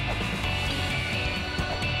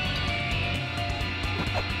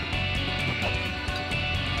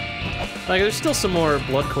 Like, there's still some more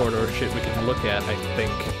Blood Corridor shit we can look at, I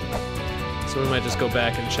think. So we might just go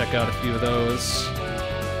back and check out a few of those.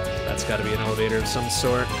 That's gotta be an elevator of some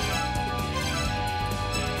sort.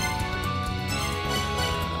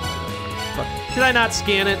 Fuck. Did I not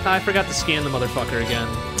scan it? I forgot to scan the motherfucker again.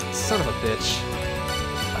 Son of a bitch.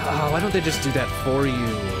 Oh, why don't they just do that for you?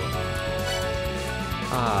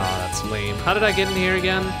 Ah, that's lame. How did I get in here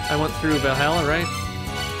again? I went through Valhalla, right?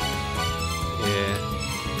 Yeah.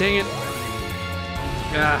 Dang it.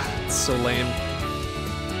 Ah, it's so lame.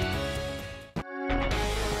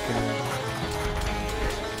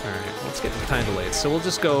 Alright, let's get kinda late. So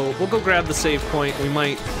we'll go grab the save point. We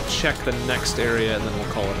might check the next area and then we'll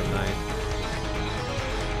call it a night.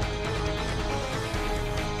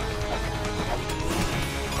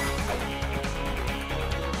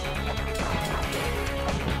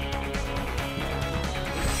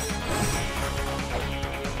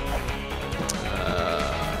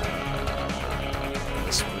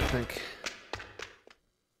 This one, I think.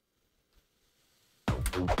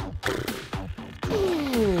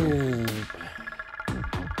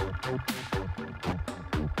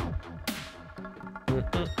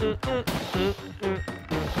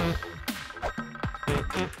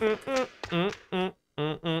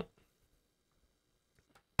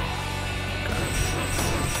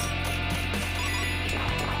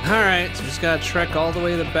 Alright, so we just gotta trek all the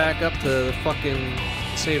way back up to the fucking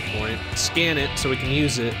save point, scan it so we can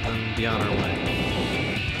use it, and be on our way.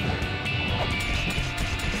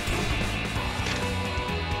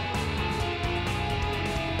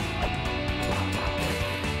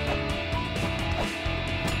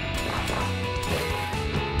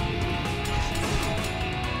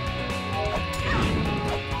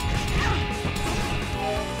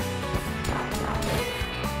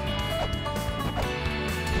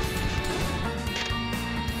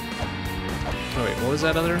 Oh wait, what was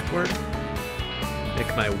that other word?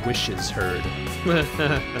 Make my wishes heard.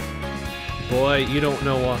 Boy, you don't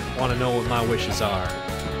want to know what my wishes are.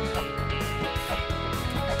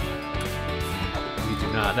 You do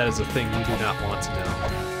not. That is a thing you do not want to know.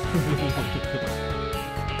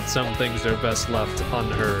 Some things are best left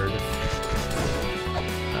unheard.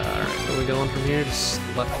 Alright, where are we going from here? Just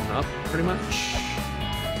left and up, pretty much.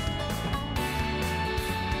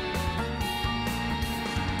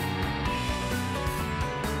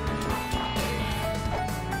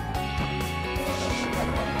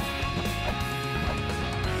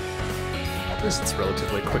 It's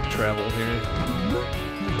relatively quick travel here.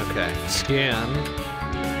 Okay, scan.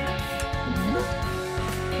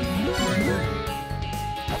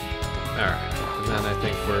 Alright, and then I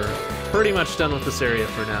think we're pretty much done with this area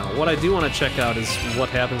for now. What I do want to check out is what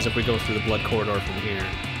happens if we go through the Blood Corridor from here.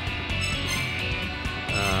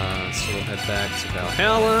 So we'll head back to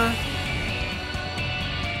Valhalla.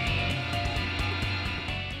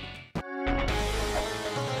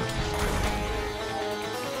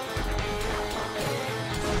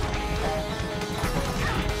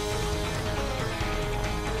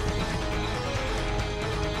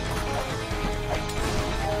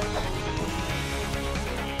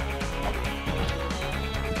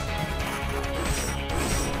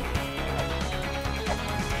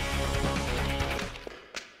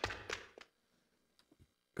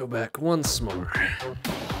 Go back once more.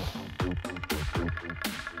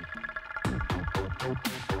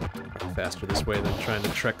 Faster this way than trying to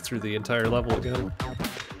trek through the entire level again.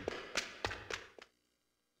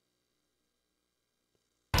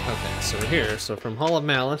 Okay, so we're here. So from Hall of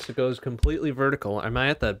Malice, it goes completely vertical. Am I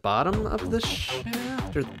at the bottom of this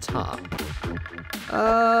shaft or the top?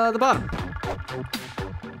 The bottom.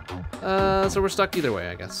 So we're stuck either way,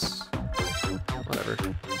 I guess. Whatever.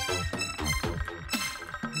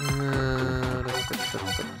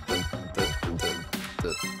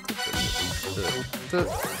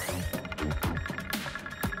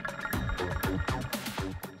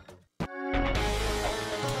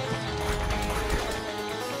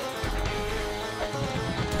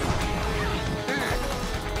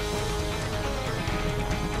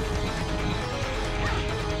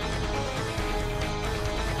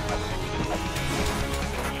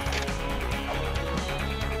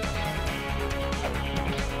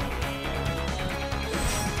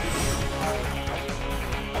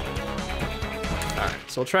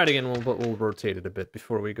 So we'll try it again, but we'll rotate it a bit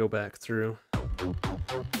before we go back through.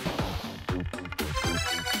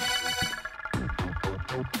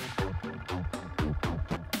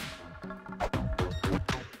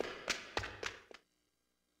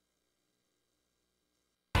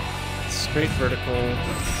 straight vertical.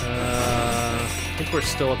 I think we're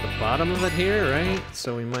still at the bottom of it here, right?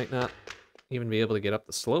 So we might not even be able to get up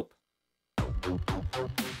the slope.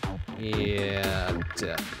 Yeah,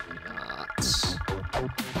 definitely not.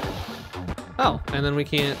 Oh, and then we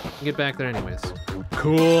can't get back there anyways.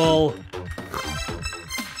 Cool.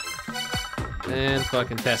 And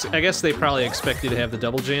fucking tastic. I guess they probably expect you to have the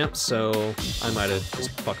double jump, so I might have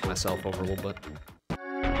just fucked myself over a little bit.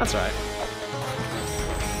 That's alright.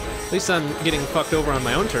 At least I'm getting fucked over on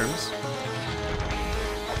my own terms.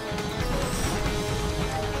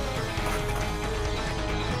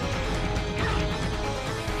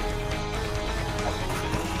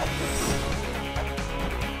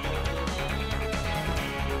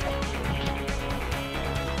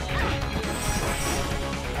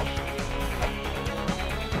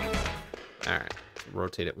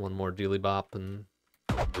 Rotate it one more dealy bop and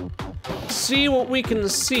see what we can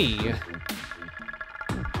see.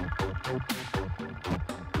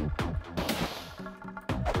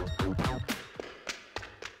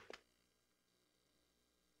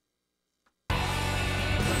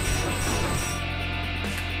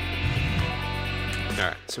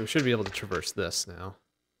 Alright, so we should be able to traverse this now.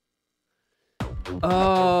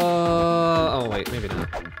 Oh wait, maybe not.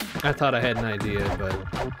 I thought I had an idea, but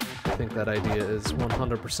I think that idea is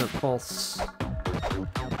 100% false.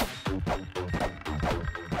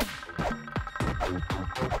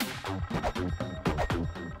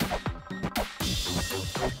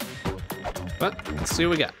 But let's see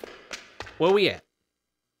what we got. Where we at?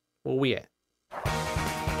 Where we at?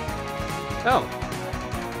 Oh.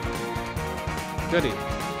 Goody.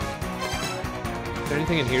 Is there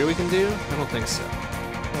anything in here we can do? I don't think so.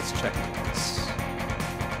 Let's check this.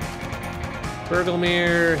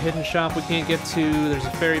 Burglemere, hidden shop we can't get to. There's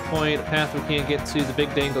a fairy point, a path we can't get to. The big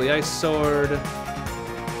dangly ice sword.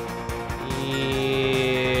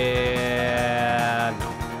 Yeah, no.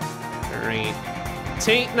 There ain't.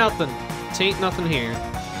 Tain't nothing. Tain't nothing here.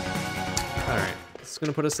 All right, it's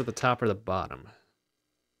gonna put us at the top or the bottom.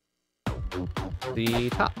 The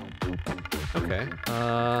top. Okay.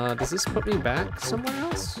 Does this put me back somewhere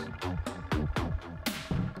else?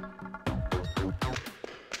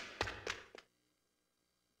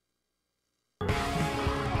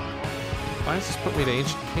 Why does this put me to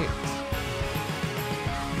ancient chaos?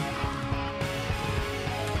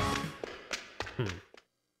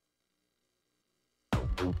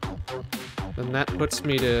 Then that puts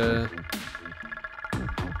me to... I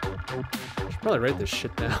should probably write this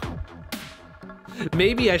shit down.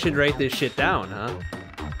 Maybe I should write this shit down,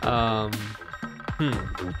 huh?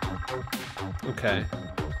 Okay.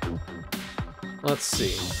 Let's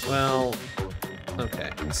see. Well,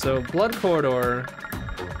 okay. So, Blood Corridor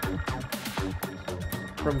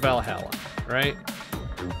from Valhalla, right?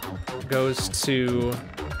 Goes to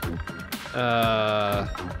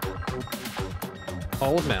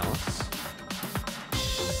Hall of Malice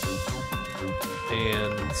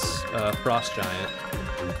and Frost Giant.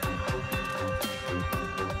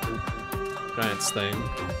 Giant's thing.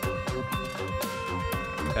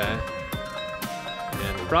 Okay.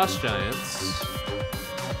 And Frost Giants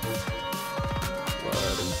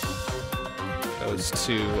blood goes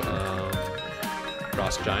to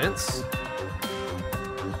Frost Giants.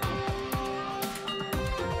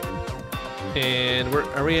 And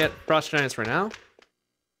are we at Frost Giants right now?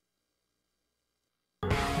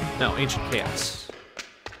 No, Ancient Chaos.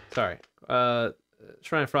 Sorry.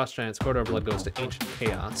 Shrine of Frost Giants, Corridor of Blood goes to Ancient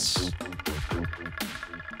Chaos.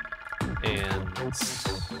 And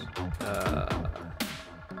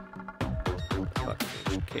fuck,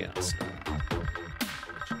 Ancient Chaos.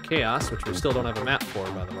 Ancient Chaos, which we still don't have a map for,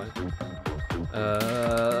 by the way.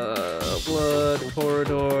 Blood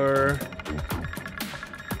Corridor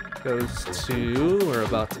goes to, we're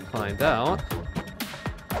about to find out.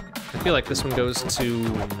 I feel like this one goes to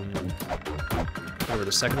whatever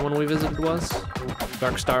the second one we visited was.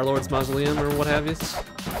 Dark Star-Lord's Mausoleum or what have you.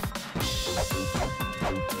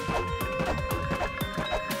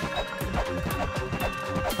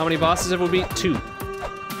 How many bosses have we beat? 2.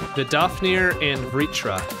 The Dafnir and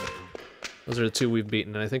Vritra. Those are the 2 we've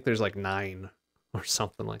beaten, and I think there's like 9 or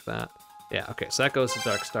something like that. Yeah, okay, so that goes to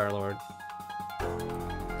Dark Star-Lord.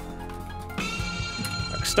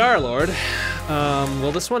 Dark Star-Lord.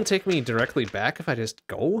 Will this one take me directly back if I just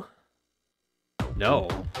go? No.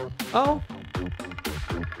 Oh.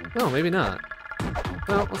 No, maybe not.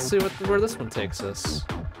 Well, let's see where this one takes us.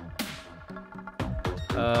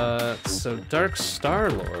 So Dark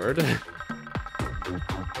Star-Lord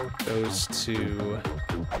goes to...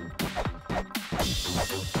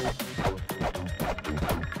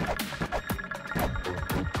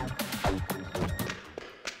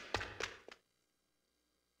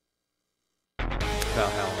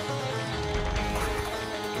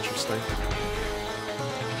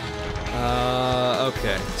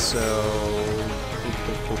 Okay, so...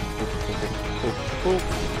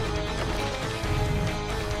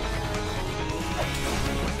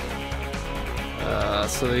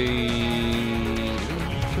 so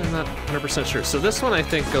I'm not 100% sure. So this one I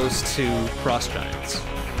think goes to Frost Giants.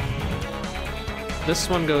 This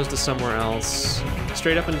one goes to somewhere else.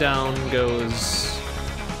 Straight up and down goes...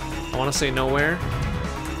 I want to say nowhere.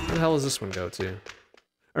 Where the hell does this one go to?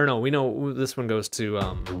 Or no, we know this one goes to,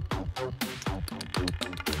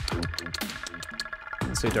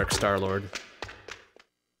 let's say Dark Star-Lord.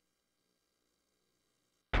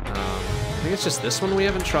 I think it's just this one we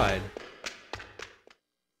haven't tried.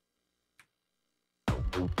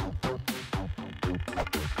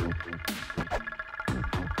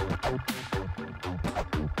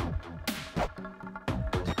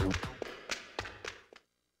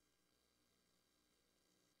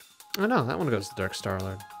 Oh no, that one goes to Dark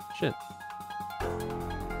Star-Lord. Shit.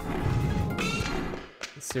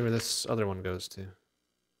 Let's see where this other one goes to.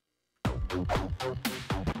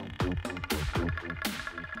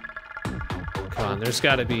 Come on, there's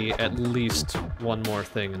gotta be at least one more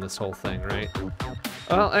thing in this whole thing, right?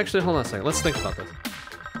 Well, actually, hold on a second. Let's think about this.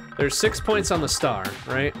 There's 6 points on the star,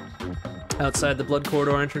 right? Outside the Blood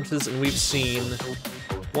Corridor entrances, and we've seen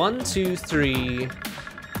 1, 2, 3,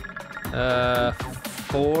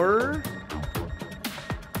 4?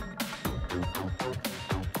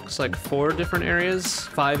 Looks like 4 different areas.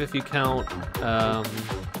 5 if you count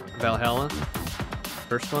Valhalla.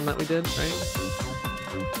 First one that we did, right?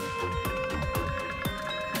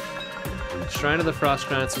 Shrine of the Frost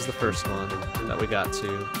Giants is the first one that we got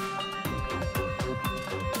to.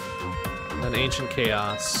 Then Ancient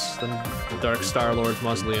Chaos, then the Dark Star-Lord's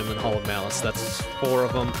Mausoleum, then Hall of Malice. That's 4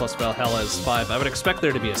 of them, plus Valhalla is 5. I would expect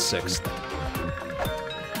there to be a 6th.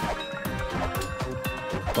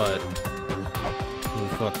 But who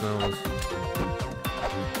the fuck knows?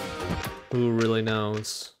 Who really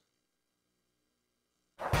knows?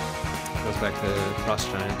 Goes back to Frost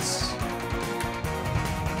Giants.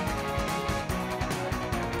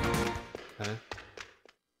 Okay.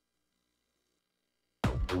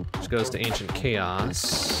 Which goes to Ancient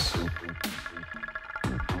Chaos.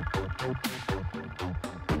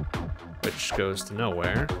 Which goes to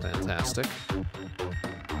nowhere. Fantastic.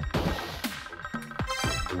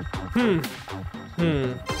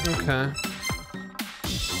 Okay.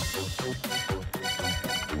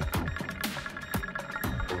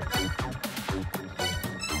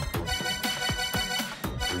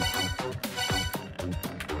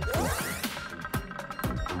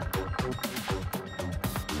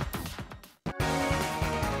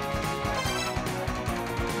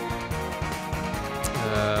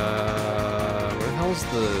 Where the hell's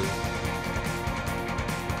the...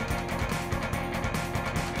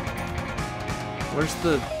 Where's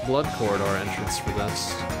the Blood Corridor entrance for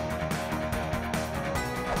this?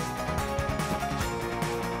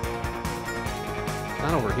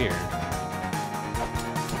 Not over here.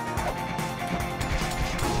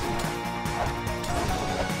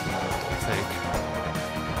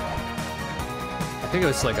 I think it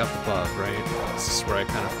was like up above, right? This is where I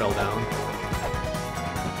kind of fell down.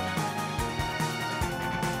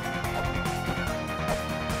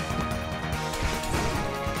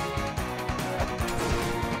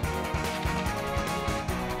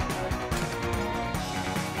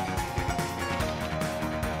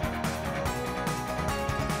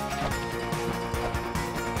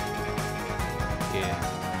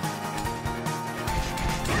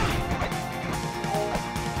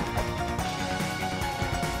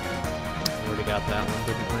 Got that one,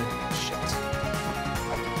 didn't we? Shit.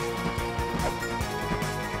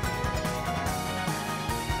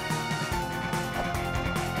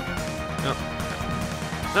 No.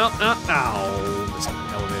 No, no, ow! Missed the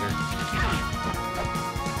elevator.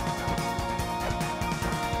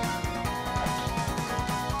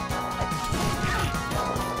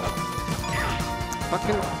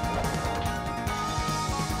 Fucking...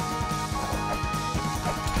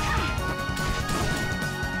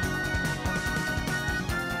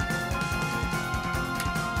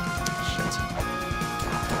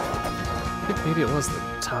 Maybe it was the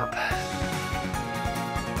top.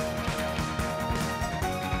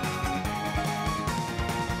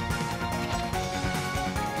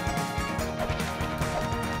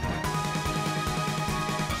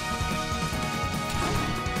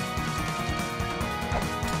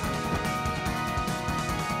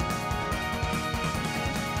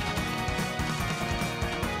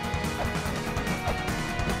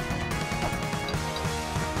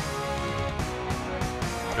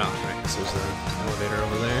 This is the elevator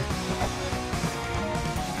over there.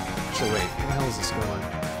 So wait, where the hell is this going?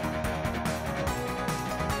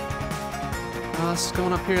 Oh, this is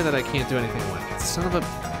going up here that I can't do anything with. Son of a...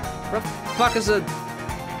 What the fuck is a...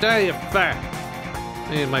 There you fat!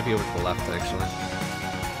 It might be over to the left, actually.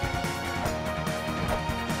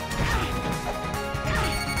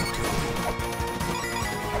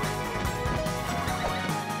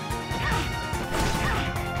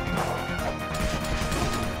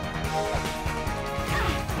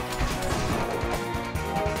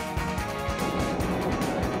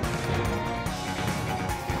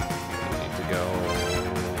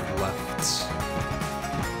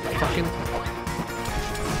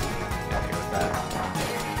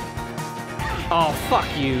 Oh, fuck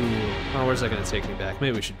you! Oh, where's that gonna take me back?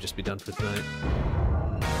 Maybe we should just be done for tonight.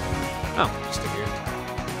 Oh, just here.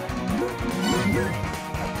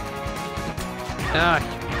 Ah,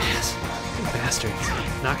 you bastards.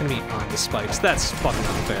 Not gonna be on the spikes. That's fucking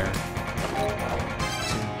unfair.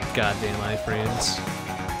 2 goddamn iframes.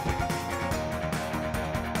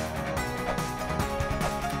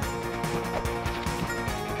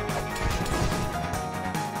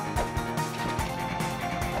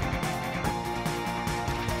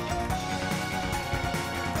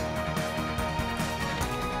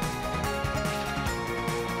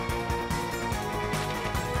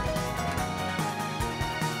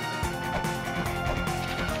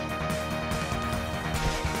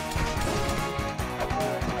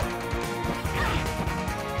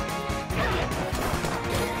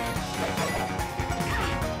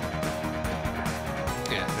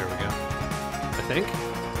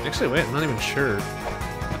 Actually, wait, I'm not even sure.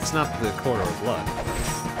 It's not the corridor of blood.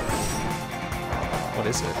 What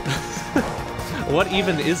is it? What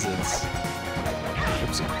even is it?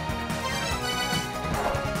 Oopsie.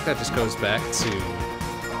 That just goes back to...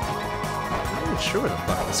 I'm not even sure where the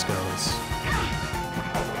fuck this goes.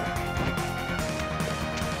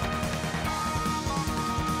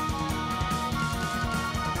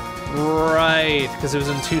 Right, because it was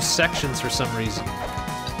in 2 sections for some reason.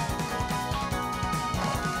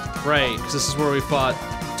 Right, because this is where we fought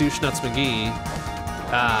Douche Nuts McGee.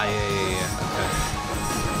 Ah, yeah,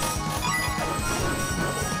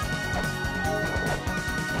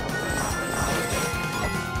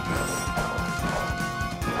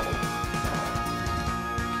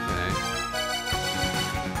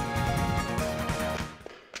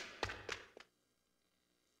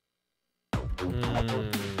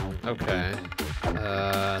 okay.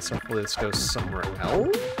 Okay. So hopefully this goes somewhere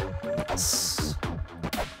else?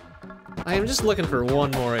 I am just looking for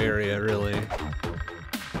one more area, really.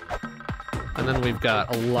 And then we've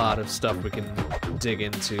got a lot of stuff we can dig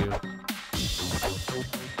into. This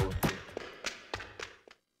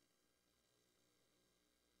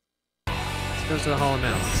goes to the Hall of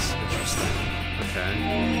Malice. Interesting. Okay.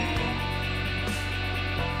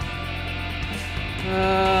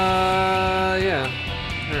 Yeah.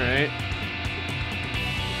 Alright.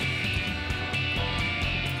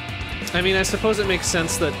 I mean, I suppose it makes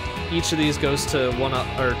sense that each of these goes to one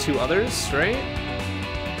or 2 others, right?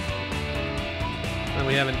 And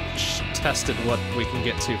we haven't tested what we can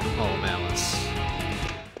get to from Hall of Malice.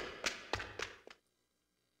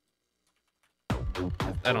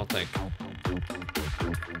 I don't think.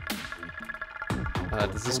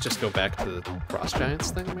 Does this just go back to the Frost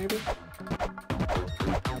Giants thing, maybe?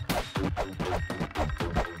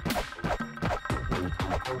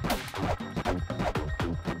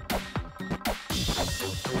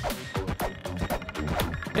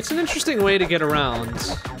 It's an interesting way to get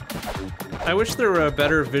around. I wish there were a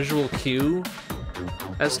better visual cue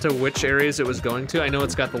as to which areas it was going to. I know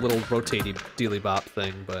it's got the little rotating dealy-bop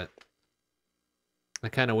thing, but I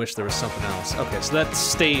kind of wish there was something else. Okay, so that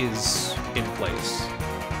stays in place.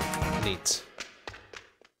 Neat.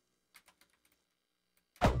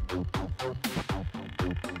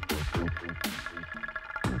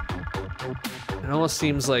 It almost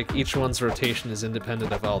seems like each one's rotation is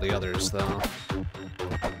independent of all the others, though.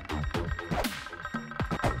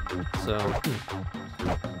 So,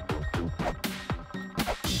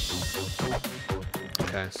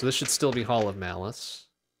 okay, so this should still be Hall of Malice,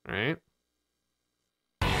 right?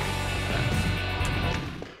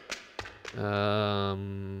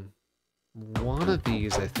 One of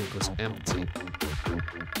these I think was empty.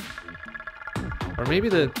 Or maybe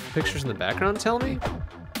the pictures in the background tell me?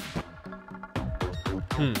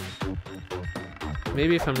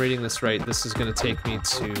 Maybe if I'm reading this right, this is gonna take me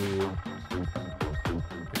to...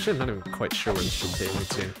 Actually, I'm not even quite sure where this should take me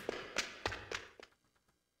to.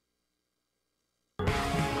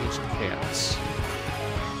 Ancient Chaos.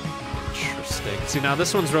 Interesting. See, now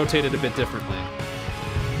this one's rotated a bit differently,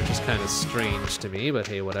 which is kind of strange to me, but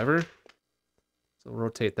hey, whatever. So we'll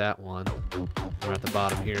rotate that one. We're at the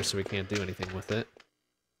bottom here, so we can't do anything with it.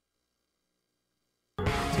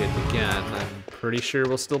 rotate again. I'm pretty sure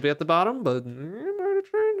we'll still be at the bottom, but it might have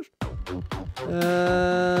changed.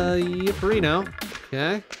 Yep, Reno.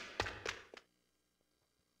 Okay.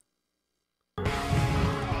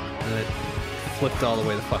 And it flipped all the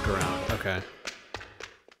way the fuck around. Okay.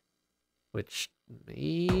 Which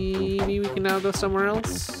maybe we can now go somewhere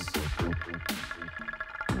else.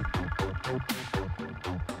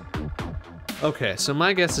 Okay, so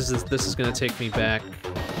my guess is that this is gonna take me back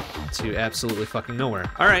to absolutely fucking nowhere.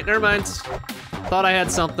 All right, never mind. Thought I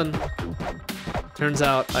had something. Turns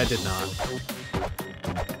out I did not.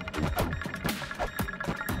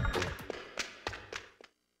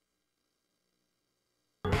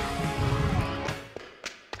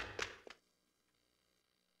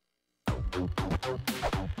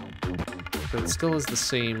 So it still is the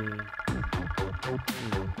same.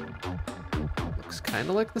 Looks kind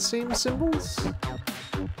of like the same symbols.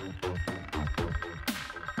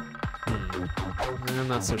 I'm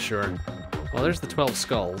not so sure. Well, there's the 12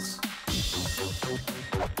 skulls.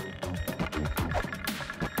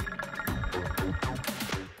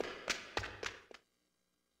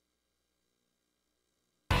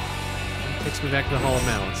 Takes me back to the Hall of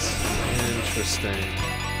Malice. Interesting.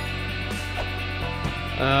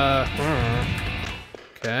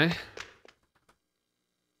 Okay.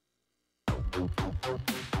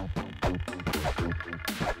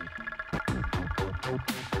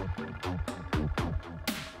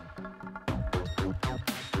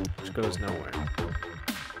 Which goes nowhere.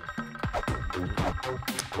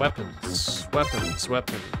 Weapons, weapons,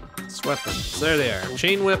 weapons, weapons. There they are.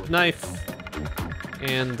 Chain whip, knife,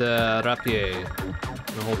 and rapier.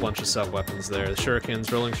 And a whole bunch of sub-weapons there. The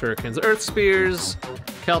shurikens, rolling shurikens, earth spears,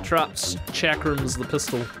 caltrops, chakrams, the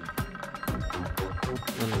pistol.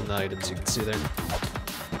 And the items you can see there.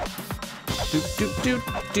 Doot doot doot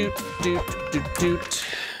doot doot doot doot.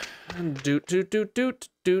 Doot doot doot doot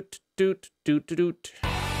doot doot doot doot.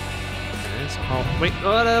 Oh, wait,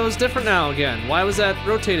 oh, that was different now again. Why was that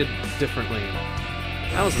rotated differently?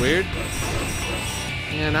 That was weird.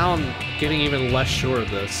 Yeah, now I'm getting even less sure of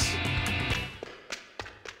this.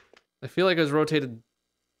 I feel like I was rotated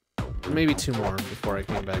maybe 2 more before I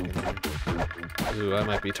came back in here. Ooh, I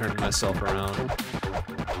might be turning myself around.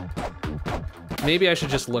 Maybe I should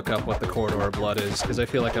just look up what the corridor of blood is, because I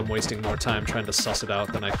feel like I'm wasting more time trying to suss it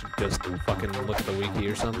out than I should just fucking look at the wiki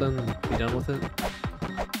or something and be done with it.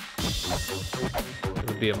 It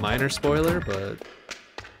would be a minor spoiler, but at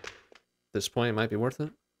this point it might be worth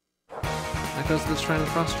it. That goes to the Shrine of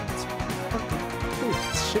the Frost Giants. Ooh,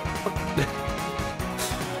 shit.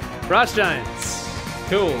 Frost Giants!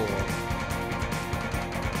 Cool.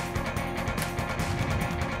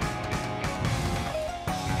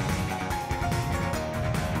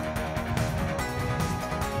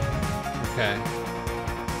 Okay.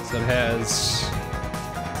 So it has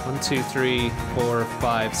 1, 2, 3, 4,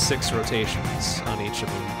 5, 6 rotations on each of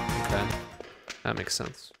them. Okay. That makes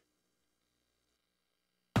sense.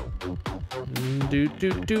 Doot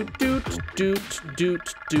doot doot doot doot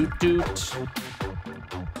doot doot doot.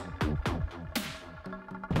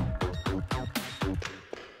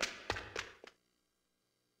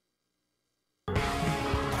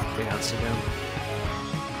 Chaos again.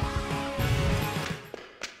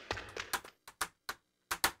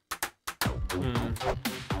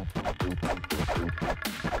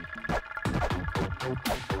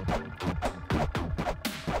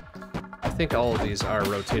 I think all of these are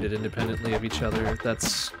rotated independently of each other.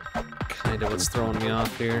 That's kind of what's throwing me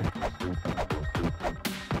off here.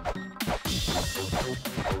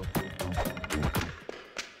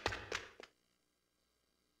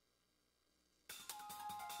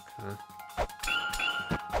 Okay.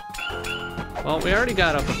 Well, we already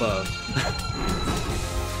got up above.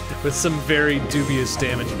 With some very dubious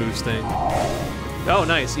damage boosting. Oh,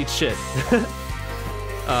 nice, eat shit. So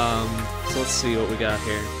let's see what we got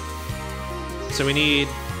here. So we need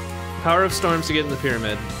Power of Storms to get in the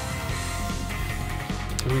pyramid.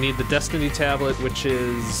 We need the Destiny Tablet, which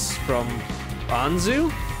is from Anzu,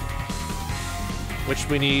 which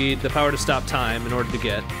we need the power to stop time in order to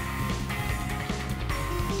get.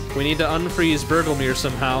 We need to unfreeze Bergelmir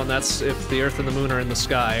somehow, and that's if the Earth and the Moon are in the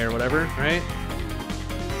sky or whatever, right?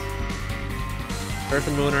 Earth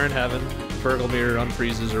and Moon are in heaven. Bergelmir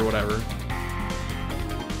unfreezes or whatever.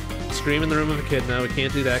 Scream in the Room of Echidna. We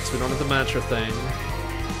can't do that because we don't have the mantra thing.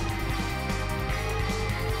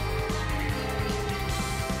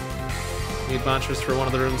 Need mantras for one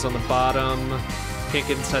of the rooms on the bottom. Can't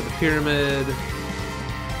get inside the pyramid.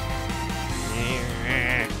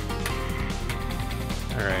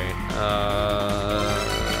 Alright,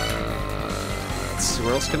 let's see,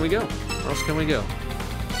 where else can we go? Where else can we go?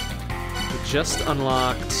 just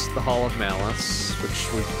unlocked the Hall of Malice,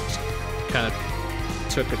 which we kind of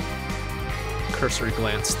took a cursory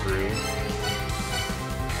glance through.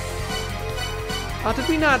 Oh, did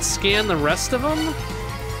we not scan the rest of them?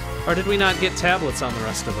 Or did we not get tablets on the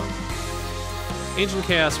rest of them? Ancient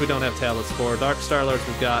Chaos we don't have tablets for. Dark Star-Lords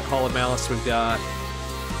we've got. Hall of Malice we've got.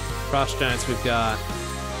 Frost Giants we've got.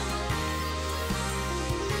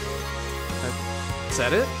 Is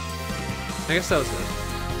that it? I guess that was it.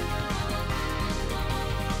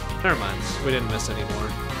 Never mind. We didn't miss any more.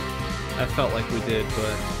 I felt like we did,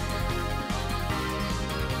 but...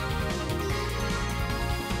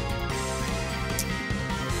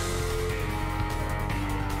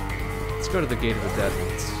 let's go to the Gate of the Dead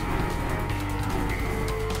ones.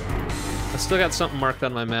 I still got something marked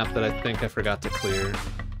on my map that I think I forgot to clear.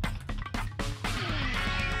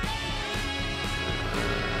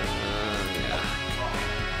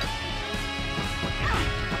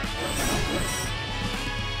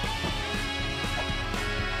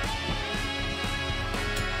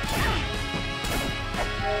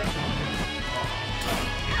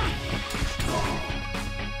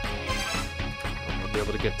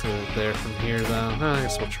 Get to there from here, though. Oh, I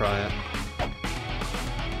guess we'll try it.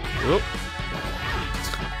 Whoop.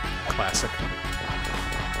 Classic.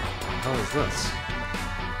 How is this?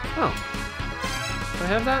 Oh. Do I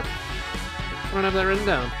have that? I don't have that written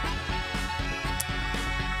down.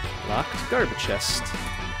 Locked garbage chest.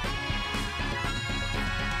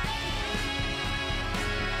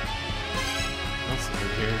 What else is in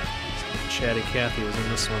here? Chatty Cathy was in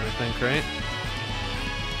this one, I think, right?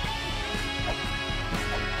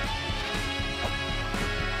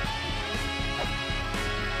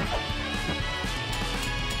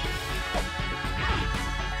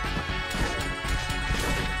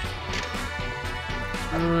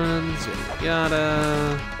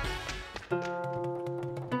 Yada.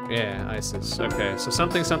 Yeah, ISIS. Okay, so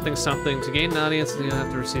something, something, something. To gain an audience, you have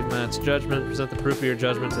to receive Matt's judgment. Present the proof of your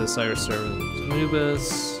judgment to the Cyrus servant.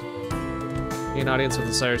 Anubis. Gain an audience with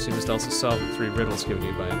the Cyrus, you must also solve the 3 riddles given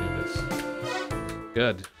you by Anubis.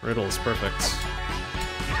 Good. Riddles. Perfect.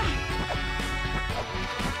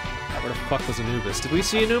 Where the fuck was Anubis? Did we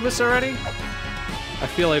see Anubis already? I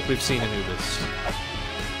feel like we've seen Anubis.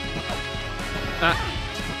 Ah.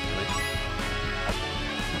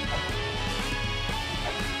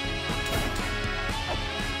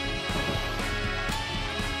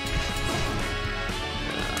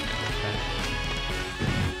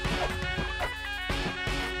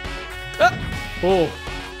 Oh,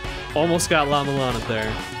 almost got LA-MULANA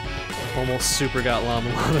there. Almost super got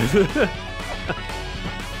LA-MULANA.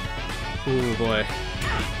 Ooh, boy.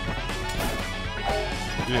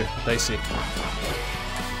 Ew, dicey. Okay,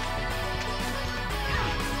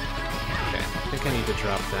 I think I need to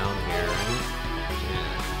drop down here, right?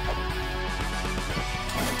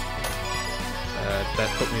 Yeah. That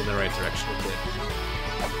put me in the right direction a bit.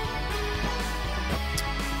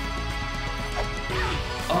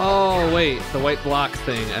 Oh, wait, the white block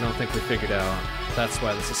thing, I don't think we figured out. That's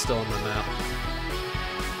why this is still on the map.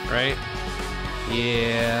 Right?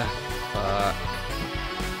 Yeah. Fuck.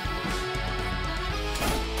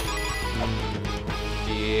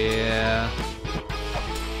 Yeah.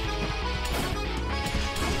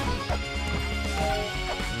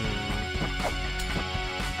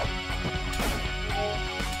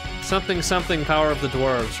 Something, something, power of the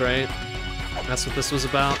dwarves, right? That's what this was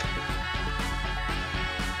about?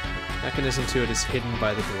 Mechanism to it is hidden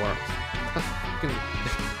by the dwarf.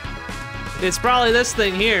 It's probably this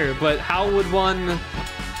thing here, but how would one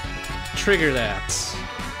trigger that?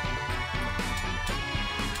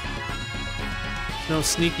 No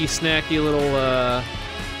sneaky, snacky little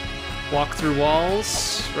walk through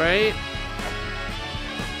walls, right?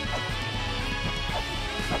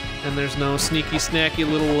 And there's no sneaky, snacky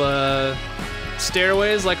little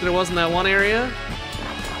stairways like there was in that one area,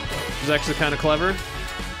 which is actually kind of clever.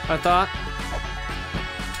 I thought.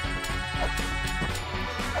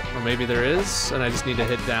 Or maybe there is, and I just need to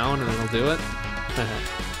hit down and it'll do it.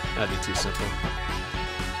 That'd be too simple.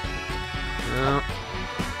 No.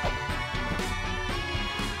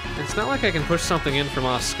 It's not like I can push something in from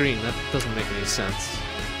off screen. That doesn't make any sense.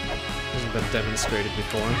 Hasn't been demonstrated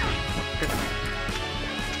before.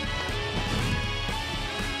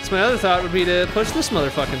 So my other thought would be to push this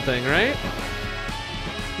motherfucking thing, right?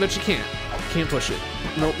 But you can't. You can't push it.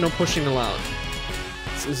 No pushing allowed.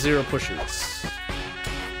 It's 0 pushes.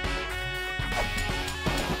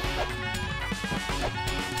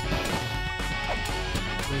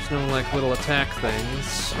 There's no, like, little attack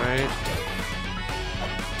things, right?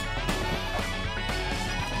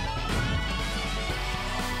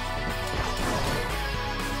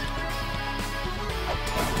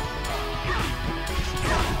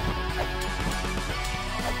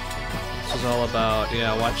 was all about,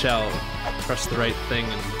 yeah, watch out. Press the right thing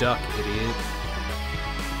and duck, idiot.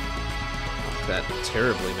 Not that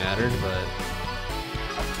terribly mattered, but...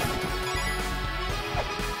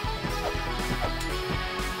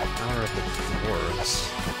 Power of the dwarves.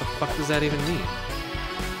 What the fuck does that even mean?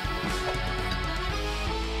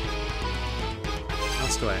 What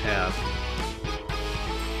else do I have?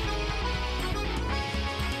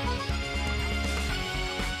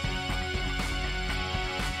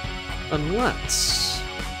 Unless...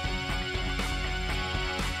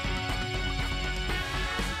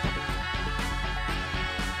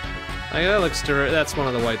 that looks that's one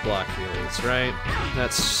of the white block deals, right?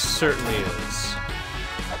 That certainly is.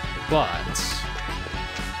 But...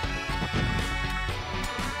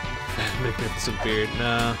 magnificent beard,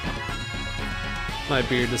 nah. My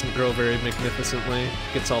beard doesn't grow very magnificently.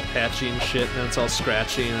 It gets all patchy and shit, and then it's all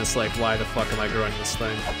scratchy, and it's like, why the fuck am I growing this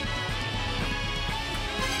thing?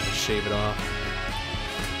 Shave it off.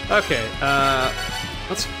 Okay,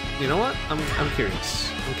 let's... You know what? I'm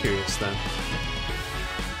curious. I'm curious then.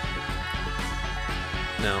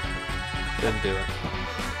 No. Didn't do it.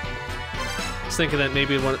 I was thinking that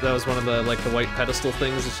maybe that was one of the, like, the white pedestal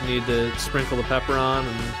things that you need to sprinkle the pepper on,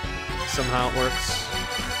 and somehow it works.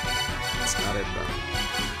 That's not it, though.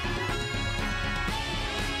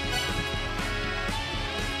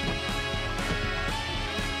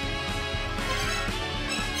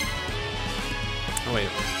 Oh wait,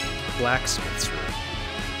 blacksmith's room.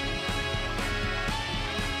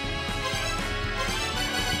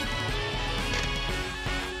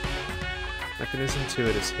 Mechanism to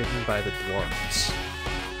it is hidden by the dwarves.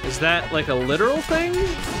 Is that like a literal thing?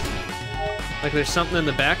 Like there's something in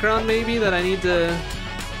the background maybe that I need to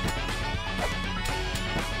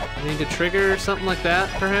trigger or something like that,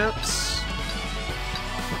 perhaps?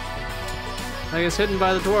 I guess hidden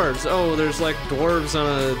by the dwarves. Oh, there's like dwarves on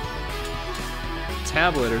a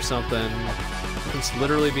tablet or something. It's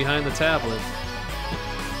literally behind the tablet.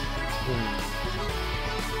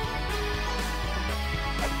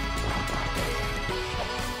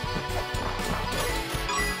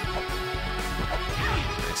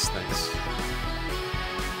 Nice, thanks.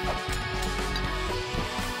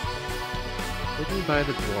 Hidden by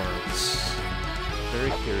the dwarves.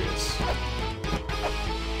 Very curious.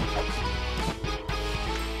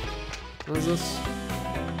 What is this?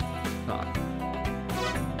 Ah.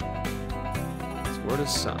 Sword is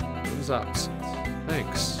sun. What is opposite?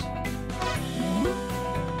 Thanks.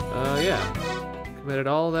 Yeah. Committed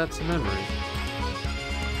all that to memory.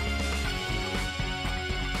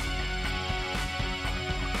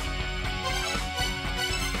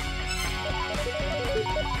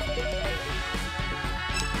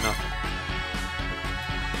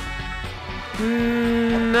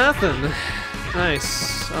 Nothing. Nothing.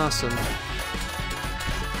 Nice. Awesome.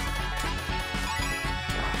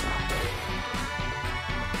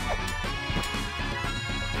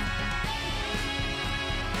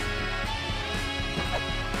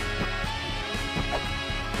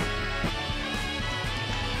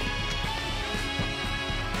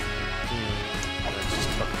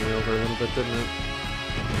 Over a little bit, didn't it?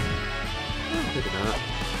 Oh, maybe not.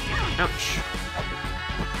 Ouch.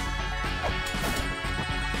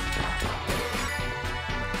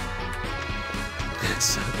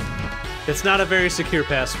 It's not a very secure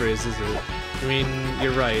passphrase, is it? I mean,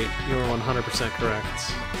 you're right. You're 100%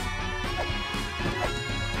 correct.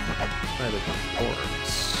 By the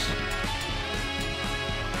dwarves.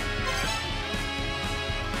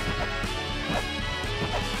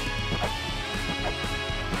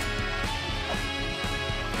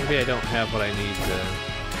 Maybe I don't have what I need to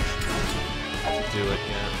do it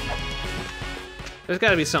yet. There's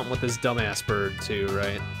gotta be something with this dumbass bird too,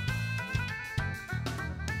 right?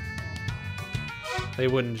 They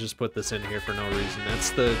wouldn't just put this in here for no reason. That's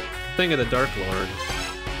the thing of the Dark Lord.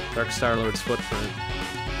 Dark Star Lord's footprint.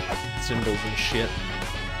 Symbols and shit.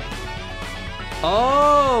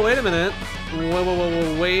 Oh, wait a minute.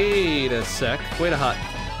 Whoa, wait a sec. Wait a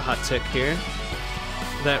hot tick here.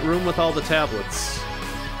 That room with all the tablets.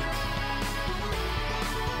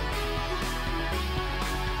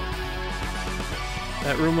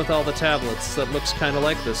 That room with all the tablets, that looks kind of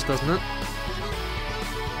like this, doesn't it?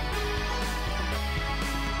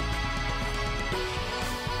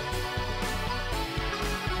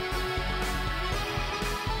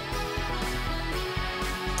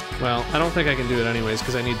 Well, I don't think I can do it anyways,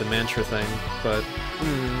 because I need the mantra thing, but...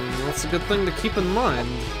 that's a good thing to keep in mind.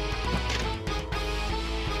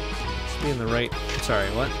 Must be in the right... Sorry,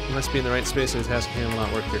 what? You must be in the right space, and the task can will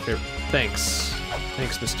not work your favorite... Thanks.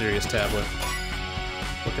 Thanks, mysterious tablet.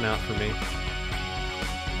 Looking out for me.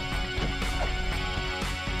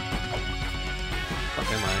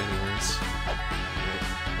 am I, anyways?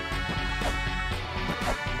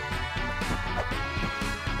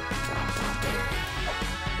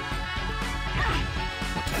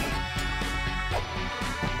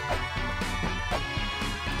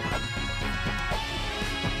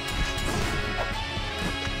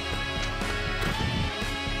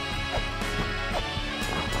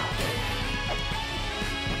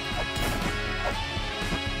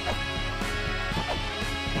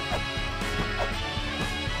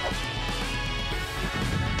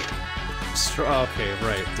 Okay,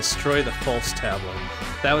 right. Destroy the false tablet.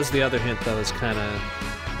 That was the other hint that was kind of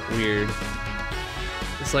weird.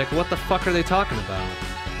 It's like, what the fuck are they talking about?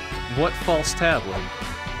 What false tablet?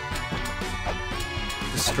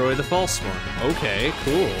 Destroy the false one. Okay,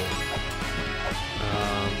 cool.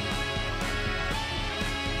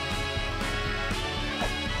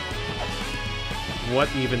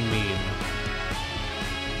 What even mean?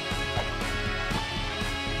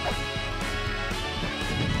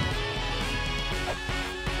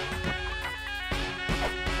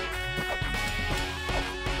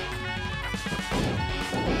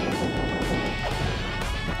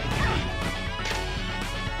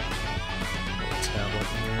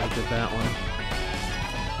 That one.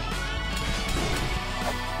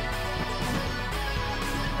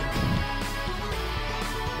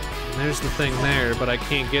 And there's the thing there, but I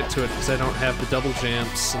can't get to it because I don't have the double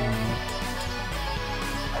jumps, and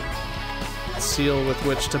the seal with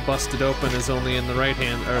which to bust it open is only in the right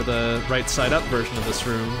hand, or the right side up version of this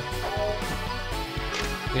room.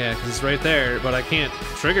 Yeah, because it's right there, but I can't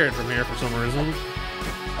trigger it from here for some reason.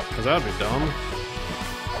 Because that would be dumb.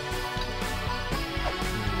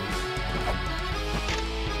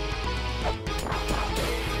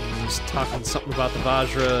 Talking something about the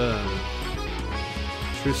Vajra and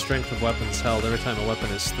true strength of weapons held every time a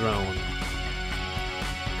weapon is thrown.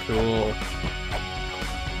 Cool.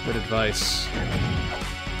 Good advice.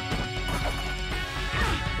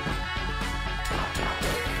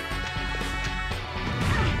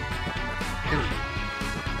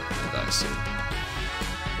 I see. I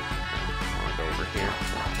want to go over here.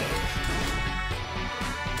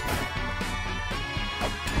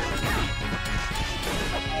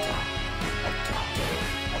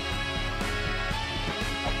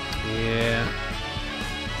 Yeah.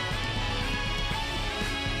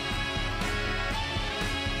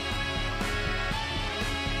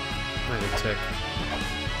 Might have tick.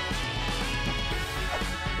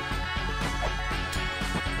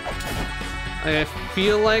 I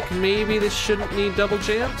feel like maybe this shouldn't need double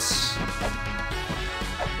jumps.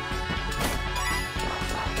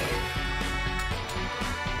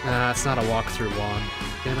 Nah, it's not a walkthrough wand.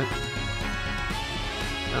 Damn it.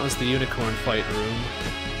 That was the unicorn fight room.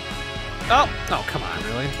 Oh! Oh, come on,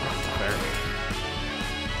 really? Fair.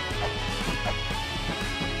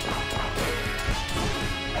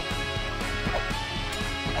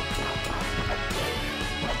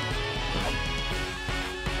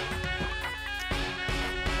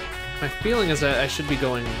 My feeling is that I should be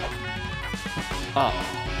going up.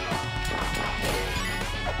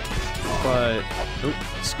 But... Oop,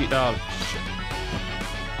 oh, shit.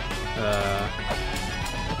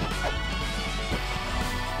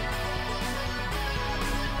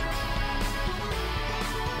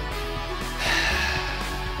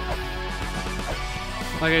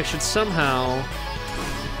 Like, I should somehow...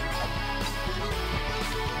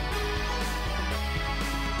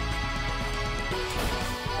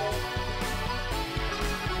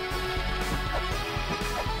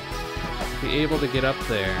 be able to get up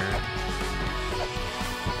there.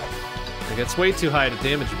 Like, it's way too high to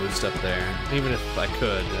damage boost up there. Even if I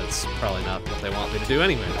could, that's probably not what they want me to do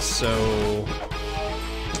anyways, so...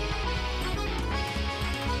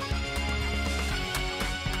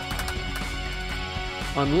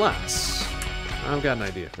 Unless... I've got an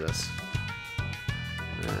idea for this.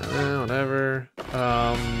 Whatever.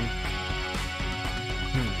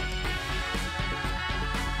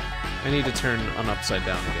 I need to turn on upside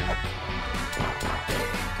down again.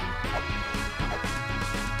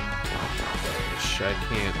 Which I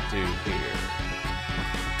can't do here.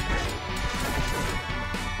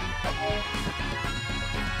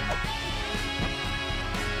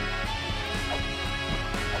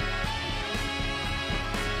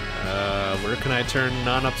 Where can I turn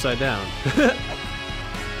non-upside down?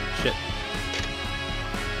 Shit.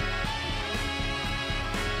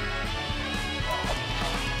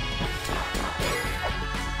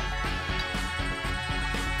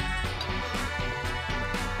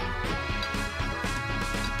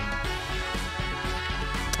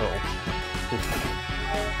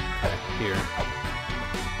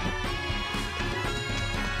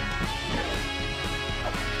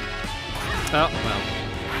 Oh, well,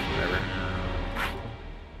 whatever.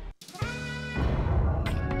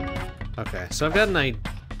 Okay, so I've got an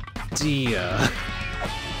idea.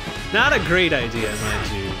 Not a great idea,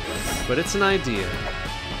 mind you, but it's an idea.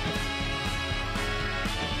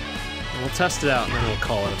 We'll test it out and then we'll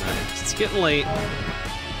call it a night. It's getting late.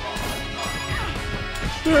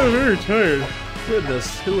 I'm very tired.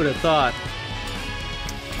 Goodness, who would have thought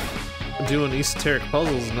doing esoteric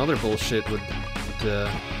puzzles and other bullshit would be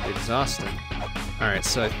exhausting. Alright,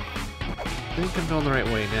 so I think I'm going the right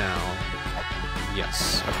way now.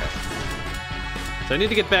 Yes, okay. So I need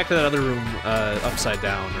to get back to that other room upside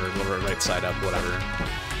down, or whatever, right side up, whatever.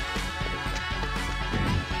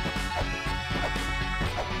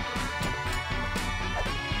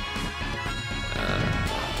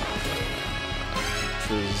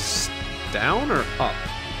 Which is down or up?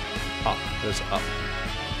 Up. There's up.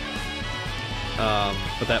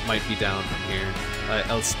 But that might be down from here.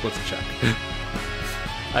 Let's check.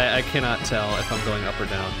 I cannot tell if I'm going up or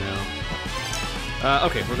down now.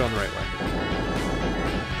 Okay, we're going the right way.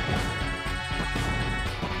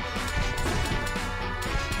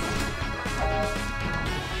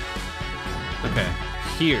 Okay,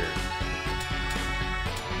 here.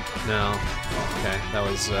 No. Okay, that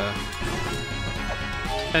was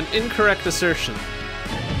an incorrect assertion.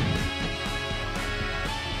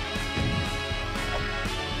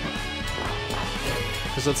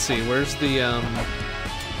 Because let's see, where's the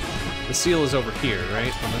seal is over here,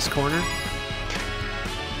 right? On this corner?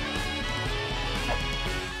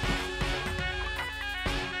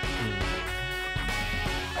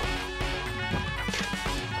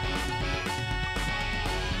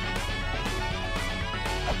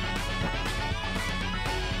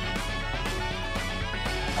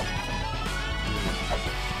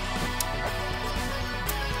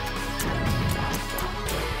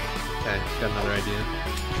 Okay, got another idea.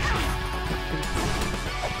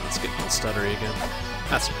 Let's get stuttery again.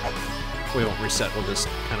 That's okay. We won't reset, we'll just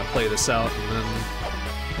kind of play this out and then...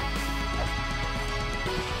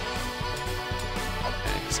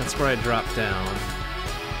 Okay, because that's where I drop down.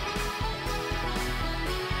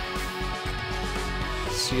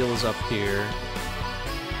 Seal is up here.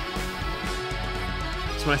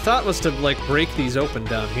 So my thought was to, like, break these open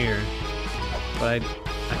down here. But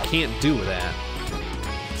I can't do that.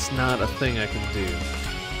 It's not a thing I can do.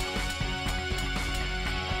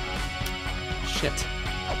 Shit.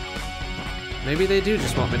 Maybe they do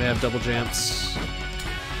just want me to have double jumps.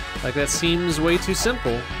 Like, that seems way too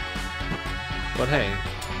simple. But hey,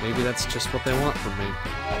 maybe that's just what they want from me.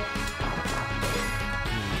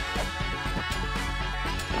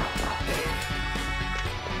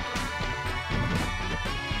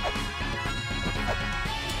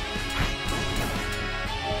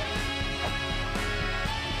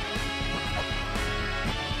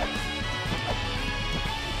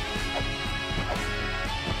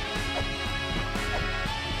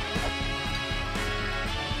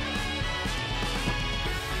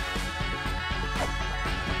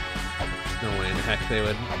 No way in the heck they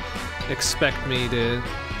would expect me to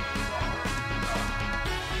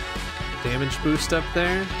damage boost up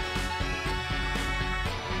there.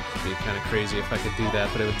 It'd be kind of crazy if I could do that,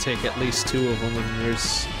 but it would take at least 2 of them, and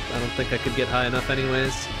I don't think I could get high enough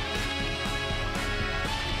anyways.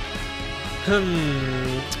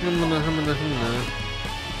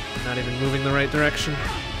 Not even moving the right direction.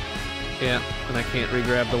 Yeah, and I can't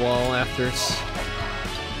re-grab the wall after.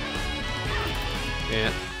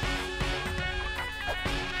 Yeah.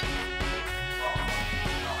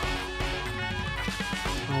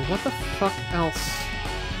 What the fuck else?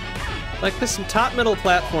 Like, this top middle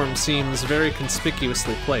platform seems very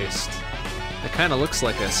conspicuously placed. It kind of looks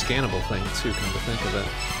like a scannable thing, too, come to think of it.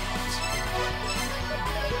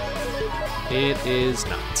 It is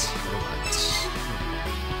not.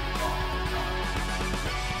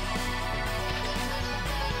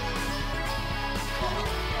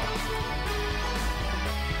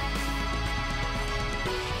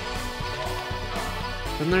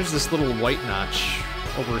 Then there's this little white notch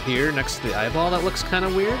over here next to the eyeball that looks kind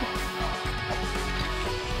of weird.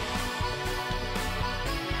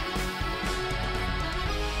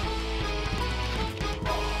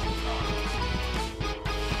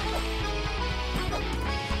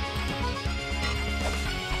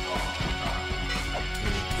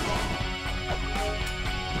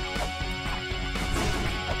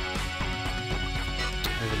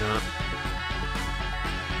 Maybe not.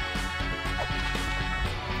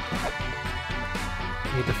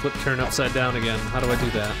 I need to flip turn upside down again. How do I do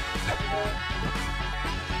that?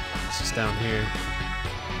 It's just down here.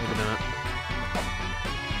 Maybe not.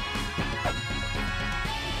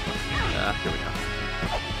 Ah, here we go.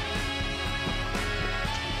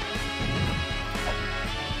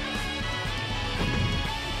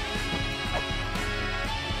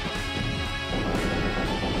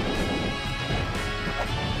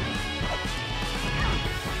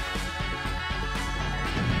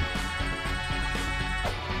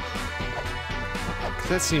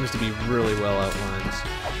 that seems to be really well outlined.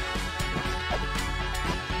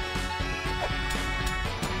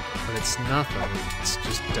 But it's nothing. It's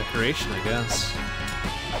just decoration, I guess.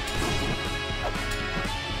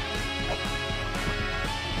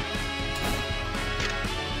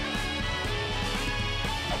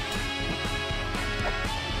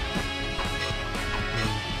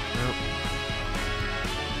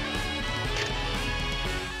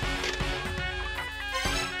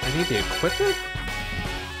 I need to equip it?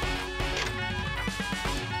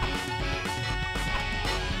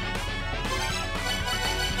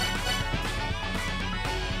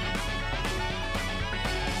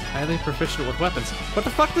 Highly proficient with weapons. What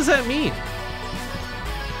the fuck does that mean?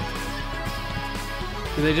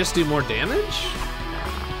 Do they just do more damage?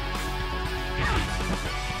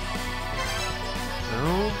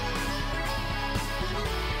 No?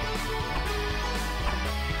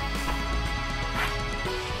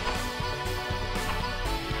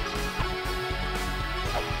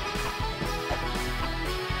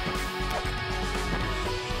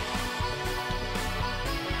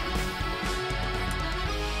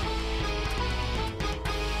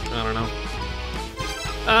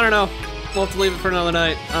 I don't know. We'll have to leave it for another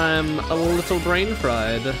night. I'm a little brain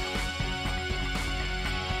fried.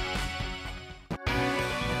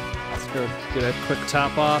 Let's go get a quick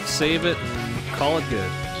top off, save it, and call it good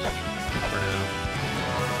for now.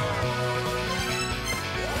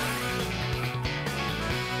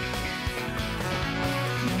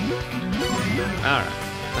 Alright,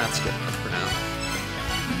 that's good enough for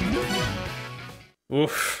now.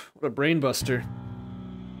 Oof, what a brain buster.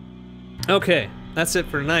 Okay, that's it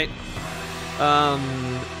for tonight.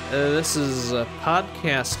 This is a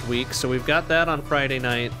podcast week, so we've got that on Friday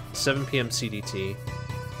night, 7 p.m. CDT.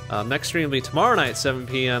 Next stream will be tomorrow night, 7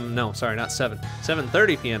 p.m. No, sorry, not 7.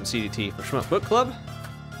 7:30 p.m. CDT for Shmup Book Club.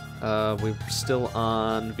 We're still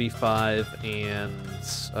on V5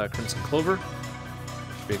 and Crimson Clover.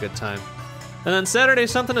 Should be a good time. And then Saturday,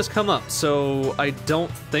 something has come up, so I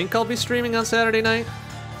don't think I'll be streaming on Saturday night.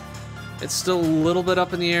 It's still a little bit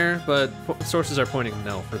up in the air, but sources are pointing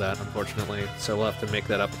no for that, unfortunately. So we'll have to make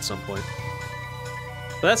that up at some point.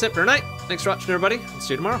 But that's it for tonight. Thanks for watching, everybody. I'll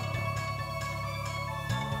see you tomorrow.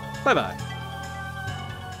 Bye-bye.